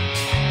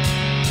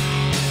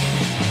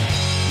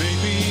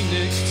 Maybe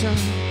next time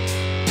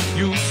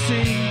you'll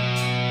see.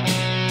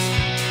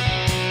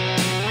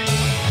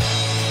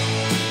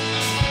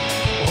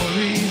 Or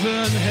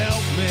even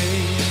help me.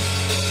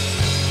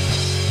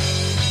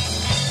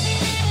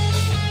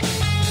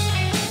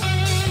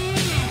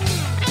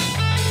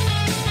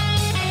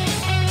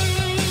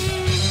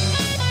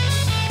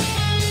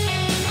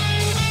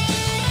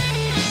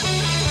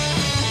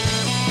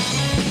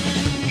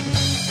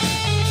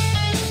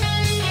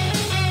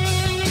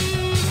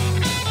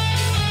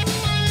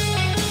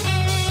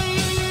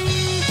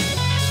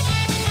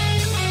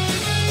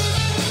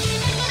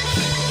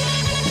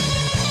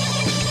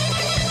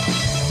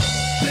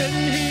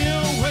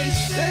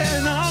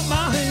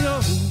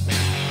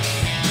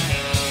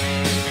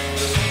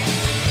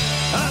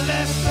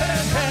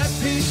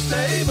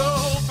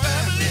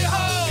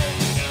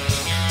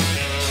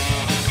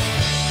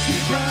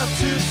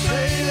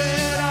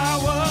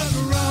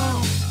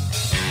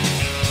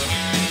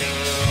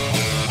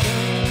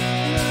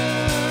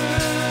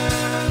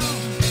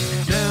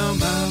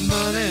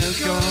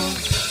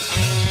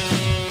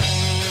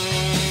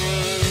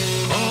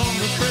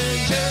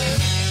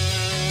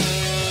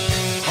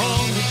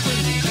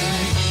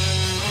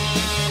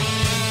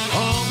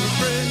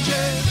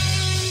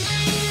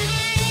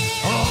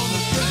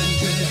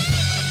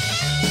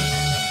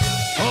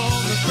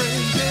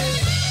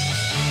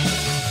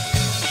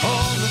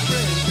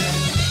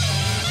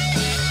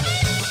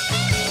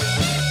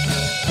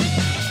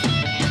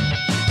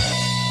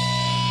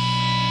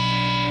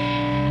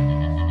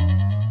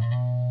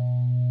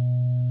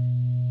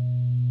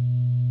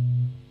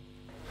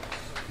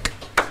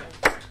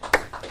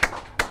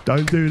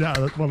 Don't do that.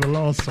 That's one of the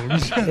last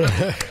songs.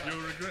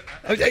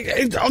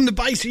 On the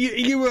bass, are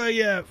you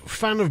a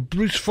fan of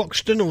Bruce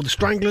Foxton or the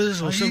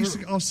Stranglers? Or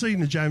I've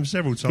seen the Jam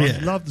several times. Yeah.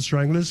 Love the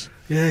Stranglers.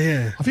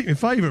 Yeah. I think my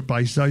favourite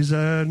bass though is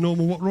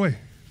Norman Watt-Roy.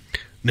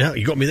 Now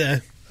you got me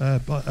there.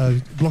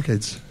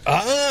 Blockheads.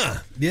 Yeah.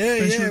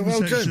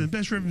 Well done.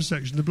 Best rhythm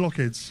section, the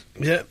Blockheads.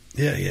 Yeah.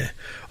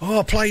 Oh,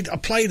 I played a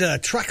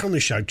track on the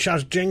show.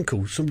 Chaz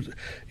Jenkel's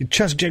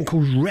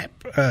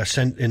rep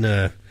sent in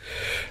a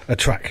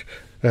track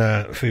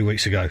a few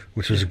weeks ago,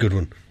 which was a good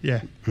one.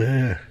 Yeah.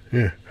 Ian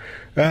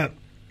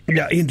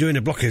doing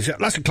the Blockheads.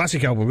 That's a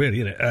classic album,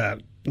 really, isn't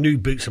it? New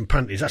Boots and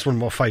Panties. That's one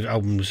of my favourite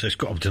albums. It's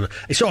hard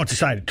to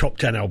say the top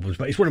 10 albums,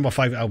 but it's one of my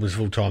favourite albums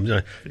of all time. You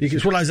know?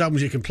 It's one of those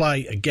albums you can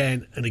play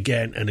again and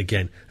again and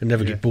again and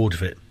never get bored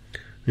of it.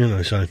 You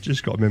know, so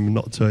just got to remember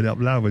not to turn it up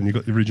loud when you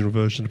got the original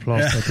version of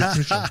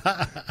Plaster.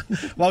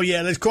 Well,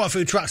 yeah, there's quite a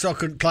few tracks I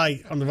couldn't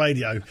play on the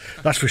radio.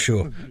 That's for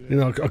sure. You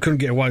know, I couldn't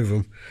get away with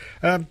them.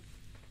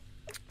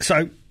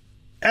 So,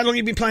 how long have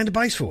you been playing the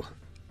bass for?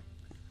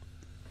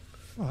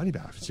 Well, only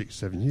about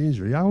 6-7 years,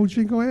 really. How old do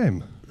you think I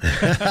am?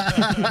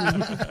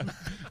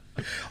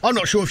 I'm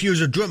not sure if you was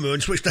a drummer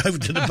and switched over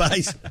to the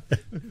bass.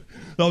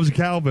 I was a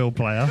cowbell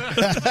player.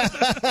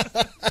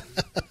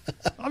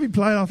 I've been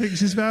playing, I think,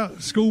 since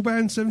about school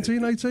band,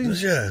 17, 18.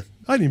 Yeah.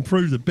 I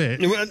improved a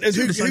bit. Who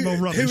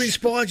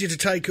inspired you to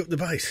take up the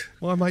bass?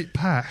 My mate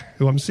Pat,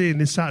 who I'm seeing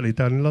this Saturday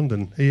down in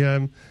London,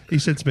 he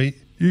said to me,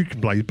 "You can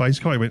play the bass,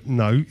 can't you?" I went,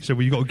 "No." He said,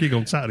 "Well, you got a gig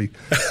on Saturday."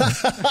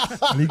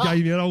 And he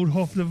gave me an old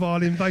Hofner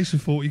violin bass for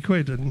 40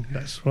 quid, and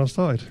that's when I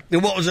started.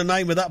 And what was the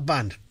name of that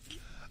band?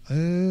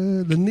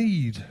 The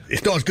Need.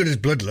 It's not as good as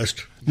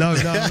Bloodlust. No.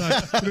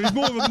 It was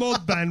more of a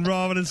mod band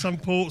rather than some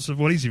Portsmouth.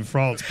 Well, he's in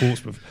France,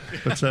 Portsmouth.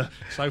 But so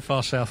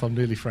far south, I'm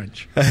nearly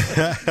French.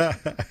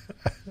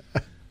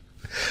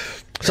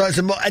 So,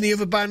 any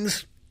other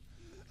bands?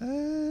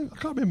 I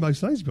can't remember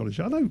most names, to be honest.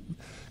 I know,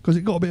 because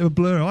it got a bit of a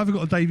blur. I've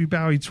got a David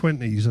Bowie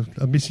 20s,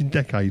 a missing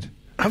decade.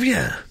 Have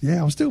you?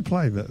 Yeah, I'm still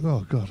playing, but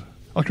oh, God.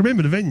 I can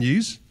remember the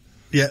venues.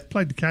 Yeah.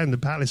 Played the Camden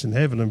Palace in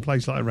Heaven and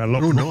places like around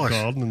Rock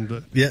Garden.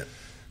 And, yeah.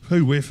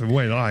 Who, with, and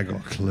when, I ain't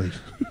got a clue.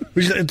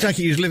 I take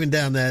it you was living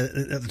down there at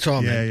the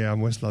time? Yeah, I'm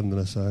West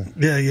Londoner, so...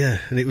 Yeah,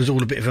 and it was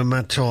all a bit of a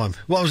mad time.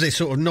 What was it,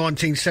 sort of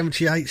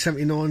 1978,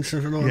 79,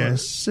 something like that?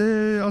 Yes,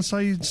 I'd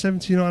say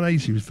 79,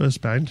 80 was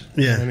first band.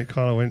 Yeah. And it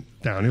kind of went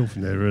downhill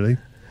from there, really.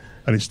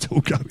 And it's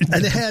still going.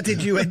 And how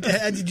did you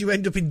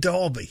end up in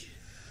Derby?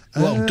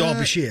 Well,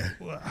 Derbyshire.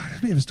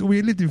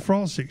 We lived in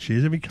France 6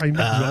 years and we came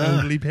back with our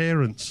elderly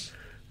parents.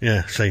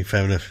 Yeah, see,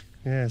 fair enough.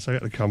 Yeah, so I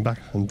had to come back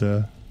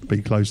and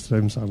be close to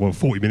them. So,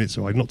 40 minutes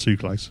away, not too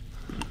close.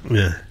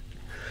 Yeah.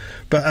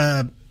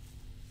 But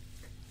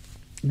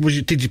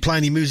did you play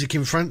any music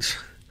in France?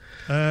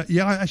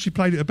 Yeah, I actually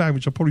played at a band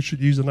which I probably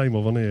should use the name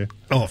of on here.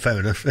 Oh, fair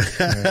enough. Taken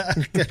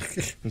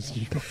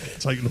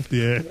off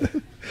the air.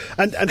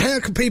 And how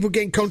can people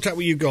get in contact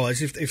with you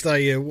guys if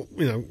they you're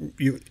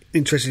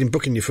interested in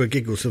booking you for a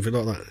gig or something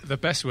like that? The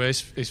best way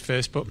is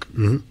Facebook.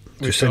 Mm-hmm.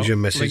 Just send you a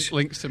message.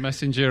 Links to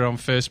Messenger on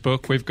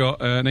Facebook. We've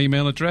got an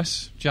email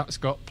address,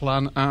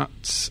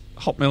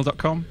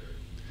 jackscottplan@hotmail.com.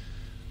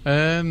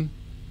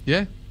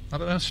 Yeah, I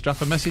don't know,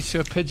 strap a message to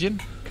a pigeon.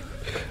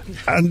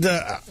 And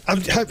have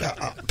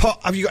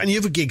you got any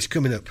other gigs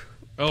coming up?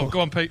 Oh, go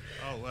on, Pete.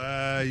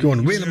 Go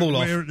on, wheel them all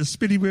off. We're at the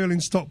Spinny Wheel in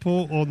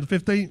Stockport on the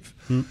 15th.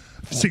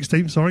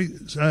 16th, sorry.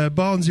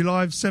 Barnsley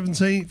Live,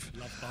 17th.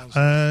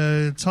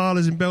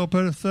 Tyler's in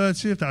Belper, the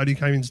 30th. That only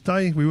came in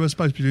today. We were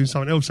supposed to be doing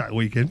something else that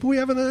weekend, but we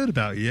haven't heard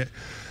about it yet.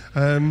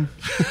 And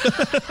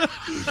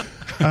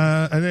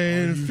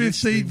then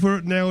 15th, we're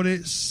at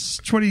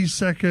Nelditz.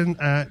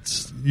 22nd at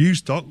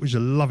Ustock, which is a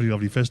lovely,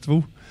 lovely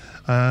festival.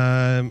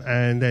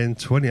 And then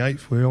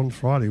 28th, we're on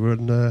Friday. Where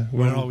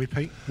are we,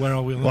 Pete? Where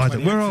are we on the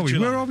 28th Where are we?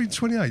 July? Where are we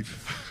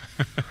 28th?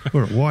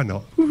 We're at Why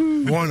Not?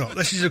 Why not?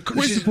 We're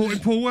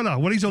supporting Paul Weller.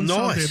 Well, he's on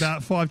Sunday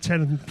about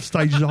 5-10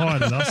 stages higher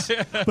than us.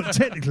 But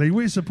technically,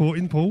 we're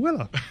supporting Paul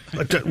Weller.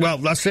 Well,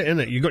 that's it, isn't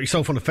it? You got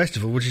yourself on a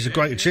festival, which is a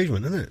great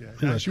achievement, isn't it?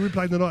 Yeah. Actually, we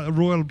played the night of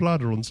Royal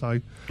Bladder on, so...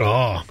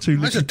 That's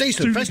a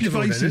decent festival,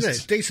 then, isn't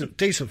it?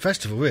 Decent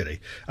festival, really.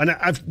 And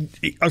I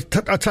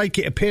take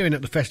it appearing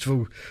at the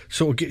festival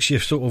sort of gets you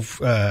sort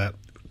of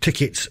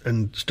tickets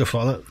and stuff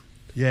like that.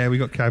 Yeah, we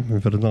got camping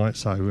for the night,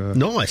 so...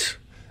 nice.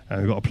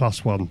 And we got a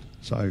 +1.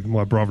 So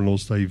my brother-in-law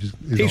Steve is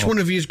each one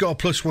of you's got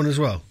a +1 as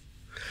well.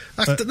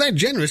 They're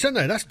generous, aren't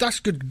they? That's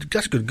good.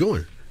 That's good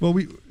going. Well,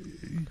 we've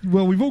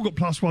all got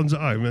 +1s at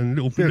home and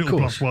little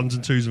 +1s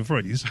and 2s and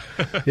 3s.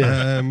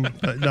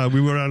 But no, we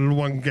were having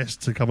one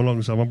guest to come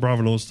along. So my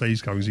brother-in-law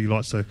Steve's coming. So he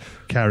likes to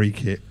carry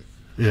kit.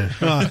 Yeah,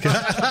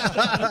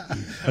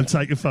 and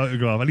take a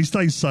photograph, and he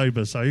stays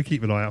sober, so you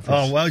keep an eye out for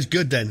us. Oh well, he's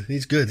good then.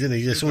 He's good, isn't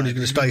he? Someone who's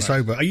going to stay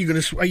sober. Are you going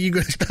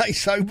to stay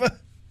sober?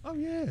 Oh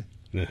yeah.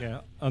 Yeah,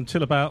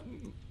 until about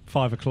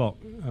 5 o'clock,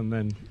 and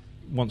then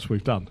once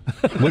we've done.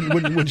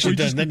 Once you're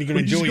done, then you can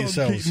enjoy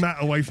yourselves. Keep Matt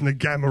away from the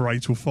gamma ray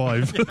till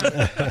 5.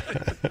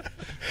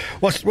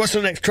 What's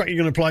the next track you're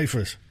going to play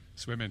for us?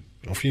 Swimming.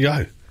 Off you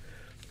go.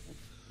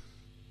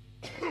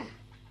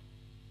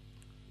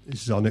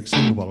 This is our next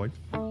single, by the way.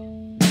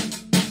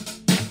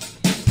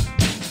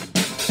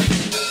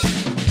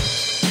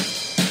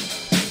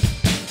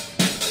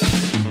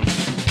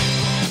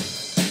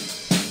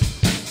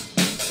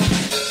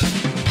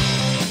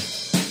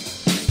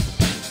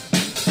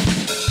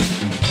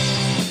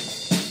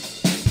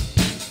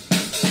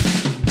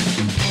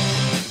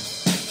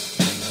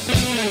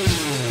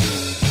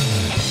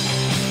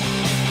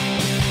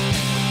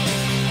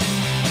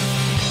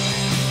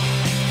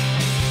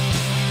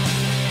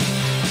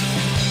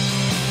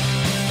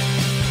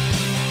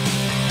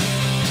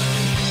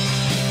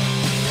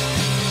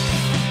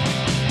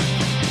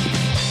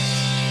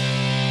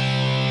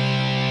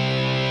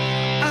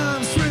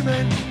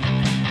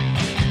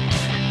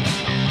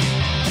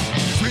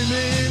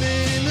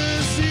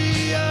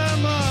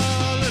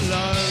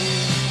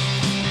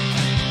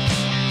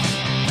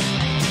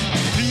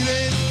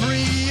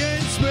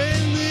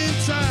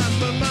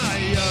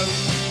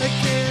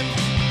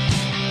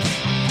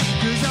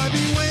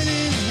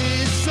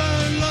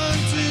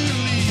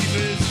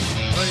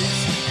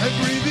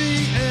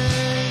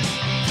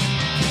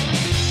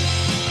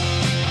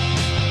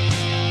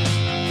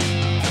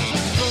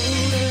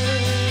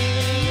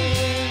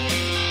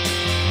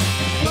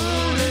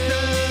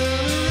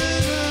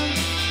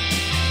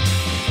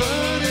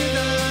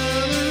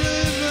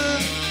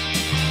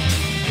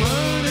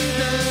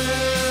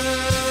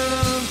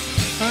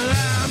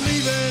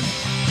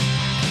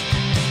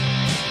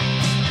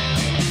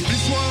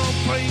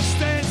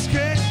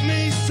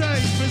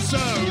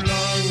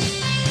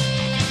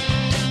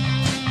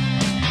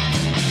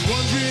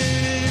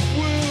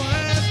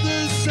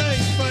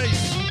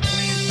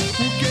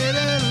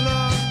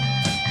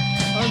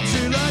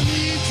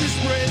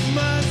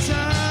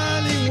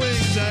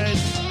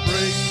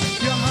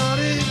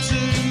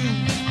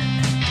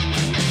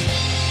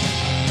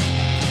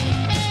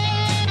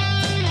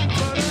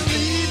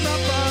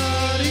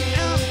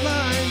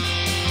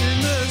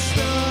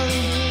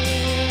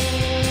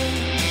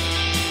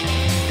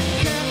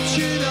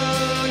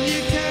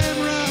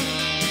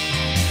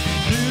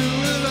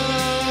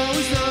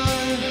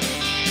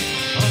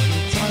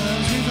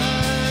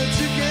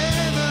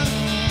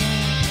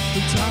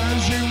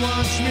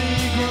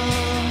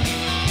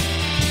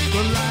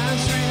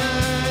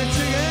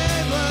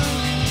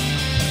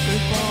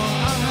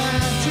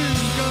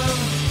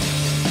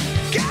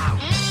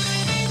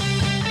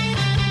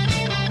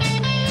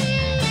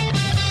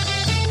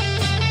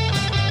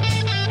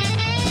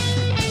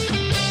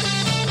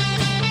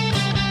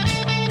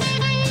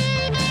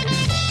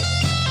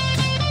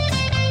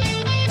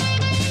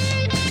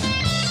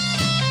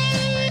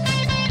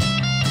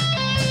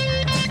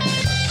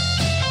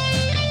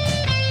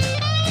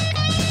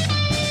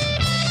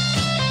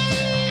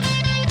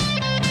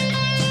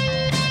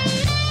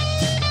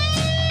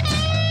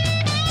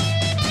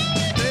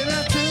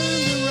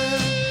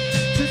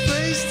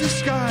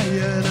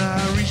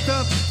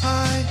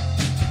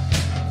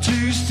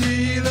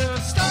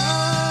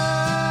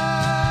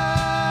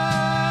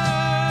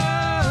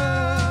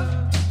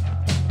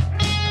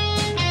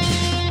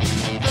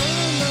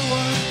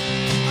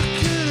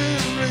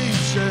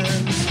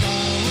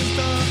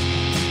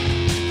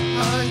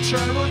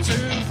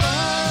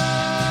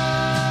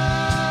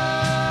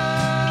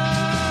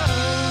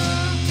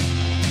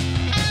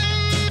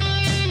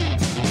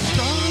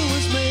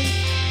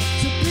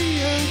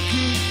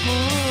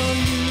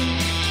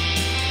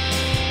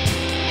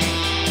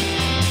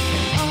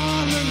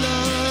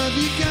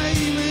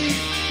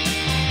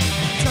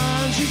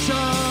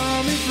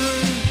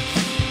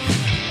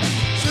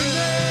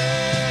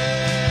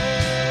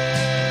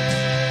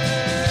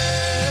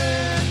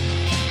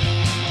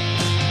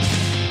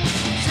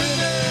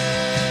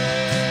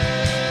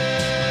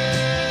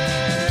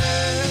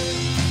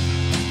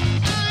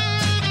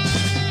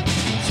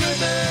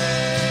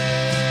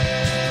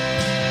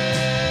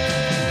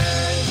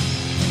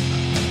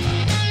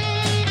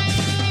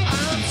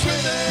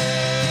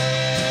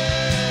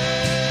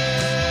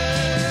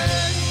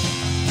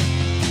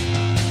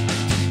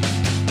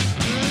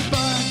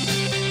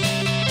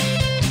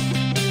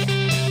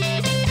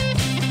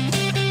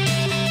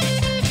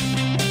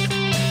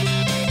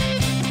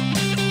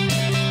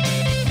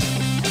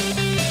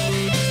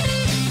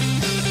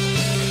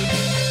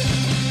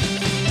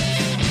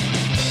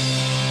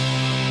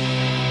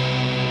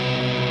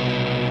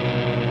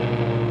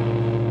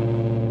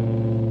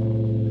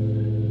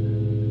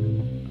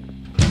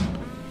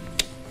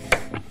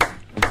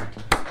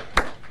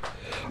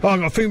 Oh, I've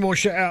got a few more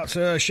shout-outs.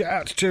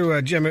 Shout-out to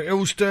Gemma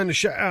Ilston, a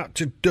shout-out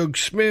to Doug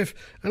Smith,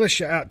 and a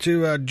shout-out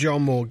to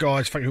John Moore.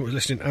 Guys, thank you for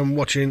listening and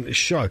watching the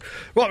show.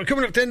 Right, we're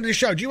coming up to the end of the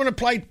show. Do you want to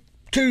play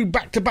 2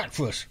 back-to-back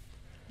for us?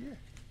 Yeah.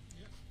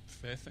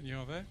 Faith, and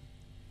you're there.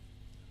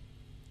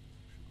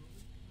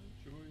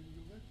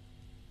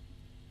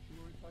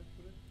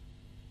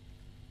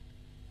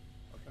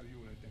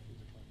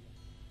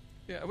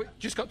 Yeah, we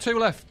just got 2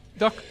 left,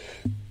 Doc.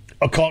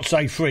 I can't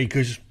say 3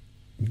 because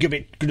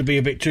going to be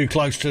a bit too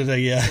close to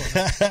the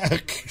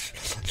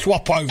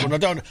swap over, and I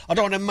don't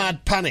want a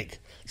mad panic.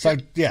 So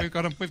yeah, we've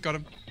got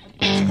him.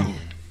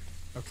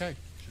 Okay.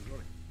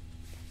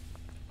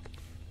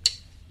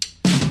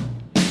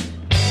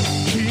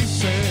 She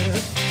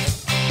said,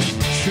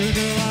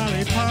 sugar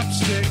lollipop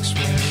sticks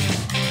when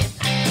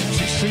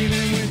she's seen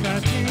him with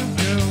that new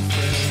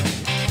girlfriend.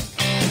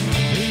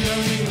 He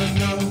don't even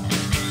know.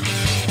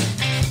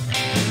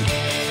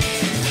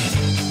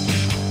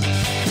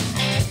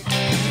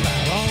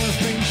 About all the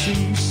things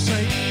she's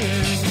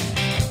saying,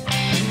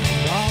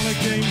 and all the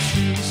games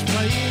she's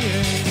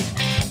playing.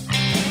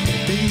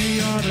 Maybe he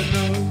ought to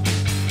know.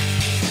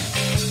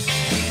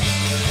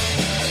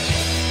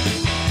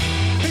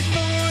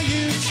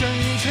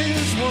 Change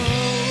his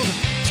world.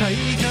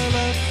 Take a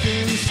look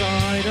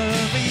inside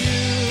of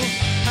you.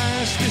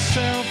 Ask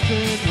yourself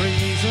good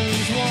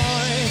reasons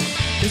why.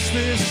 Is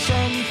this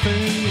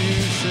something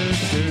you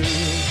should do?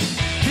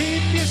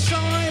 Keep your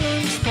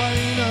silence, play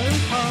no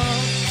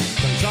part.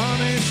 Those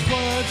honest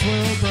words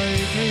will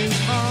break his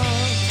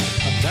heart.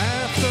 And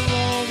after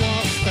all,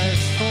 what's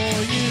best for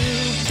you?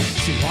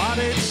 See what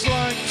it's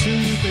like to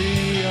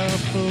be a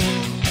fool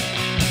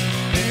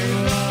in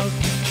love,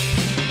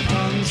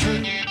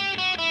 untrue.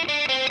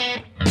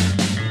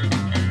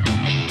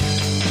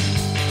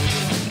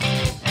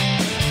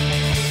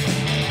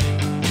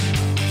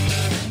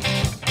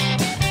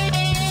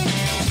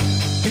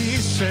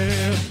 We'll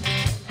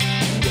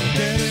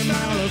get him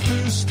out of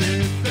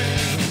boosted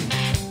then.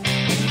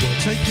 We'll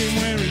take him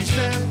where he's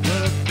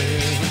never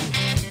been,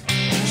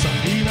 so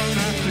he won't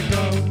have to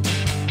go.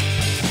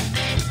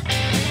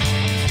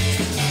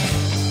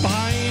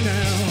 By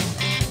now,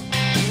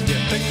 you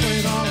think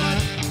with all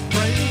that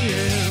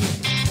praying,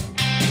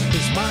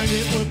 his mind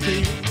it would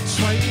be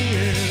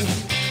swaying.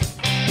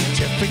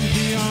 Do you think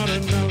he ought to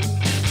know?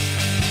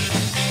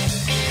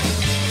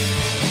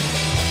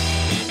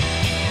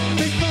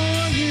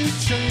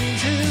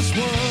 Change his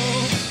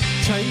world.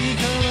 Take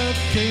a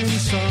look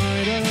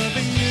inside of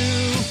you.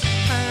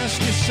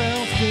 Ask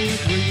yourself good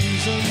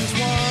reasons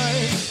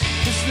why.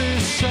 Is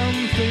this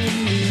something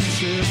you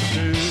should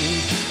do?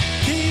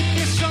 Keep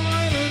your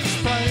silence,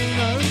 play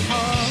no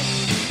part.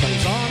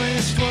 Those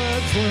honest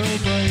words will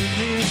break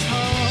his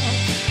heart.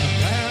 And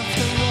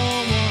after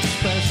all, what's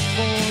best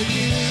for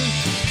you?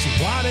 See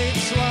what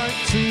it's like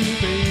to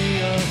be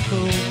a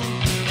fool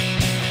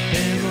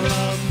in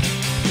love,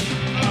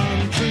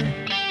 untrue.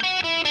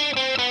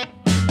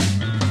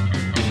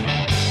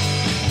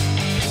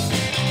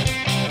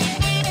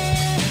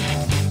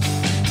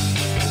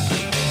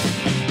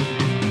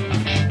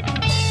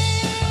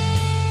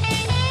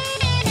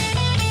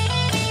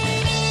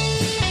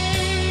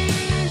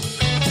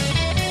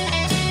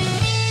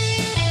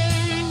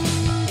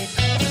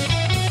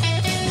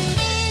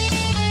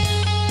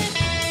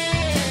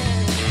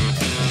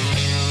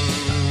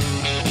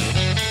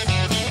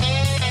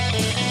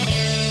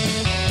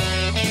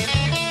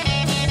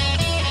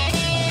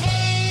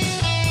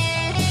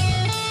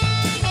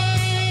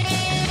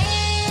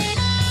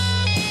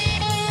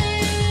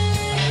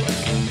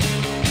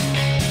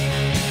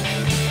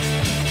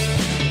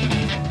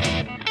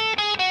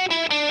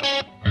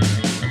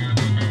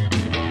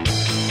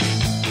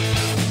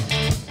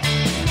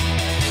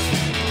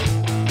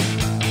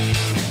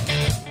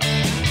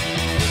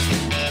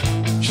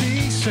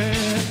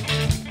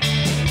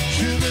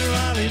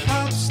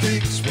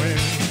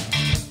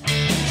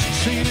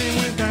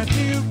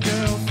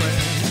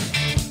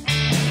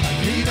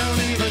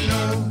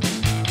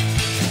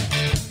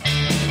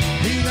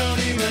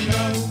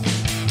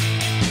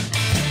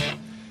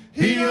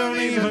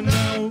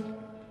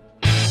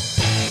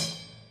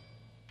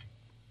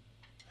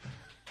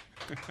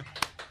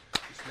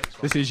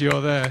 This is You're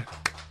There.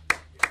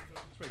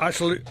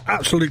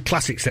 Absolute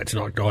classic set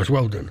tonight, guys.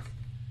 Well done.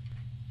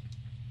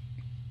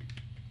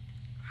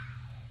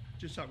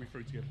 Just suck me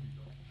through together.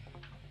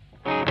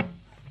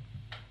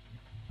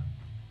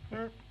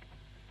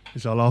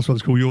 It's our last one.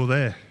 It's called You're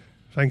There.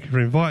 Thank you for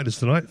inviting us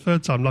tonight.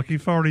 3rd time lucky.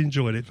 Thoroughly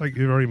enjoyed it. Thank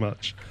you very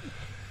much.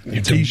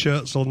 Your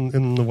T-shirts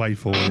in the way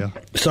for you.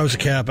 So's a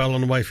cowbell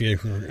on the way for you.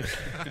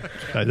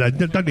 No,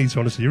 don't need to,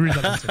 honestly. You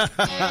really don't need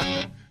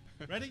to.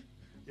 Ready?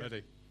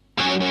 Ready.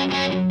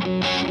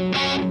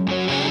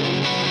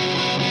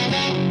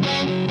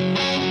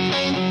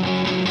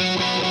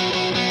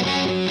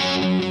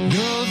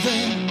 You're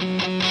there,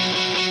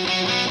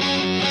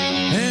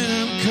 and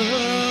I'm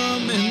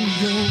coming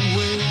your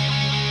way.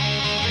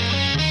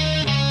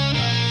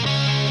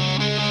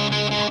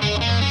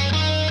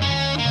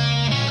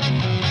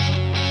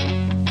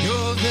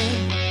 You're there,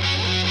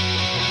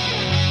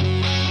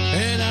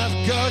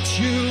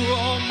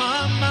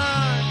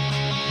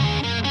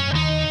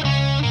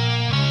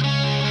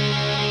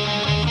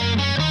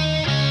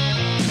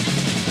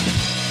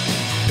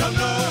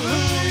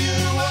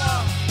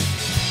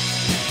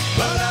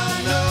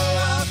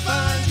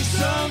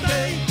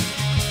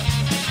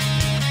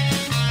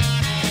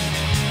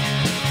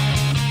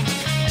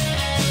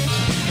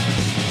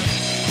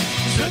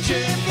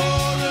 Searching for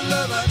a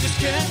love I just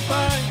can't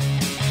find.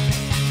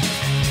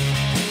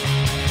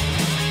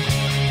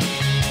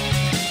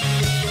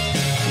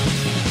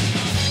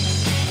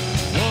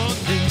 One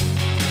day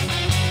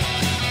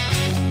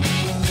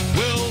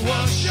we'll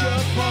wash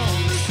up on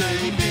the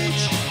same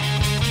beach.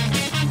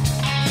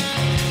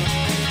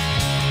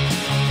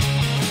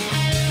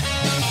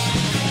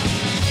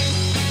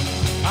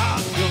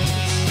 I'm yours,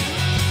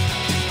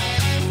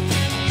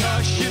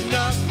 'cause you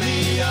knocked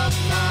me off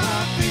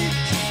my feet.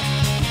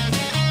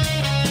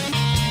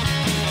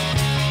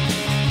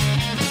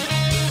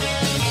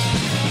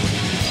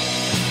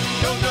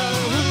 Don't know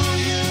who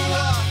you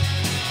are,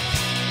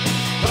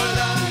 but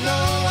I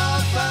know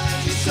I'll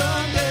find you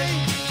someday.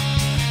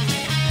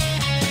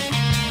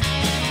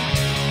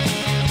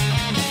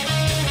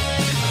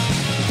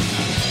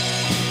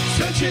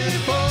 Searching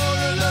for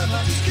a love I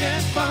just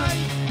can't find.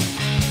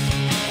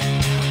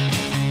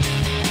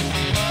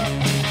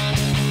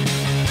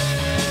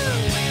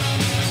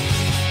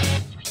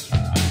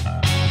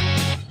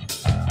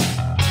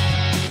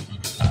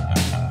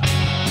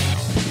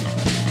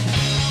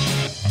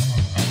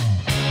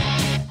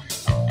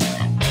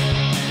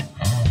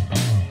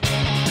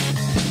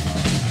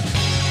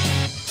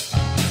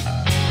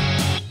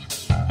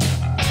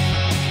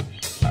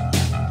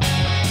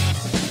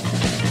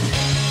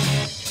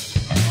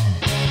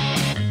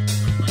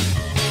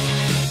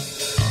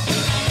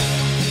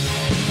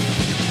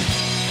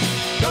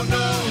 Don't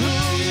know who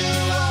you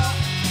are,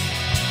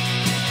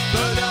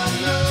 but I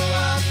know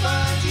I'll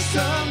find you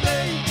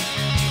someday.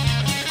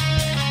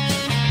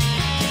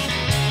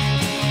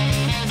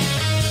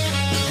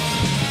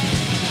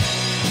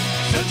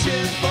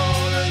 Searching for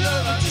a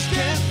love I just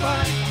can't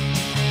find.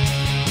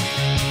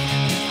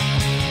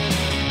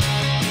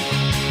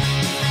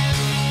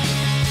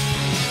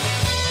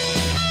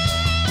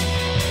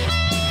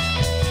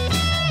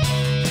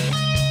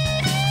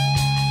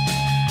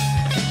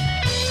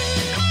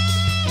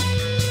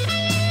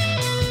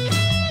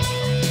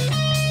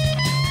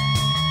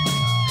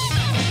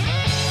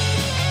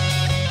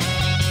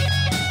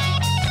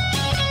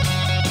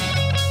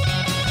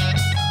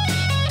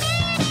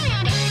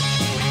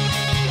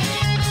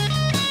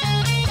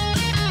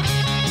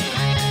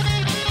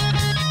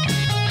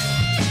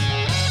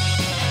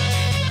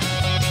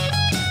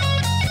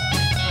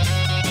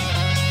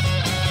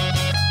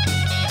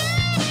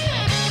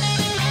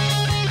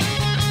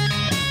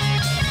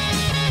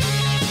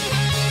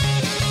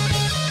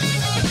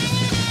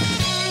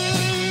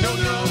 Don't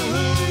know who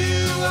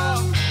you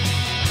are,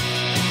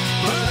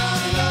 but I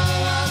know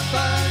I'll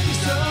find you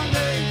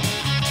someday.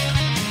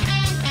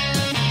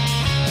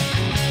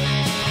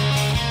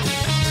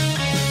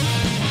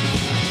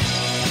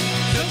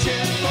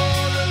 Searching for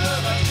a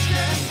love I just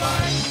can't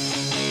find.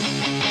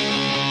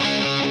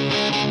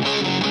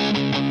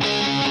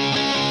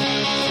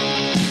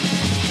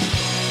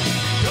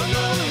 Don't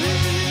know who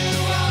you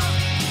are,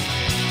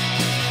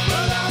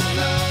 but I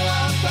know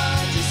I'll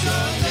find you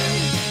someday.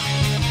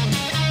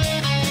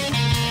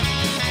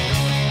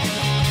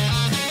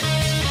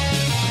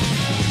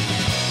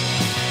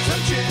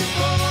 Searching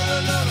for a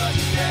love I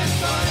just can't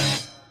find.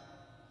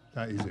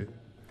 That is it.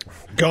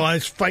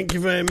 Guys, thank you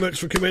very much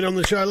for coming on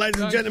the show.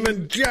 Ladies and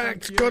gentlemen,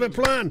 Jack's got a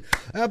plan.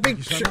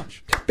 Big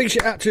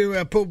shout out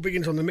to Paul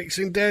Biggins on the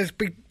mixing desk.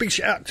 Big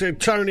shout out to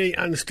Tony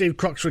and Steve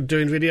Croxford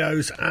doing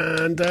videos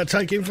and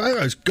taking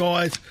photos.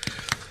 Guys,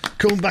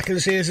 come back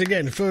and see us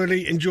again.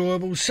 Thoroughly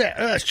enjoyable set.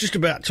 It's just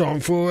about time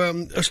for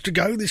us to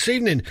go this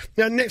evening.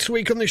 Now, next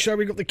week on the show,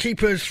 we've got the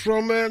Keepers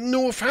from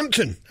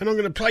Northampton. And I'm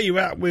going to play you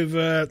out with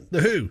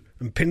The Who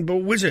and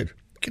Pinball Wizard.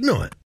 Good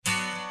night.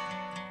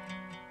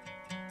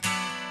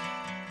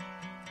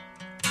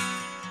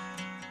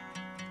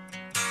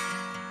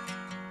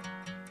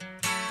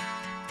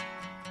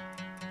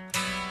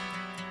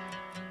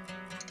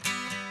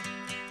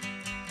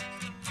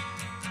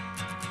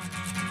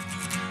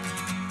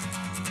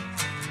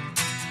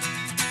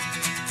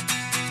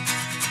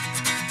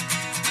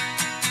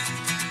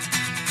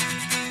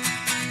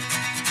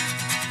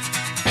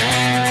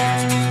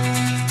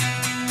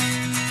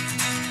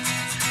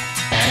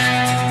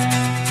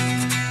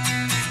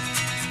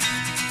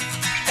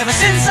 Ever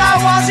since I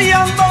was a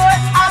young boy,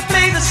 I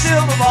played the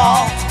silver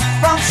ball.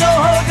 From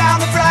Soho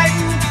down to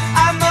Brighton,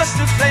 I must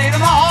have played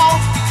them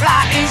all. But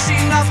I ain't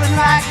seen nothing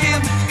like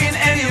him in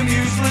any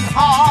amusement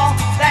hall.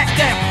 That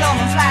deaf, dumb,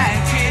 and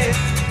blind kid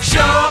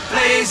sure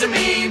plays a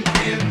mean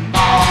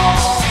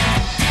pinball.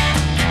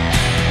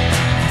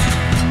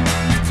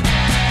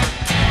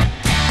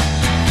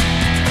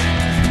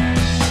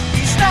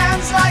 He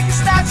stands like a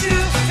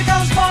statue,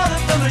 becomes part of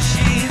the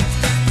machine,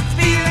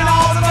 feeling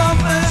all the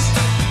bumpers,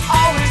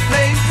 always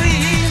playing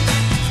clean.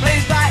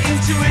 Plays by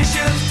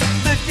intuition,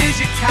 the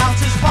digit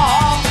counters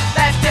fall.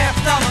 That deaf,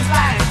 dumb, and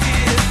blind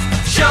kid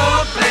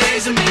sure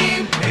plays a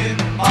mean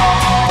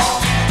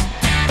pinball.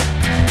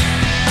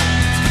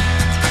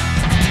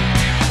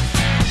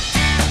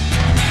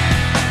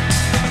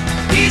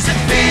 He's a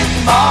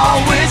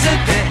pinball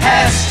wizard, there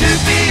has to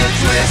be a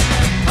twist.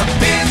 A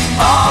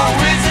pinball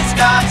wizard's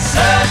got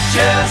such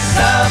a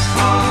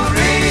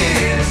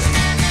surprise.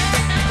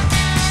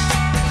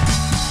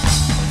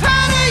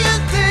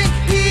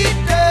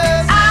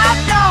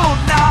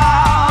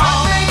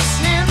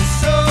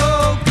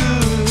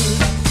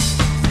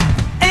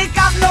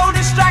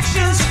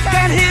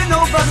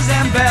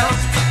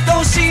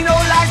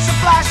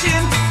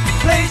 passion,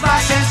 plays by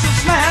sense of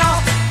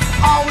smell.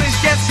 Always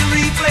gets a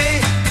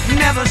replay,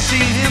 never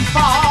seen him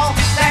fall.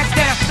 That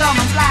deaf, dumb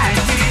and blind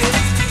kid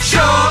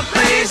sure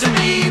plays a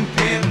mean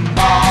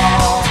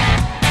pinball.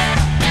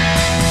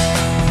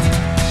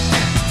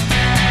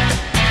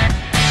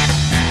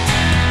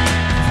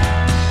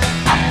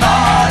 I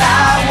thought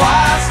I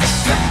was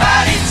the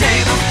body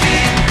table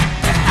king,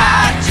 and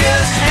I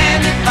just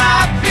handed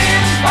my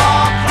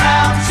pinball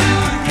crown to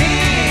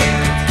him.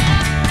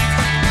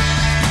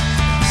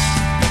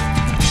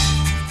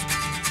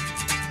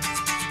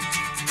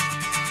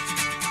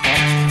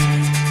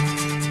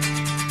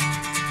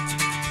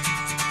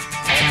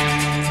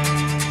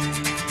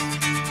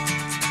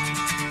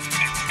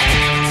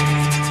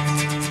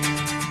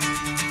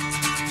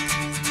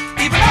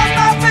 Even on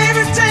my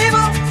favorite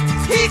table,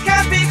 he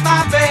can't beat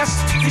my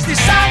best. His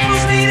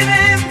disciples needed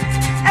him,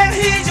 and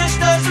he just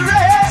does the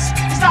rest.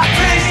 He's not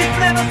crazy,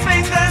 flipper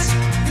fingers,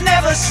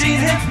 never seen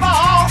him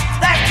fall.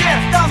 That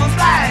deaf, dumb and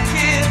blind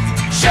kid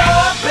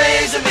sure